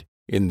for it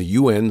in the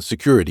UN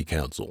Security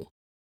Council.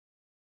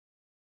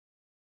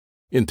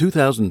 In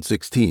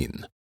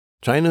 2016,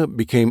 China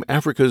became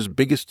Africa's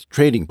biggest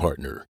trading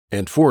partner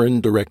and foreign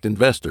direct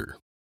investor.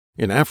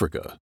 In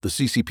Africa, the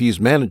CCP's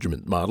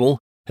management model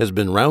has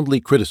been roundly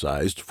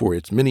criticized for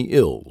its many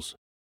ills: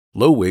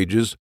 low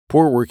wages,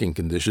 poor working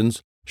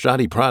conditions,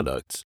 shoddy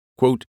products,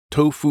 quote,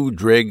 tofu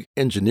dreg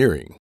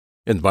engineering,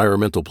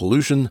 environmental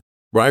pollution,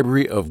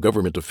 bribery of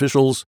government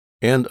officials,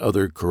 and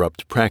other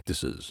corrupt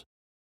practices.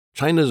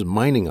 China's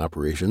mining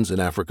operations in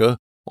Africa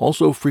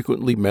also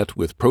frequently met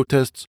with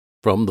protests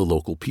from the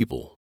local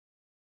people.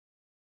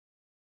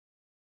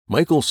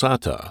 Michael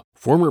Sata,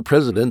 former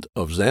president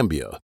of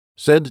Zambia,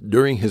 said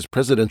during his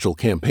presidential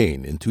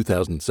campaign in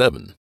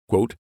 2007,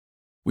 quote,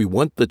 we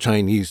want the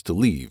Chinese to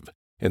leave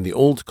and the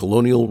old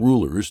colonial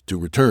rulers to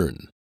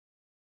return.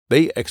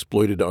 They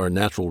exploited our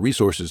natural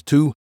resources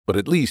too, but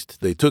at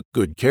least they took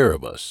good care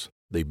of us.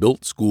 They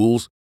built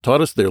schools,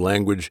 taught us their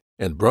language,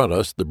 and brought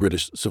us the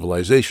British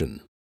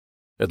civilization.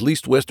 At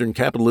least Western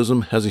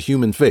capitalism has a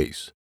human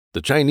face.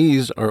 The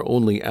Chinese are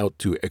only out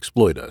to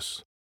exploit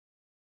us.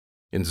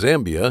 In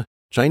Zambia,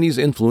 Chinese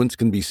influence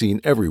can be seen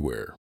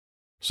everywhere.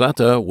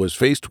 Sata was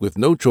faced with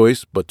no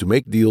choice but to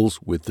make deals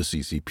with the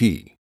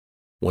CCP.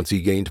 Once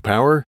he gained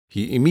power,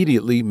 he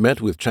immediately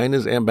met with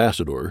China's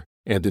ambassador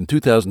and in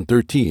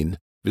 2013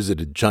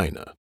 visited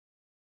China.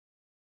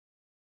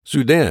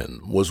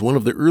 Sudan was one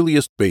of the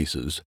earliest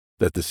bases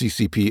that the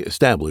CCP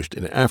established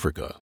in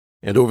Africa,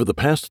 and over the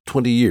past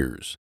 20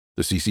 years,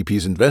 the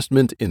CCP's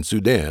investment in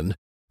Sudan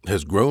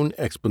has grown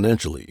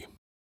exponentially.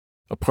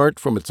 Apart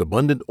from its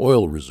abundant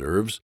oil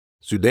reserves,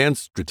 Sudan's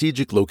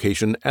strategic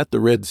location at the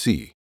Red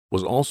Sea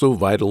was also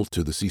vital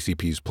to the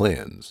CCP's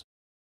plans.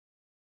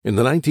 In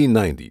the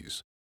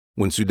 1990s,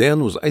 when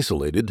Sudan was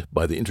isolated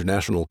by the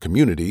international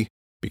community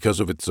because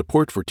of its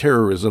support for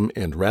terrorism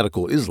and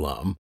radical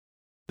Islam,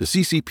 the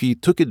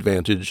CCP took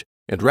advantage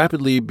and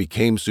rapidly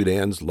became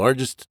Sudan's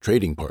largest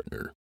trading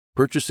partner,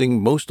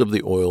 purchasing most of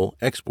the oil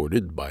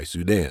exported by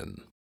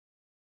Sudan.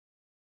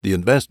 The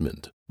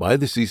investment by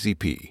the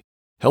CCP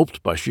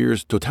helped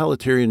Bashir's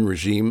totalitarian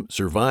regime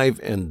survive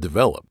and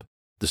develop,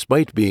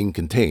 despite being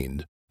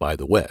contained by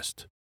the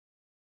West.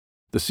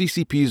 The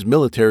CCP's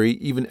military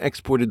even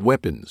exported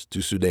weapons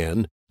to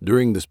Sudan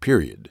during this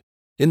period,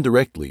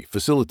 indirectly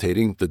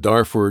facilitating the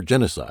Darfur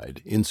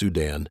genocide in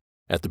Sudan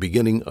at the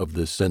beginning of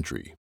this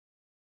century.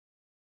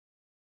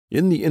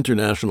 In the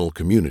international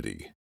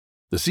community,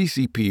 the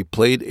CCP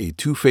played a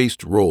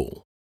two-faced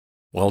role.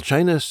 While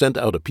China sent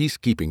out a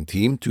peacekeeping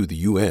team to the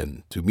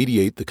UN to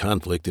mediate the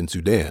conflict in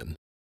Sudan,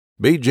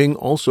 Beijing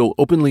also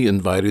openly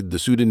invited the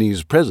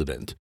Sudanese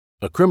president,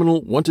 a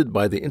criminal wanted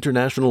by the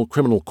International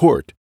Criminal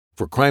Court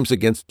for crimes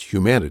against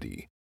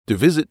humanity, to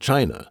visit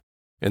China,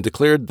 and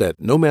declared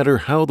that no matter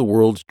how the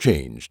world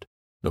changed,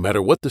 no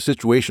matter what the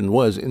situation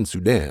was in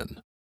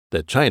Sudan,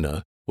 that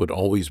China would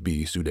always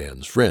be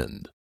Sudan's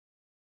friend.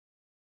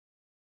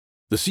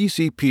 The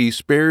CCP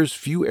spares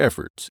few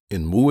efforts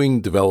in wooing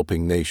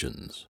developing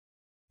nations.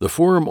 The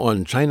Forum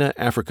on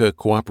China-Africa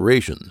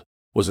Cooperation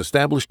was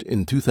established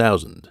in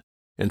 2000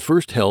 and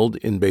first held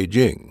in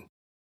Beijing.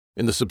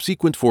 In the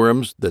subsequent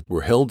forums that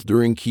were held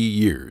during key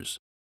years,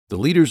 the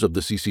leaders of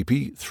the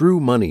CCP threw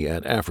money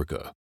at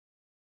Africa.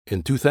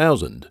 In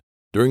 2000,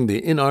 during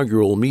the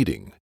inaugural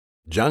meeting,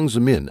 Jiang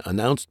Zemin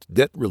announced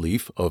debt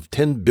relief of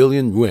 10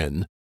 billion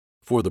yuan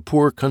for the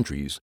poor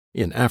countries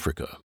in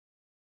Africa.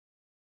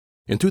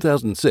 In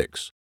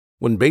 2006,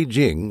 when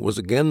Beijing was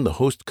again the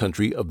host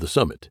country of the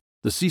summit,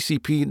 the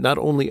CCP not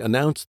only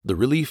announced the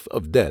relief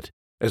of debt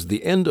as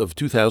the end of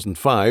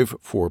 2005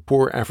 for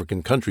poor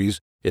African countries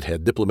it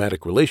had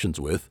diplomatic relations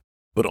with,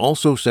 but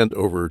also sent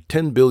over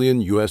 $10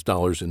 billion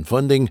in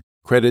funding,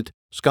 credit,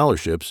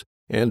 scholarships,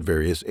 and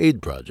various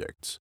aid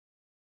projects.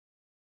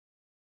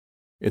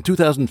 In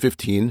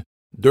 2015,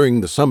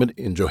 during the summit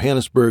in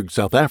Johannesburg,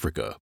 South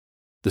Africa,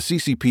 the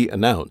CCP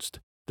announced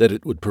that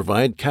it would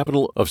provide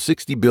capital of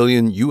 $60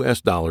 billion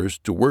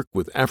to work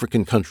with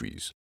African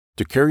countries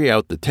to carry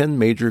out the 10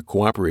 major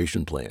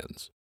cooperation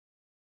plans.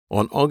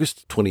 On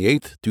August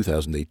 28,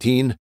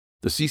 2018,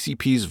 the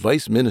CCP's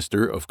Vice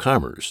Minister of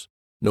Commerce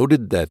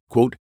noted that,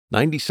 quote,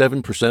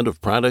 97%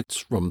 of products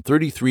from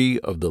 33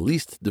 of the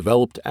least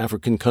developed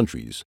African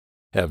countries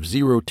have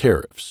zero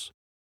tariffs.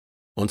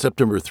 On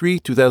September 3,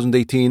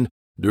 2018,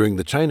 during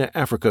the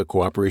China-Africa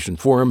Cooperation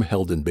Forum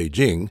held in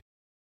Beijing,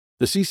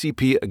 the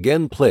CCP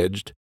again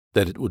pledged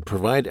that it would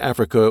provide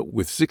Africa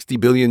with $60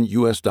 billion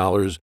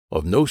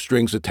of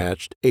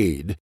no-strings-attached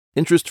aid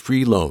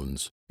interest-free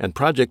loans, and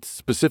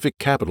project-specific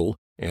capital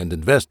and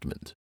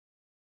investment.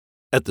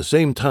 At the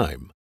same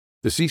time,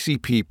 the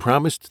CCP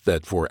promised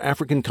that for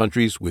African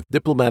countries with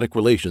diplomatic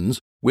relations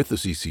with the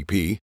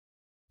CCP,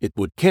 it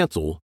would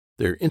cancel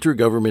their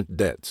intergovernment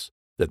debts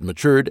that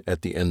matured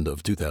at the end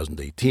of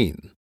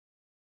 2018.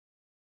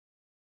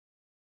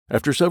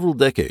 After several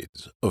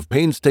decades of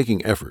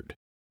painstaking effort,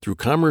 through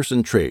commerce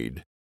and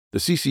trade, the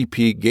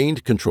CCP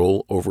gained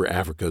control over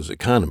Africa's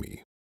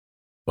economy.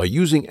 By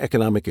using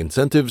economic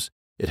incentives,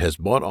 it has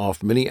bought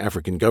off many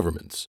African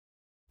governments,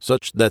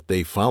 such that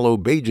they follow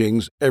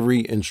Beijing's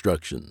every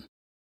instruction.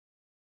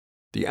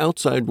 The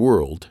outside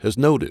world has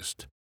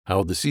noticed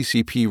how the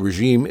CCP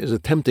regime is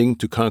attempting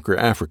to conquer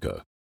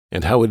Africa,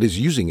 and how it is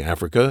using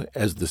Africa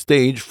as the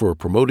stage for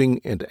promoting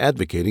and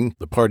advocating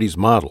the party's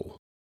model.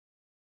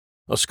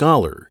 A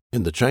scholar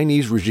in the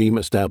Chinese regime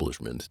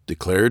establishment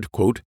declared,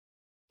 quote,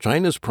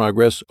 "China's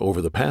progress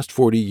over the past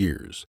 40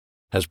 years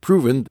has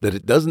proven that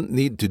it doesn't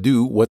need to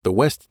do what the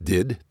West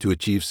did to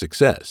achieve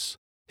success.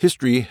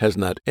 History has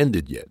not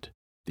ended yet.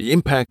 The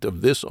impact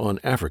of this on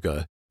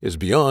Africa is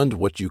beyond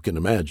what you can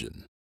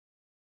imagine."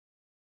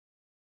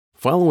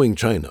 Following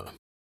China,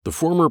 the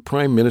former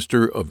Prime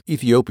Minister of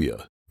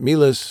Ethiopia,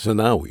 Meles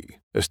Zenawi,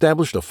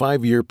 established a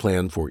 5-year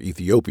plan for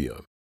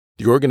Ethiopia.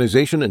 The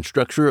organization and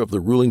structure of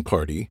the ruling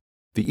party,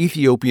 the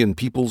Ethiopian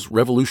People's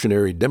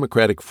Revolutionary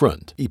Democratic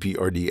Front,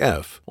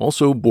 EPRDF,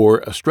 also bore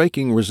a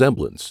striking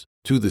resemblance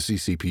to the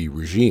CCP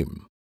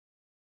regime.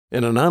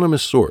 An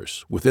anonymous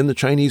source within the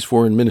Chinese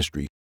Foreign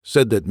Ministry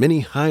said that many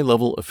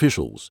high-level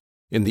officials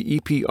in the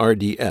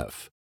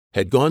EPRDF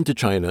had gone to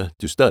China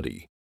to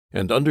study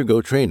and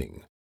undergo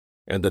training,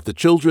 and that the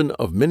children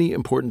of many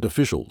important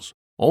officials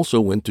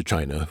also went to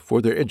China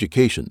for their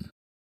education.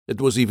 It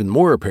was even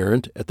more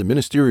apparent at the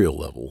ministerial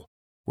level,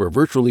 where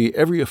virtually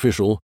every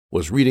official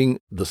was reading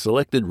the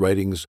selected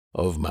writings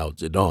of Mao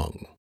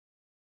Zedong.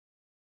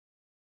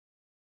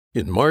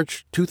 In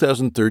March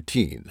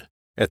 2013,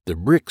 at the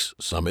BRICS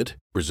Summit,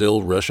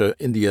 Brazil, Russia,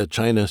 India,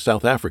 China,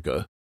 South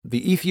Africa,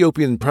 the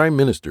Ethiopian Prime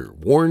Minister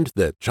warned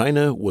that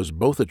China was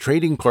both a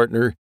trading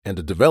partner and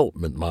a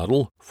development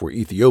model for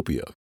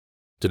Ethiopia.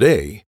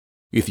 Today,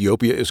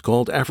 Ethiopia is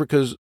called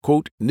Africa's,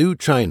 quote, "new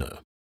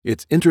China."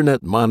 Its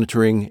internet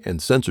monitoring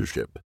and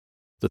censorship,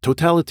 the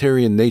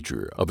totalitarian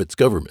nature of its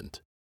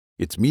government,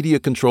 its media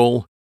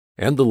control,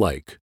 and the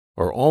like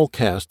are all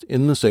cast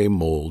in the same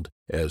mold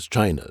as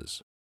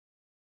China's.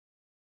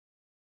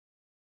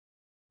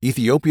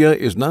 Ethiopia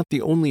is not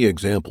the only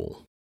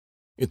example.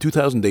 In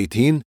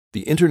 2018,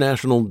 the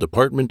International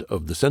Department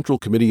of the Central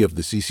Committee of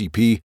the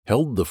CCP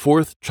held the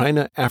 4th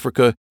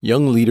China-Africa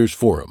Young Leaders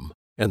Forum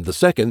and the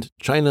 2nd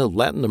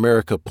China-Latin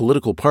America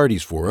Political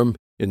Parties Forum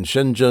in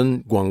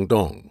Shenzhen,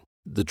 Guangdong.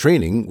 The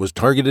training was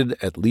targeted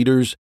at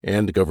leaders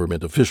and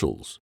government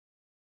officials.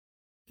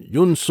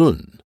 Yun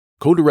Sun,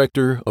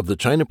 co-director of the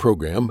China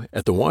program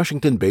at the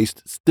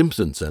Washington-based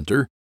Stimson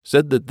Center,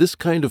 said that this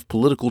kind of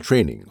political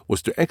training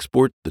was to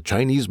export the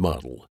Chinese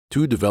model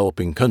to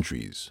developing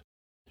countries.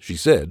 She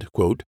said,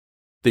 quote,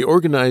 "They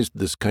organized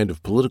this kind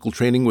of political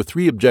training with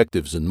 3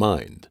 objectives in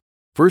mind.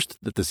 First,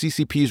 that the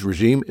CCP's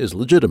regime is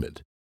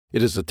legitimate.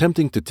 It is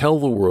attempting to tell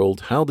the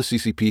world how the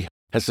CCP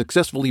has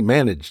successfully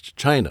managed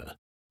China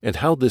and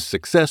how this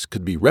success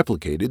could be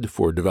replicated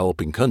for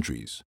developing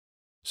countries.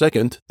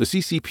 Second, the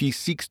CCP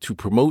seeks to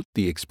promote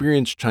the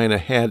experience China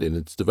had in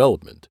its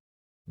development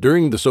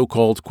during the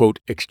so-called, quote,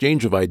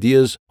 exchange of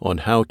ideas on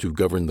how to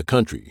govern the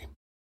country.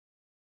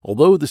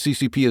 Although the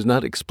CCP is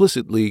not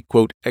explicitly,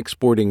 quote,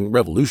 exporting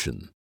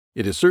revolution,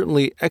 it is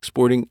certainly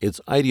exporting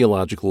its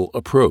ideological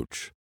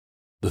approach.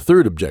 The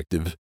third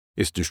objective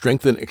is to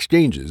strengthen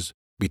exchanges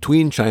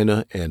between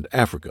China and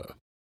Africa."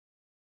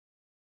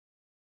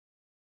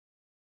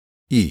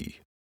 E.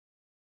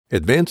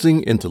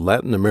 Advancing into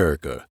Latin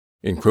America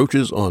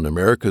encroaches on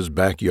America's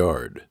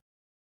backyard.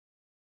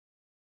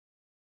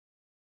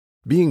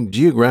 Being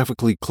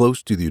geographically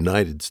close to the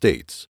United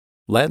States,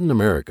 Latin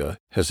America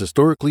has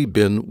historically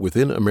been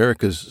within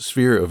America's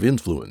sphere of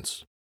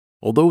influence.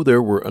 Although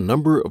there were a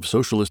number of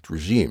socialist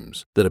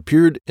regimes that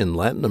appeared in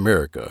Latin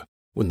America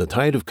when the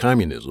tide of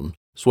communism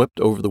swept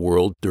over the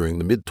world during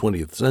the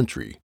mid-20th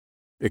century,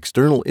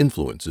 external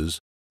influences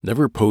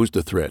never posed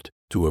a threat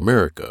to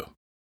America.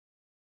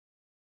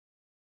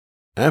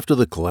 After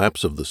the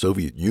collapse of the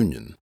Soviet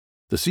Union,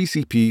 the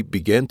CCP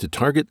began to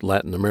target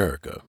Latin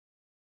America.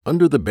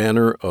 Under the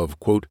banner of,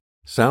 quote,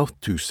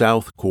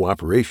 South-to-South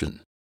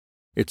cooperation,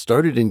 it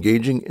started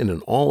engaging in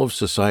an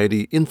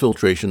all-of-society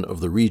infiltration of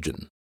the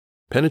region,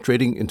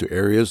 penetrating into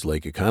areas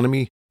like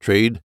economy,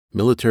 trade,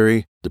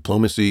 military,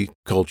 diplomacy,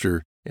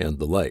 culture, and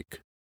the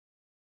like.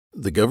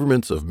 The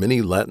governments of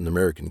many Latin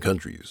American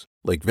countries,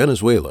 like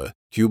Venezuela,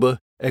 Cuba,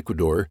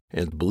 Ecuador,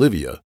 and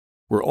Bolivia,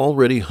 were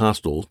already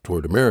hostile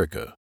toward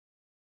America,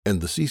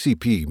 and the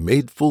CCP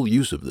made full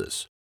use of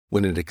this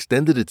when it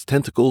extended its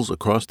tentacles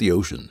across the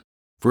ocean,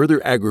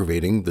 further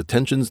aggravating the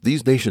tensions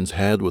these nations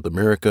had with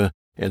America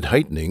and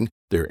heightening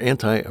their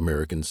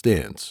anti-American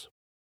stance.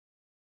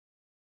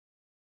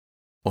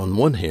 On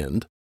one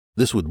hand,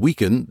 This would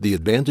weaken the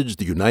advantage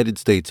the United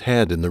States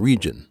had in the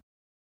region.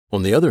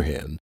 On the other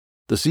hand,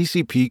 the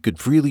CCP could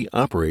freely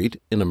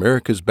operate in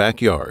America's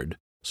backyard,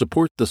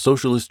 support the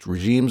socialist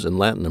regimes in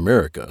Latin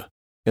America,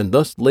 and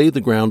thus lay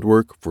the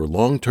groundwork for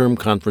long-term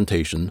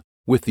confrontation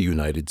with the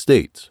United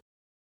States.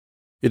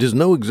 It is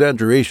no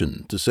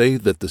exaggeration to say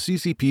that the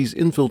CCP's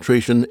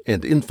infiltration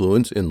and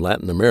influence in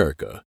Latin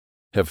America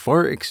have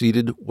far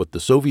exceeded what the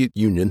Soviet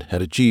Union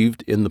had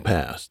achieved in the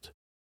past.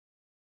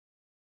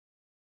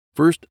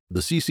 First,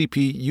 the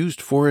CCP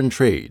used foreign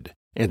trade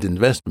and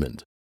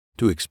investment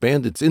to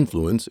expand its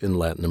influence in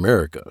Latin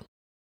America.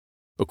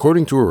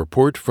 According to a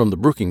report from the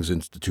Brookings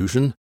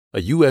Institution,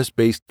 a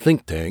U.S.-based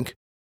think tank,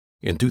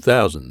 in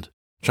 2000,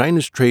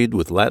 China's trade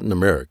with Latin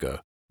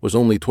America was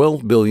only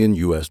 $12 billion.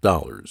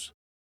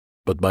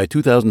 But by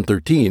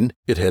 2013,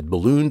 it had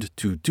ballooned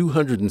to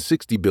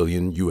 $260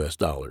 billion,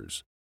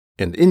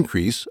 an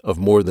increase of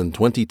more than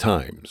 20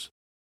 times.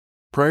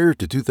 Prior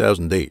to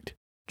 2008,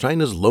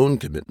 China's loan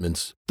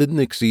commitments didn't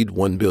exceed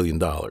 $1 billion,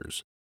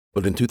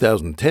 but in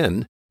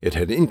 2010, it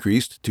had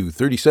increased to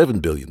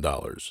 $37 billion.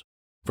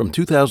 From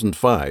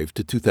 2005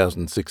 to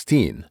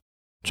 2016,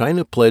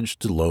 China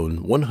pledged to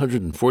loan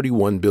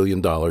 $141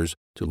 billion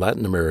to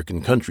Latin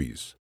American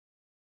countries.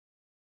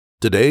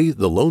 Today,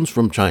 the loans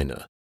from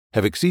China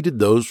have exceeded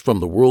those from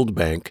the World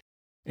Bank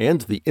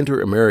and the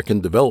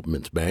Inter-American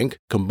Development Bank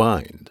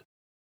combined.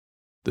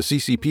 The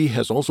CCP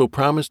has also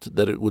promised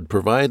that it would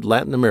provide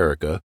Latin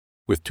America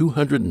with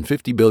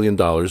 $250 billion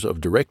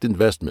of direct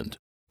investment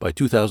by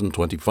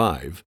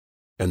 2025,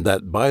 and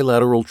that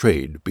bilateral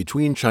trade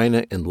between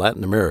China and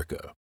Latin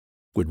America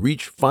would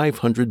reach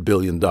 $500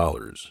 billion.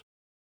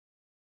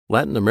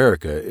 Latin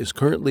America is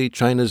currently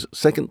China's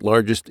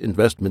second-largest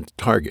investment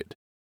target,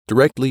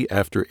 directly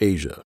after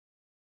Asia.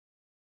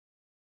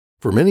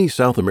 For many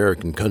South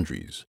American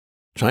countries,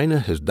 China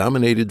has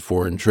dominated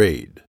foreign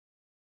trade.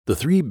 The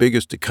three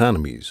biggest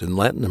economies in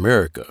Latin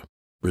America,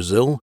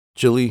 Brazil,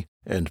 Chile,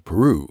 and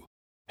Peru,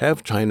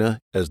 have China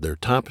as their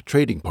top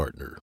trading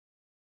partner.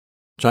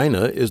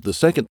 China is the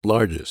second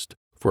largest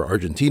for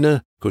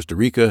Argentina, Costa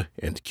Rica,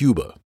 and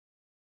Cuba.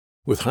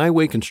 With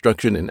highway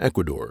construction in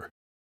Ecuador,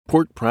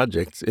 port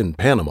projects in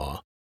Panama,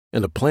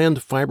 and a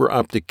planned fiber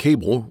optic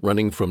cable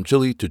running from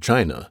Chile to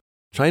China,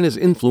 China's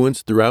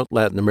influence throughout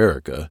Latin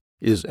America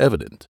is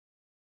evident.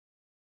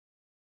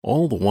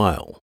 All the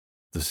while,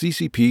 the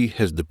CCP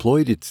has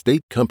deployed its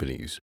state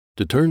companies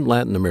to turn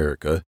Latin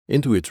America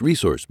into its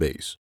resource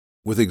base,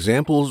 with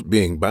examples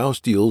being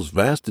Baosteel's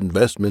vast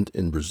investment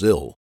in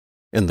Brazil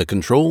and the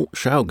control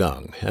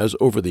Shougang has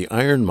over the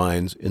iron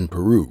mines in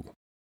Peru.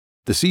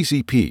 The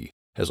CCP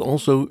has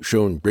also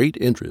shown great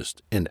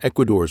interest in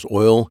Ecuador's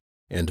oil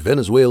and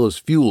Venezuela's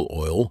fuel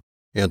oil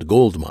and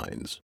gold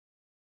mines.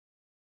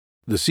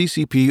 The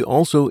CCP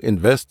also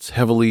invests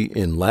heavily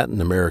in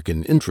Latin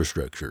American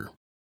infrastructure.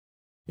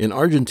 In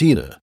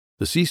Argentina,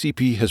 the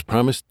CCP has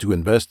promised to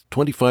invest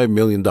 $25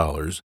 million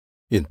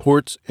in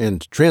ports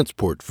and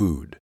transport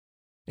food,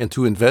 and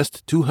to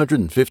invest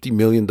 $250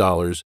 million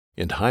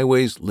in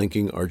highways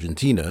linking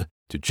Argentina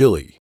to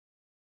Chile.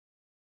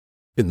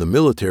 In the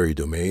military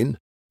domain,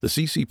 the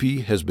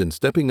CCP has been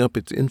stepping up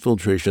its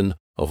infiltration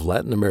of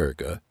Latin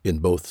America in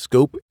both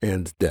scope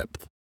and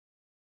depth.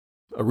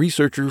 A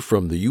researcher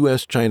from the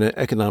U.S.-China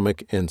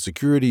Economic and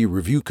Security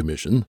Review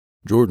Commission,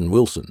 Jordan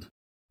Wilson,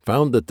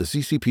 found that the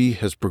CCP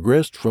has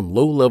progressed from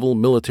low-level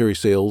military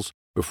sales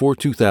before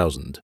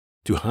 2000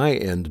 to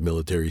high-end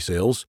military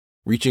sales,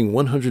 reaching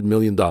 $100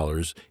 million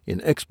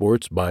in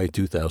exports by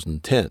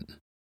 2010.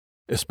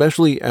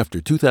 Especially after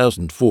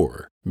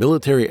 2004,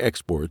 military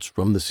exports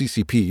from the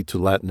CCP to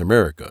Latin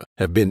America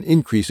have been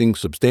increasing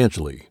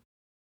substantially.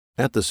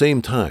 At the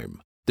same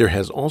time, there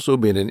has also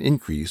been an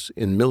increase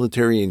in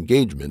military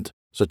engagement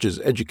such as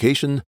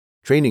education,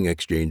 training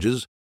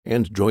exchanges,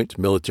 and joint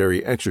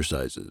military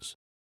exercises.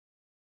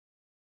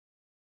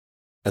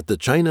 At the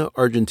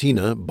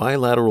China-Argentina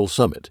Bilateral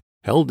Summit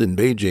held in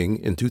Beijing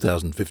in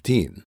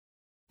 2015,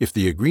 if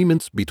the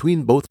agreements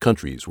between both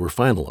countries were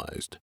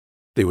finalized,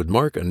 they would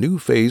mark a new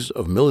phase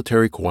of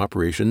military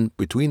cooperation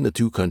between the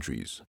two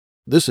countries.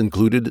 This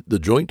included the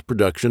joint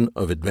production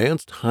of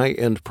advanced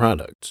high-end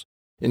products,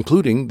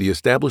 including the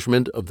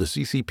establishment of the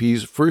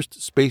CCP's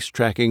first space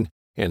tracking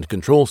and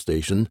control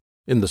station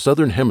in the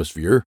Southern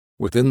Hemisphere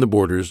within the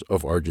borders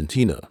of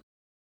Argentina.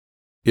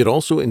 It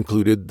also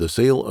included the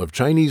sale of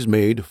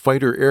Chinese-made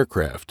fighter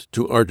aircraft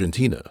to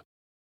Argentina,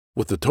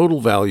 with the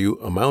total value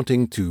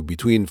amounting to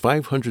between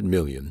 $500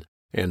 million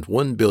and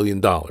 $1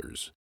 billion,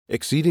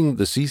 exceeding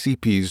the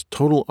CCP's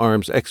total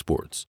arms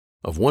exports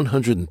of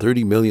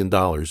 $130 million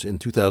in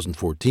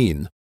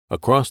 2014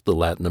 across the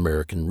Latin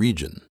American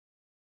region.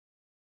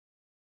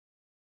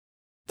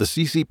 The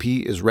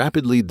CCP is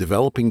rapidly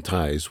developing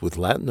ties with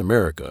Latin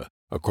America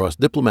across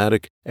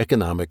diplomatic,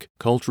 economic,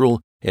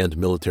 cultural, and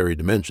military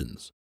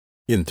dimensions.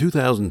 In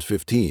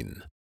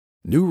 2015,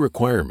 new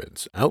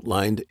requirements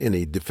outlined in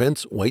a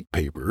defense white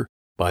paper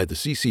by the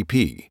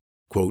CCP,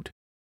 quote,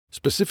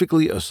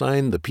 specifically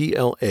assign the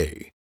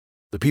PLA,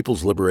 the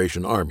People's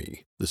Liberation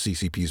Army, the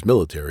CCP's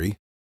military,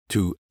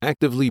 to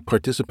actively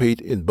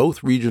participate in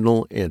both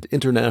regional and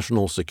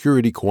international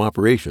security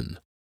cooperation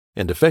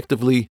and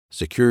effectively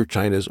secure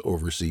China's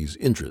overseas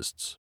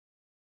interests.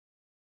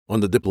 On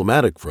the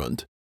diplomatic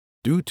front,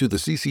 due to the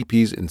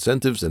CCP's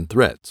incentives and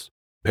threats,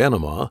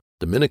 Panama,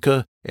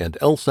 Dominica, and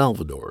El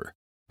Salvador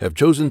have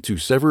chosen to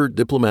sever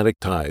diplomatic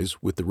ties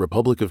with the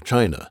Republic of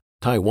China,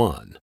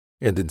 Taiwan,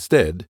 and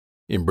instead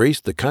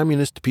embrace the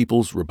Communist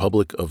People's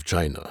Republic of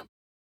China.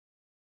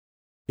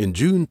 In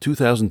June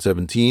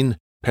 2017,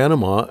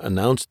 Panama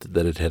announced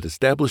that it had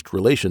established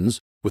relations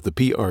with the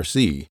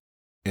PRC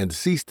and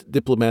ceased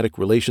diplomatic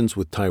relations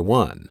with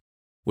Taiwan,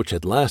 which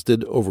had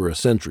lasted over a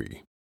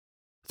century.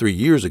 3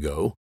 years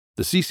ago,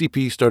 the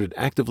CCP started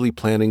actively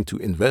planning to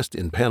invest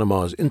in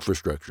Panama's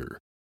infrastructure,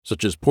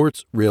 such as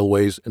ports,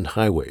 railways, and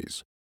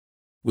highways,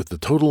 with the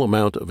total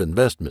amount of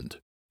investment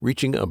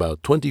reaching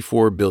about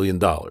 $24 billion.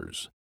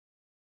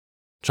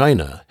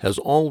 China has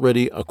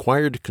already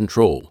acquired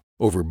control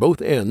over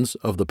both ends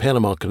of the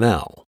Panama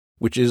Canal,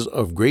 which is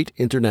of great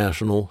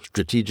international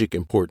strategic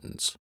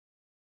importance.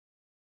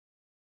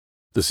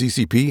 The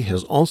CCP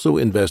has also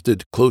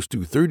invested close to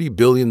 $30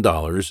 billion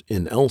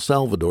in El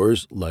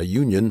Salvador's La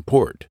Union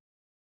port.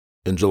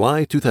 In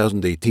July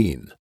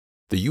 2018,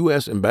 the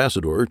U.S.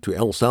 ambassador to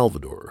El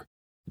Salvador,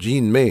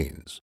 Jean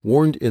Maines,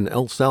 warned in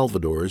El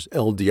Salvador's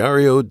El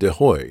Diario de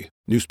Hoy,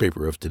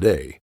 newspaper of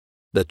today,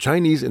 that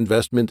Chinese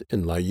investment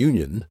in La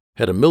Union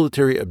had a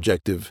military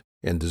objective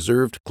and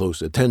deserved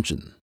close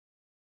attention.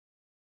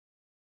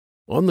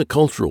 On the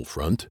cultural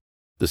front,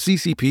 the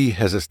CCP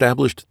has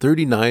established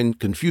 39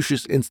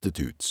 Confucius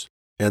Institutes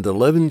and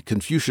 11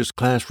 Confucius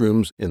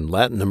classrooms in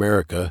Latin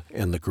America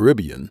and the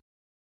Caribbean,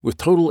 with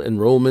total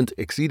enrollment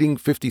exceeding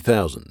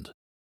 50,000.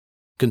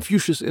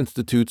 Confucius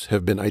Institutes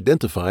have been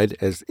identified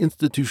as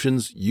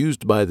institutions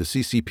used by the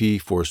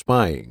CCP for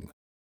spying,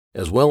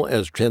 as well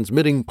as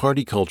transmitting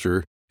party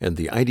culture and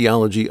the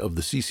ideology of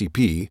the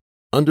CCP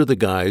under the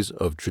guise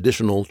of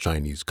traditional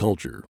Chinese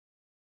culture.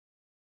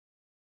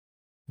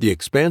 The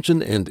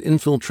expansion and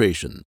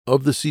infiltration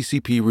of the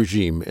CCP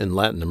regime in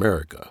Latin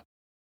America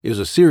is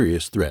a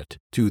serious threat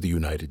to the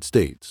United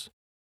States.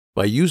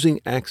 By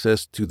using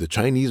access to the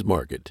Chinese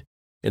market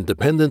and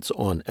dependence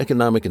on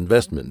economic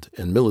investment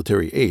and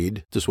military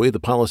aid to sway the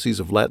policies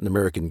of Latin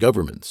American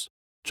governments,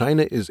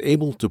 China is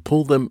able to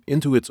pull them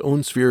into its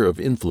own sphere of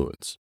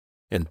influence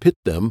and pit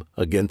them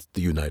against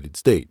the United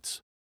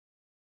States.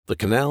 The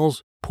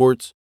canals,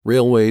 ports,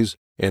 railways,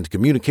 and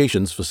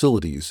communications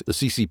facilities the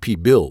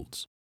CCP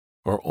builds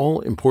are all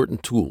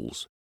important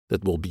tools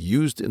that will be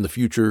used in the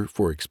future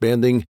for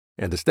expanding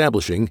and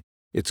establishing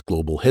its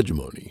global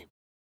hegemony.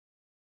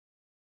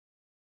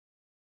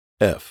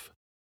 F.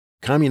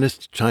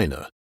 Communist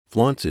China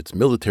flaunts its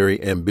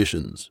military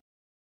ambitions.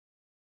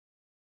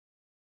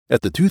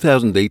 At the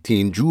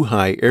 2018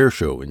 Zhuhai Air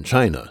Show in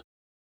China,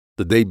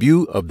 the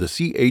debut of the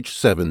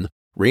CH-7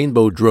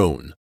 Rainbow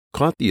drone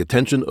caught the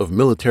attention of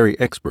military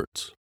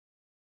experts.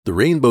 The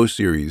Rainbow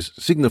series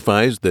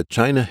signifies that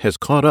China has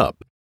caught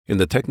up in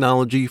the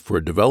technology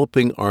for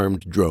developing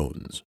armed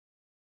drones.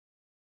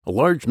 A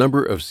large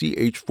number of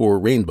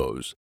CH-4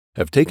 Rainbows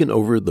have taken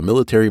over the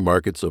military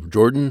markets of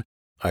Jordan,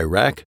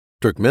 Iraq,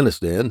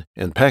 Turkmenistan,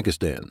 and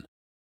Pakistan,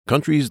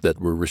 countries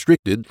that were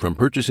restricted from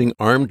purchasing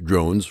armed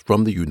drones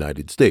from the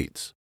United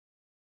States.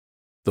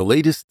 The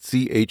latest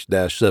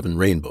CH-7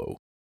 Rainbow,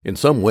 in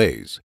some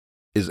ways,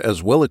 is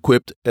as well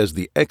equipped as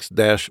the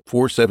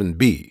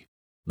X-47B,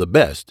 the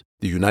best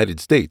the United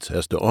States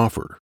has to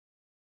offer.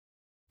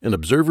 An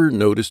observer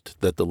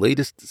noticed that the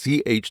latest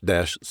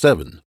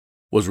CH-7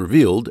 was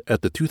revealed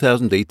at the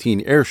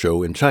 2018 air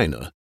show in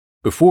China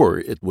before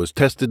it was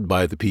tested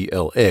by the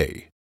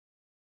PLA.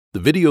 The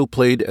video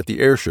played at the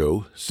air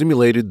show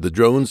simulated the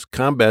drones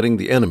combating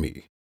the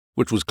enemy,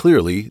 which was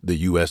clearly the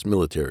U.S.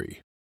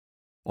 military.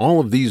 All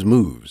of these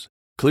moves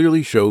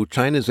clearly show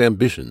China's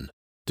ambition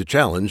to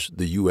challenge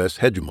the U.S.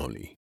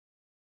 hegemony.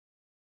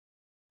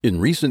 In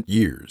recent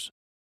years,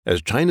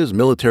 as China's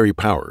military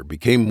power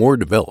became more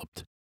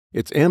developed,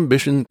 its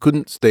ambition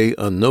couldn't stay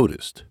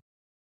unnoticed.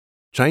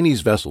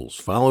 Chinese vessels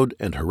followed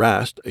and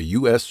harassed a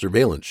U.S.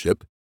 surveillance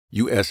ship,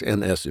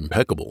 USNS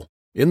Impeccable,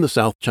 in the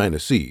South China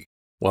Sea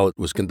while it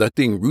was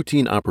conducting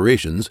routine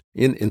operations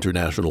in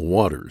international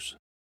waters.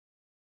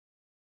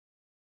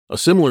 A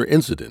similar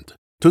incident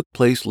took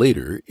place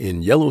later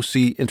in Yellow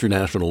Sea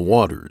international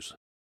waters.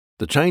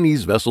 The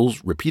Chinese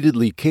vessels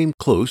repeatedly came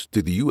close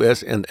to the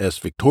USNS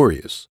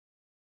Victorious.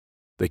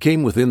 They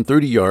came within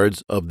 30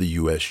 yards of the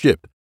U.S.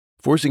 ship,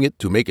 forcing it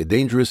to make a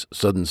dangerous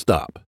sudden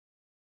stop.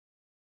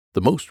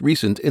 The most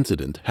recent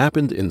incident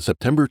happened in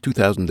September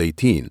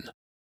 2018,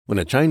 when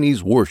a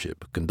Chinese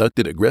warship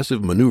conducted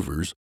aggressive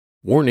maneuvers,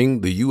 warning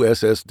the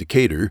USS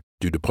Decatur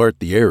to depart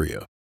the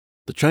area.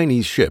 The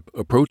Chinese ship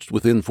approached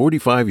within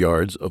 45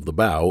 yards of the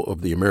bow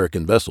of the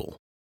American vessel,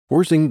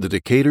 forcing the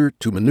Decatur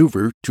to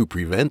maneuver to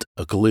prevent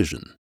a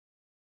collision.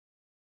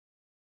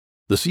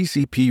 The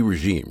CCP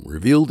regime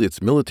revealed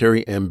its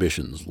military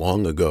ambitions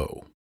long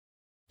ago.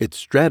 Its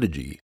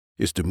strategy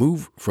is to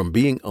move from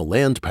being a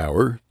land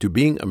power to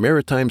being a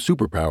maritime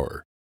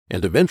superpower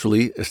and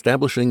eventually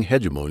establishing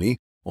hegemony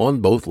on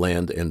both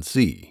land and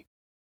sea.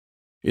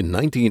 In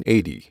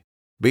 1980,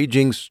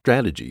 Beijing's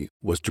strategy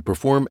was to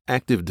perform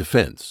active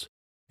defense,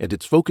 and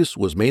its focus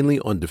was mainly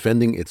on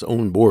defending its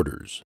own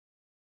borders.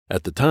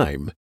 At the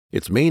time,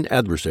 its main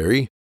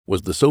adversary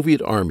was the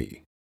Soviet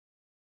Army.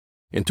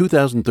 In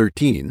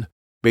 2013,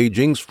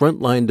 Beijing's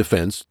frontline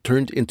defense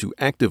turned into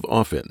active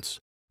offense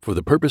for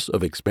the purpose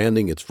of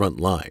expanding its front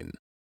line.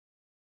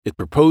 It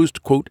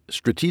proposed, quote,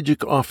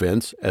 strategic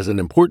offense as an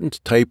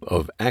important type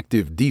of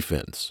active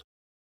defense.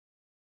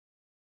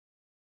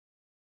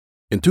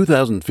 In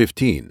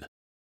 2015,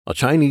 a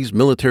Chinese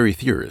military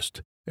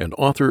theorist and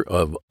author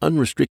of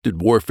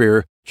Unrestricted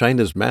Warfare,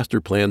 China's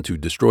Master Plan to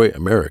Destroy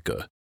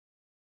America,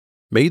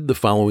 made the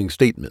following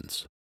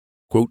statements,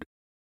 quote,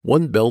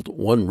 One Belt,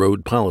 One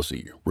Road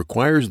policy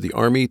requires the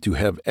Army to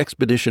have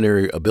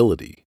expeditionary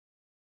ability.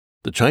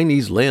 The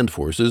Chinese land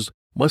forces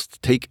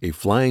must take a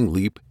flying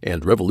leap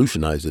and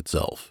revolutionize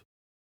itself.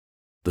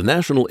 The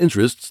national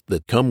interests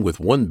that come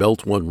with One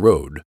Belt, One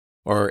Road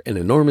are an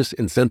enormous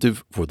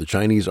incentive for the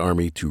Chinese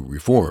Army to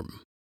reform.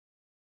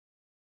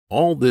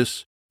 All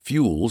this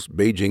fuels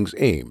Beijing's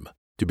aim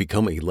to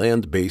become a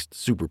land-based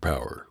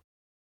superpower.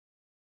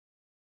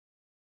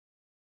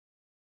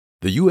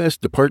 The U.S.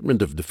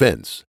 Department of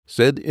Defense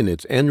said in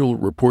its annual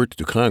report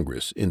to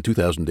Congress in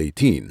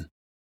 2018,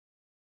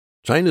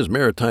 China's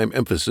maritime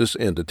emphasis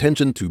and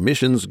attention to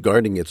missions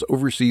guarding its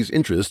overseas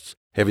interests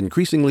have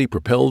increasingly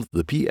propelled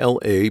the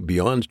PLA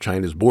beyond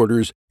China's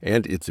borders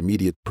and its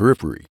immediate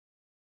periphery.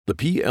 The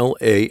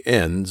PLA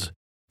ends,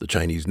 the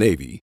Chinese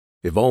Navy,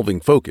 evolving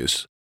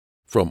focus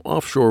from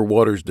offshore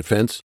waters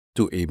defense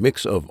to a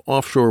mix of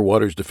offshore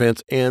waters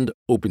defense and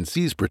open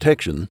seas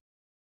protection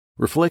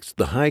reflects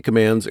the High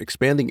Command's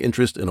expanding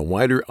interest in a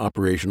wider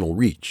operational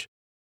reach.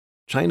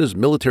 China's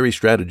military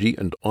strategy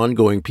and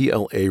ongoing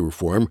PLA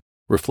reform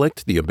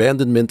reflect the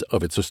abandonment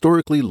of its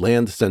historically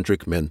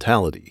land-centric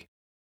mentality.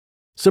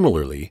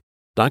 Similarly,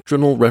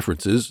 doctrinal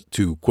references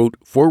to, quote,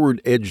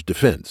 forward edge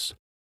defense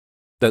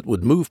that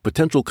would move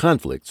potential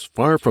conflicts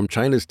far from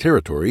China's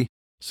territory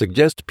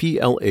suggest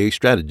PLA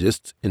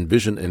strategists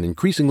envision an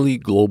increasingly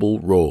global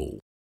role.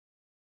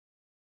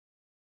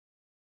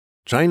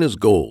 China's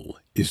goal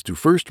is to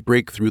first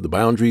break through the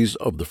boundaries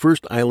of the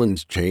First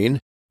Islands chain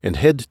and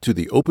head to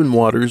the open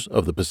waters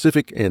of the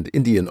Pacific and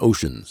Indian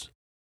Oceans.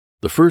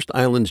 The First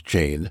Islands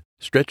chain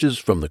stretches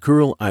from the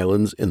Kuril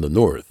Islands in the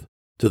north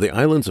to the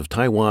islands of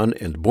Taiwan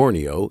and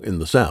Borneo in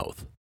the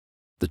south.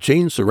 The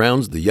chain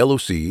surrounds the Yellow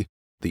Sea,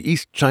 the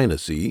East China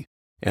Sea,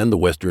 and the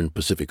Western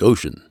Pacific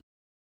Ocean.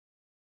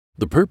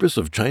 The purpose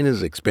of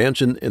China's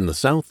expansion in the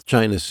South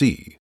China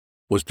Sea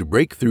was to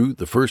break through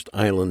the First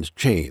Islands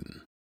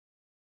chain.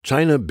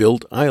 China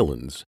built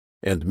islands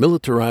and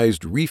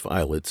militarized reef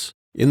islets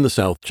in the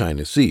South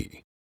China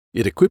Sea.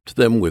 It equipped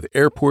them with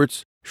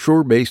airports,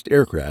 shore-based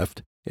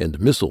aircraft,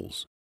 and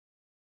missiles.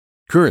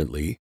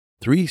 Currently,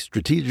 3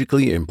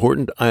 strategically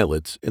important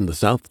islets in the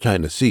South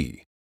China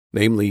Sea,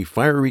 namely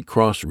Fiery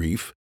Cross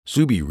Reef,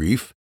 Subi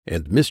Reef,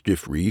 and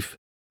Mischief Reef,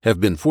 have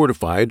been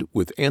fortified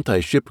with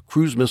anti-ship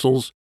cruise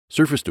missiles,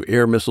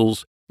 surface-to-air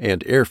missiles,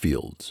 and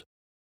airfields.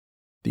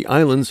 The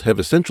islands have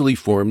essentially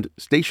formed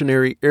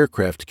stationary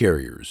aircraft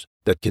carriers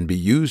that can be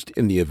used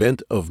in the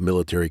event of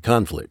military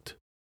conflict.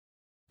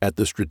 At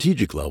the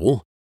strategic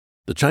level,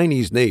 the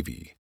Chinese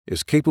Navy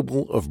is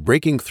capable of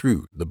breaking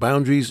through the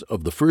boundaries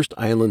of the First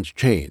Islands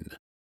chain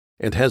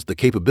and has the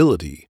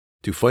capability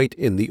to fight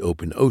in the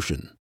open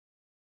ocean.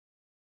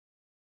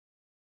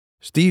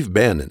 Steve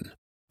Bannon,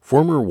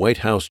 former White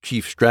House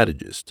chief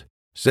strategist,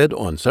 said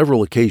on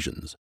several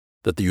occasions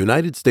that the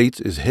United States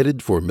is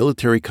headed for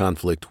military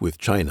conflict with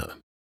China.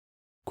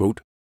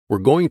 Quote, We're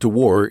going to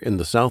war in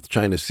the South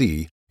China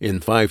Sea in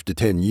 5 to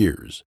 10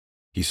 years,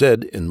 he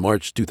said in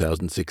March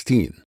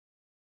 2016.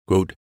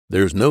 Quote,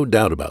 There's no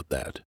doubt about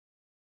that.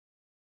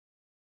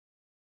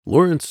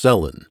 Lawrence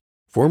Sellin,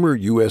 former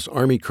U.S.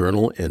 Army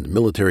colonel and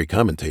military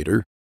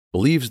commentator,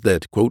 believes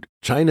that, quote,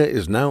 China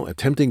is now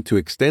attempting to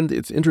extend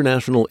its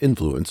international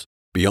influence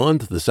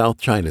beyond the South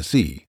China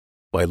Sea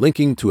by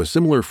linking to a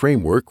similar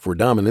framework for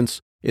dominance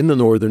in the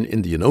northern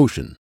Indian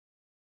Ocean.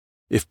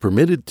 If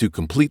permitted to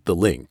complete the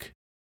link,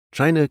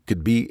 China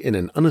could be in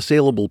an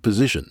unassailable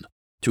position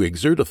to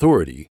exert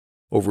authority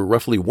over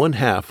roughly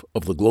 1/2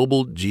 of the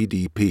global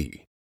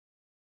GDP.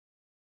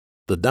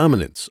 The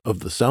dominance of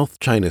the South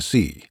China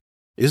Sea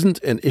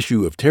isn't an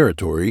issue of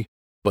territory,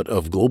 but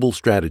of global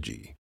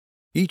strategy.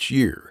 Each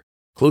year,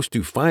 close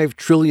to $5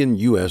 trillion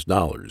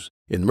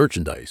in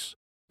merchandise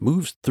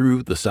moves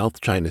through the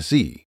South China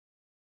Sea.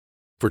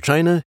 For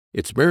China,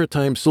 its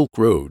maritime Silk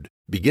Road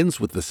begins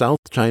with the South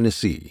China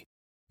Sea,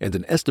 and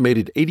an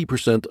estimated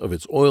 80% of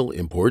its oil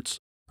imports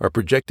are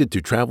projected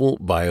to travel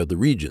via the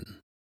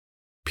region.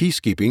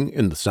 Peacekeeping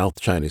in the South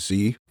China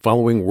Sea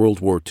following World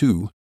War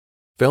II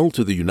fell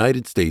to the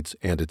United States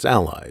and its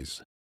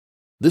allies.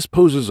 This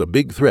poses a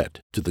big threat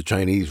to the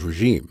Chinese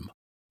regime,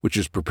 which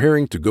is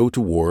preparing to go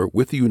to war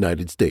with the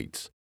United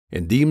States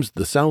and deems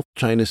the South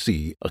China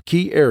Sea a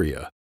key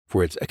area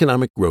for its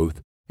economic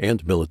growth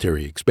and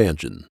military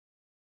expansion.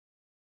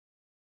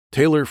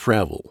 Taylor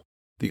Fravel,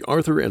 the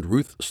Arthur and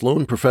Ruth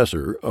Sloan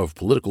Professor of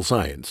Political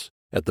Science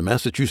at the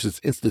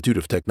Massachusetts Institute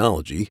of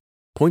Technology,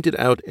 pointed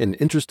out an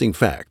interesting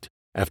fact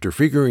after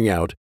figuring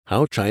out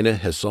how China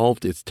has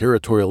solved its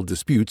territorial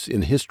disputes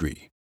in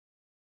history.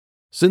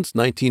 Since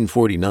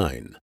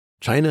 1949,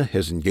 China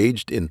has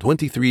engaged in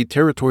 23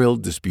 territorial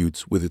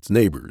disputes with its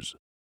neighbors.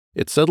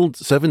 It settled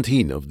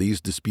 17 of these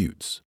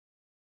disputes.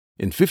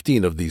 In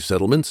 15 of these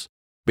settlements,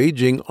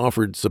 Beijing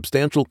offered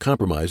substantial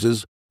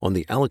compromises on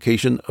the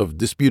allocation of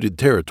disputed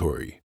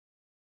territory.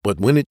 But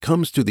when it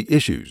comes to the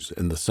issues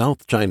in the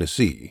South China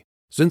Sea,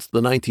 since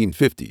the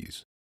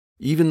 1950s,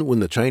 even when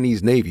the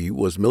Chinese Navy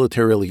was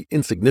militarily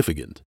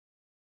insignificant,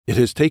 it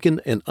has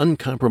taken an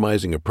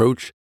uncompromising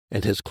approach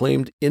and has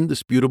claimed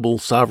indisputable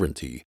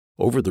sovereignty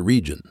over the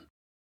region.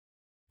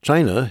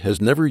 China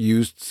has never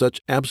used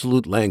such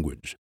absolute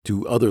language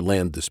to other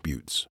land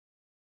disputes.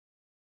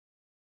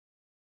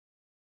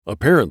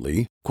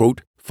 Apparently,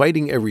 quote,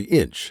 fighting every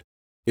inch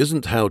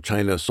isn't how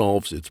China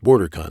solves its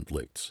border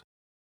conflicts.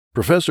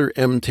 Professor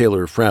M.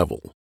 Taylor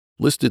Fravel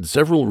listed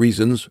several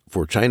reasons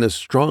for China's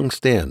strong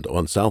stand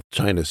on South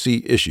China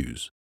Sea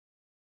issues.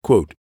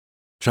 Quote,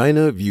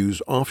 China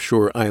views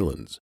offshore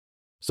islands,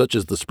 such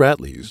as the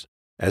Spratlys,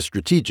 as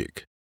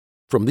strategic.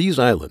 From these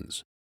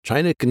islands,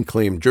 China can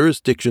claim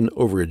jurisdiction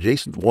over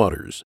adjacent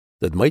waters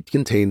that might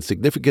contain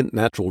significant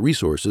natural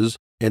resources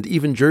and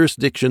even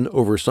jurisdiction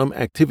over some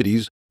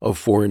activities of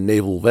foreign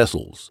naval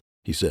vessels,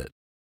 he said.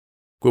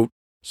 Quote,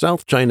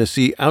 South China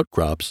Sea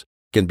outcrops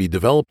can be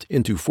developed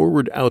into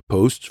forward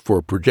outposts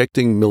for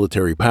projecting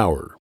military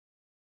power.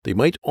 They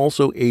might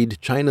also aid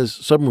China's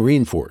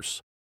submarine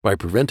force by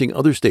preventing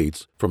other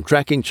states from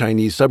tracking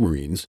Chinese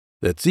submarines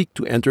that seek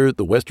to enter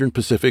the Western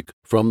Pacific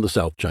from the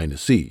South China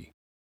Sea.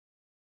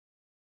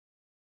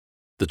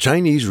 The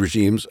Chinese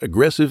regime's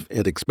aggressive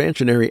and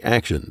expansionary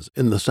actions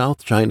in the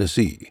South China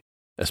Sea,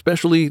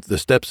 especially the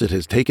steps it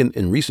has taken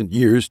in recent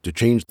years to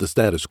change the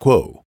status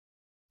quo,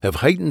 have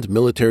heightened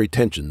military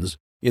tensions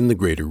in the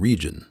greater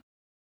region.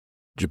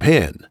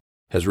 Japan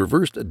has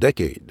reversed a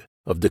decade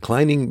of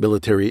declining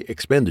military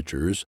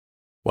expenditures,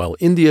 while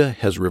India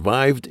has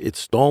revived its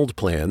stalled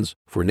plans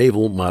for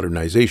naval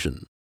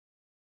modernization.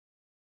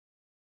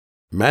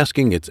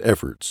 Masking its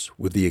efforts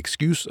with the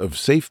excuse of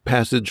safe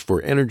passage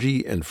for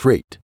energy and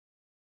freight,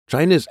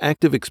 China's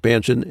active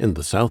expansion in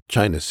the South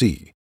China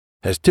Sea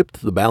has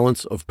tipped the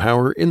balance of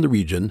power in the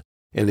region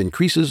and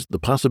increases the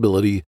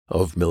possibility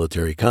of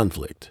military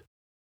conflict.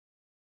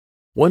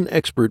 One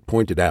expert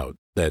pointed out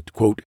that,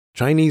 quote,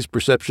 Chinese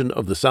perception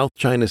of the South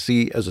China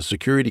Sea as a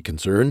security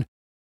concern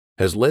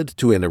has led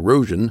to an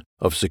erosion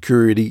of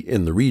security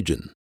in the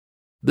region.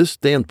 This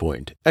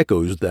standpoint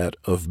echoes that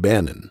of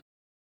Bannon.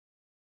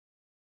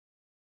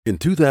 In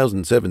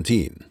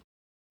 2017,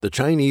 the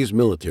Chinese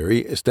military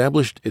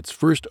established its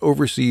first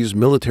overseas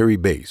military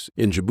base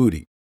in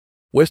Djibouti.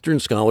 Western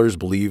scholars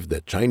believe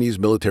that Chinese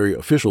military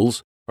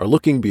officials are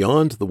looking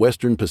beyond the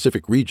Western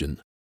Pacific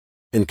region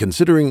and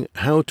considering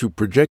how to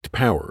project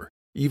power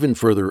even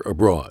further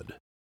abroad.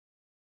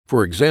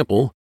 For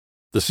example,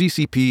 the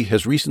CCP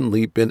has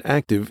recently been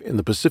active in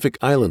the Pacific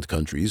Island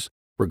countries,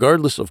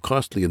 regardless of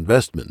costly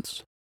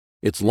investments.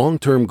 Its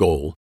long-term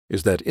goal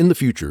is that in the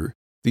future,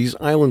 these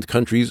island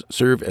countries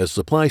serve as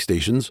supply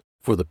stations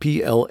for the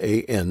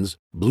PLAN's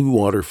Blue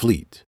Water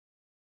Fleet.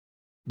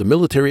 The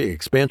military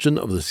expansion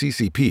of the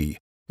CCP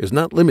is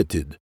not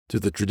limited to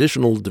the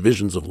traditional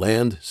divisions of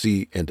land,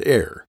 sea, and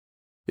air.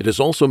 It is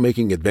also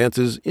making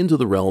advances into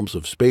the realms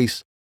of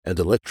space and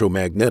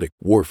electromagnetic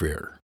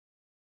warfare.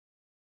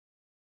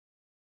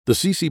 The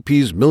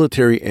CCP's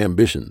military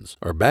ambitions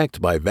are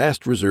backed by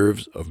vast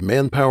reserves of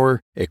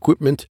manpower,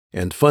 equipment,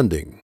 and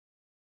funding.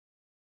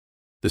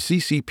 The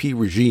CCP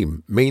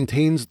regime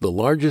maintains the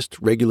largest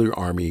regular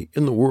army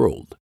in the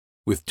world,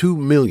 with 2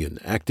 million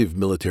active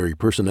military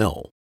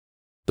personnel.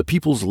 The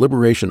People's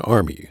Liberation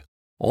Army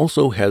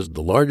also has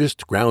the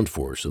largest ground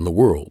force in the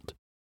world,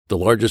 the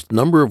largest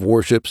number of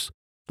warships,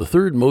 the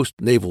third most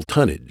naval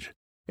tonnage,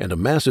 and a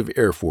massive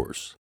air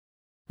force.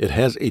 It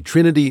has a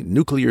Trinity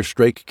nuclear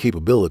strike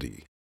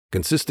capability,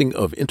 consisting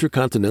of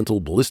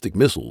intercontinental ballistic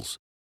missiles,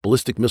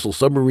 ballistic missile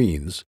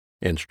submarines,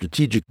 and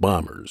strategic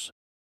bombers.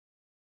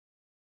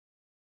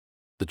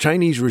 The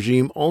Chinese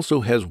regime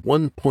also has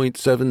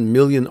 1.7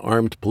 million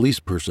armed police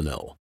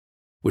personnel,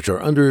 which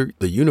are under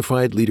the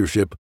unified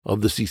leadership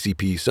of the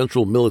CCP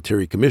Central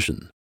Military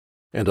Commission,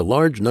 and a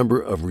large number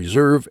of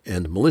reserve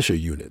and militia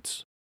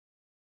units.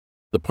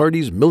 The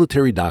party's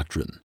military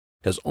doctrine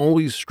has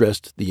always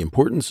stressed the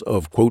importance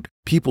of, quote,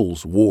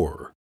 people's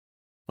war.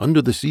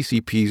 Under the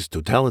CCP's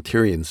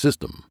totalitarian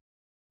system,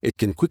 it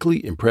can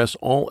quickly impress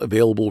all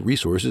available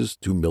resources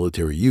to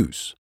military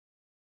use.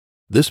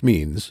 This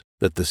means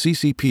that the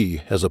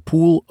CCP has a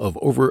pool of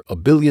over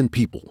 1 billion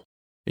people,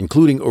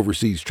 including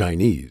overseas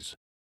Chinese,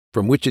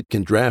 from which it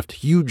can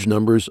draft huge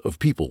numbers of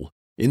people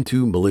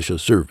into militia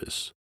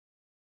service.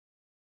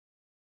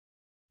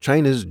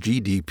 China's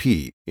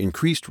GDP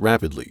increased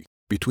rapidly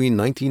between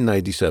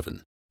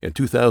 1997 and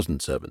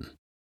 2007.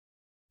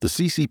 The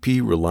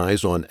CCP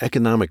relies on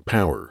economic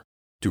power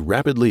to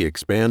rapidly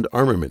expand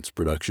armaments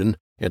production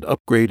and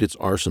upgrade its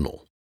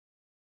arsenal.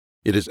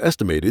 It is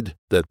estimated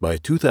that by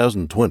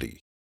 2020,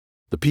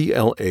 the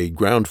PLA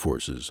ground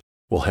forces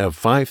will have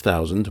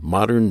 5,000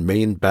 modern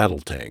main battle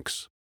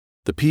tanks.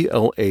 The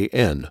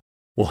PLAN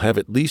will have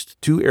at least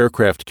 2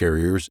 aircraft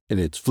carriers in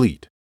its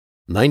fleet.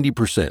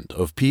 90%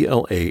 of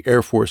PLA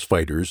Air Force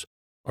fighters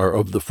are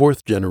of the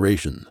 4th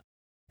generation,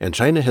 and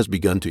China has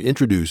begun to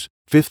introduce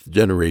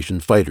 5th-generation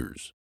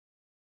fighters.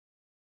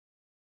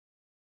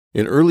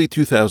 In early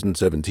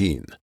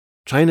 2017,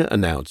 China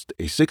announced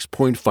a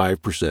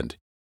 6.5%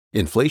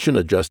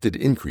 inflation-adjusted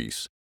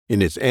increase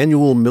in its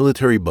annual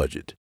military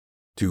budget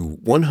to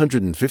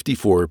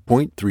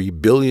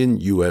 $154.3 billion.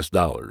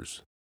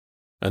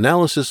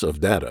 Analysis of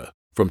data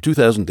from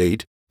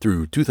 2008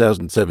 through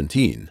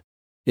 2017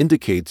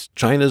 indicates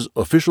China's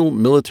official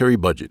military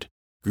budget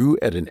grew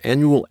at an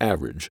annual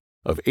average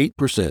of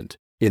 8%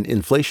 in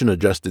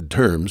inflation-adjusted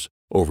terms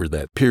over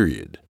that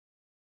period.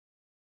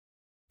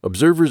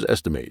 Observers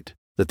estimate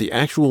that the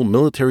actual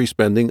military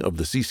spending of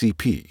the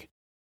CCP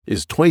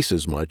is twice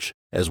as much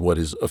as what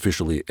is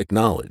officially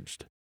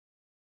acknowledged.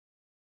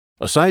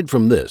 Aside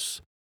from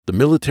this, the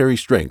military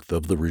strength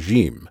of the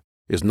regime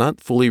is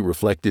not fully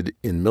reflected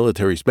in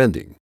military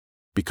spending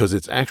because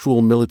its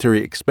actual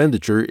military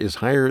expenditure is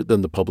higher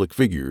than the public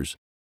figures,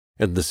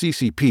 and the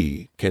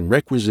CCP can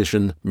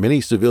requisition many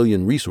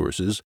civilian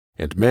resources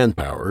and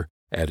manpower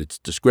at its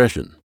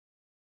discretion.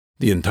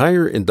 The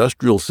entire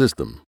industrial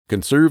system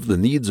can serve the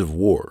needs of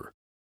war,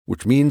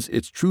 which means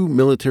its true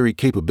military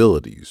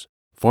capabilities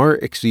far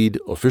exceed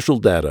official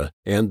data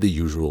and the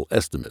usual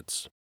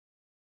estimates.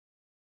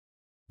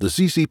 The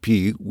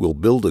CCP will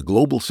build a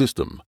global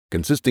system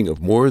consisting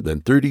of more than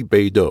 30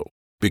 Beidou,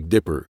 Big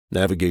Dipper,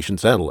 navigation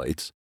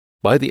satellites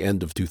by the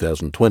end of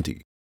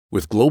 2020,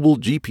 with global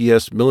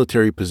GPS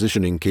military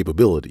positioning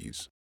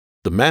capabilities.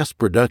 The mass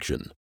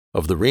production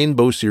of the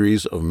Rainbow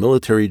series of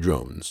military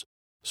drones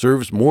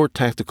serves more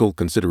tactical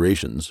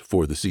considerations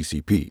for the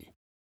CCP.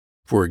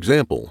 For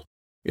example,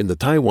 in the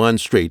Taiwan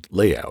Strait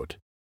layout,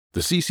 the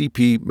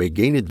CCP may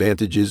gain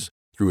advantages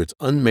through its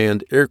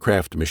unmanned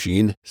aircraft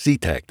machine Sea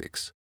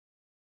Tactics.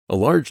 A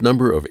large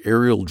number of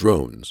aerial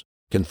drones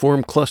can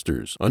form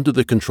clusters under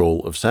the control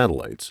of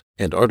satellites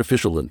and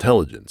artificial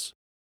intelligence,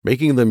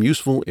 making them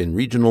useful in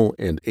regional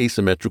and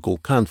asymmetrical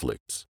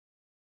conflicts.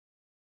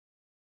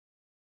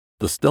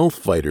 The stealth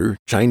fighter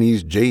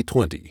Chinese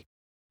J-20,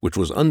 which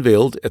was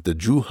unveiled at the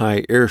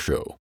Zhuhai Air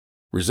Show,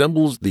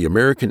 resembles the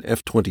American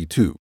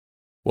F-22,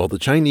 while the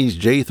Chinese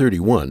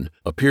J-31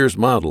 appears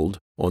modeled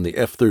on the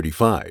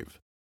F-35.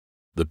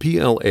 The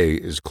PLA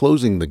is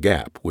closing the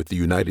gap with the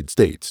United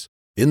States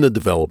in the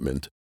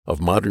development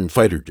of modern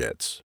fighter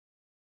jets.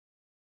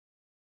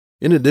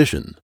 In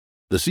addition,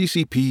 the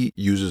CCP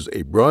uses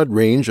a broad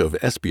range of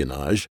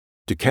espionage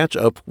to catch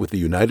up with the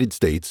United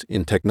States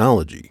in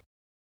technology.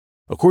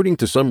 According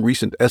to some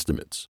recent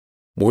estimates,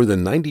 more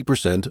than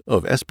 90%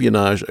 of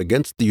espionage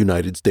against the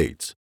United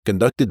States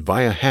conducted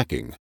via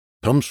hacking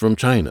comes from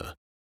China,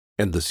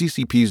 and the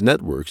CCP's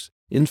networks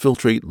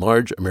infiltrate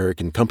large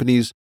American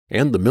companies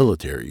and the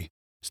military,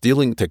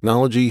 stealing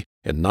technology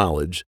and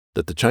knowledge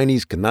that the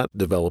Chinese cannot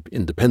develop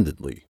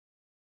independently.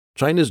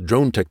 China's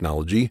drone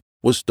technology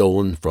was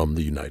stolen from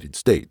the United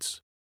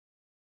States.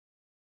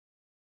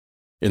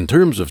 In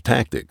terms of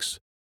tactics,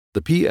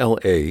 the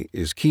PLA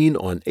is keen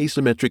on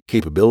asymmetric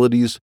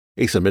capabilities,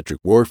 asymmetric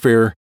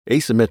warfare,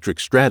 asymmetric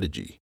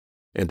strategy,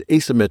 and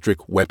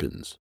asymmetric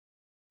weapons.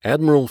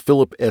 Admiral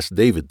Philip S.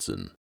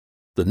 Davidson,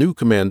 the new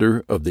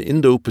commander of the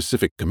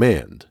Indo-Pacific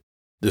Command,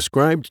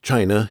 described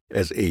China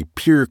as a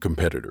peer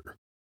competitor.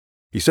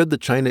 He said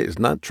that China is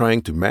not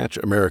trying to match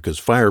America's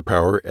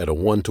firepower at a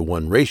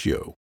 1-to-1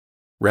 ratio.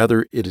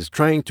 Rather, it is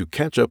trying to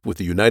catch up with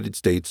the United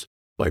States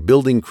by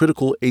building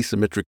critical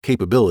asymmetric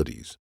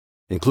capabilities,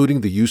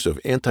 including the use of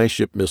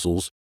anti-ship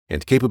missiles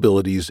and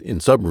capabilities in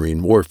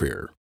submarine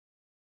warfare.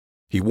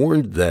 He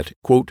warned that,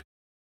 quote,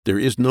 "There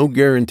is no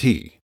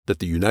guarantee that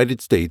the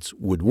United States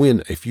would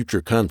win a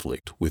future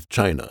conflict with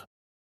China."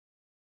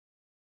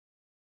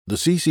 The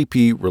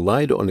CCP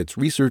relied on its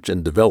research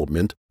and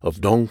development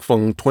of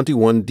Dongfeng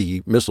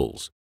 21D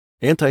missiles,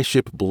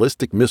 anti-ship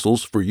ballistic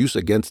missiles for use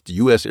against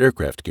U.S.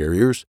 aircraft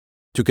carriers,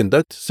 to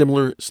conduct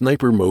similar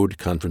sniper mode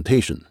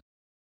confrontation.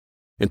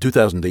 In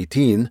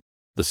 2018,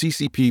 the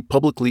CCP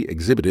publicly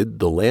exhibited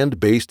the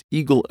land-based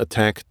Eagle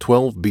Attack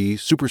 12B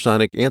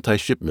supersonic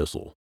anti-ship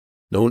missile,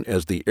 known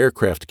as the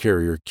Aircraft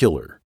Carrier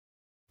Killer.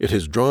 It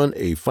has drawn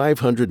a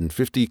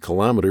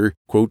 550-kilometer,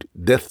 quote,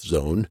 death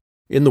zone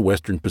in the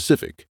Western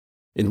Pacific,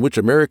 in which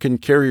American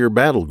carrier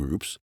battle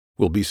groups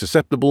will be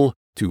susceptible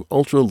to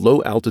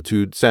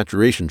ultra-low-altitude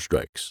saturation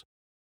strikes.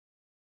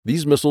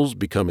 These missiles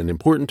become an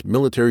important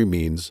military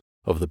means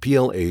of the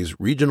PLA's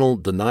regional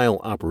denial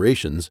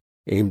operations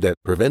aimed at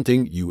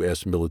preventing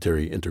U.S.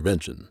 military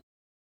intervention.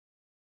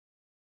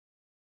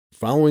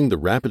 Following the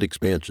rapid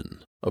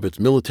expansion of its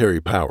military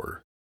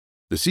power,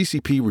 the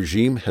CCP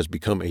regime has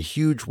become a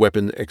huge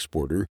weapon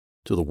exporter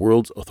to the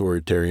world's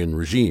authoritarian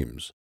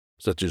regimes,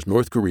 such as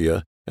North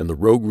Korea and the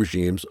rogue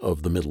regimes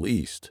of the Middle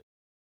East.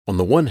 On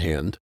the one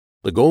hand,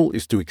 the goal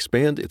is to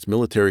expand its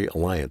military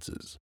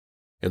alliances,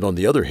 and on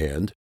the other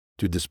hand,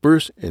 to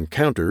disperse and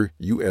counter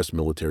U.S.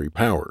 military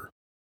power.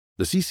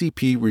 The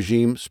CCP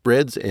regime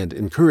spreads and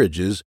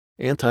encourages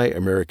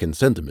anti-American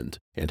sentiment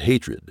and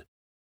hatred.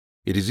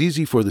 It is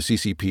easy for the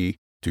CCP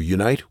to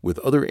unite with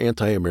other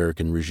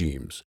anti-American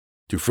regimes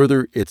to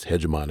further its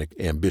hegemonic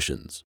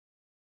ambitions.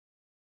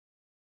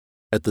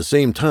 At the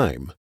same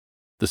time,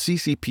 the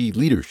CCP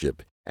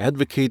leadership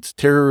advocates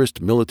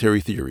terrorist military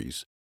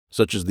theories,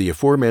 such as the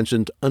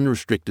aforementioned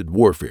unrestricted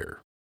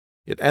warfare.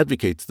 It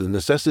advocates the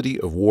necessity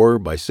of war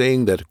by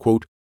saying that,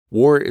 quote,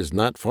 war is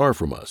not far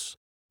from us.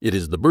 It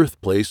is the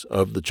birthplace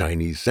of the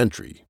Chinese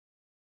century.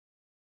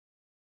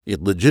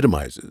 It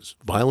legitimizes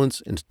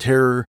violence and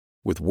terror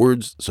with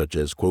words such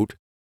as, quote,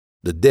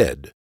 the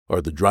dead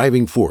are the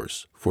driving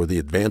force for the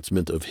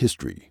advancement of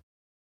history.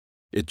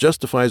 It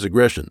justifies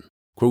aggression,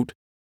 quote,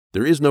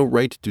 there is no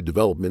right to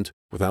development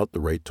without the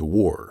right to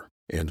war,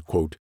 and,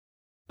 quote,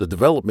 the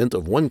development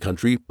of one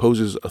country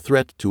poses a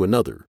threat to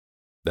another.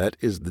 That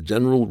is the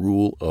general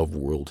rule of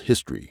world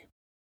history.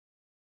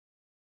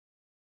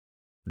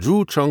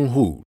 Zhu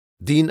Chenghu,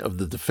 Dean of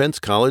the Defense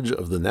College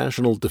of the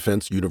National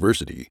Defense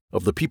University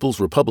of the People's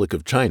Republic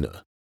of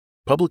China,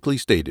 publicly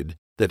stated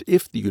that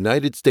if the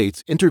United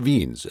States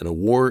intervenes in a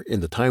war in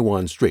the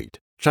Taiwan Strait,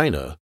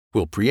 China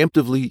will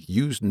preemptively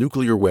use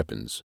nuclear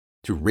weapons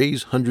to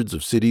raze hundreds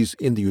of cities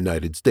in the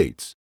United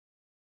States,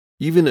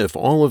 even if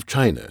all of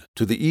China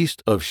to the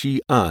east of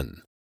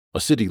Xi'an,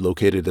 a city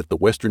located at the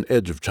western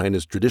edge of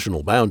China's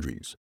traditional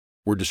boundaries,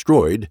 were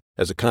destroyed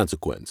as a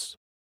consequence.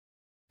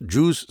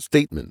 Zhu's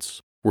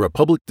statements were a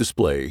public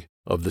display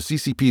of the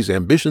CCP's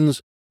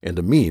ambitions and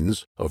a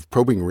means of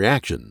probing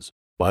reactions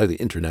by the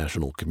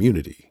international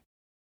community.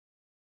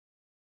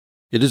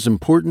 It is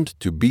important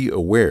to be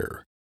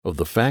aware of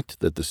the fact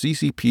that the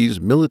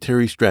CCP's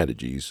military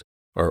strategies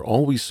are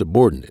always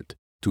subordinate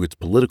to its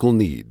political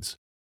needs,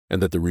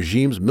 and that the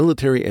regime's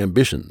military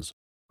ambitions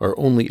are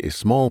only a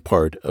small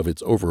part of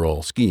its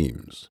overall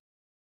schemes.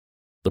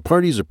 The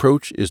party's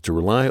approach is to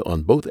rely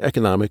on both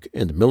economic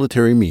and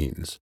military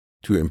means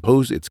to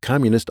impose its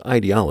communist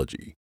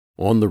ideology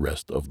on the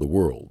rest of the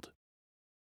world.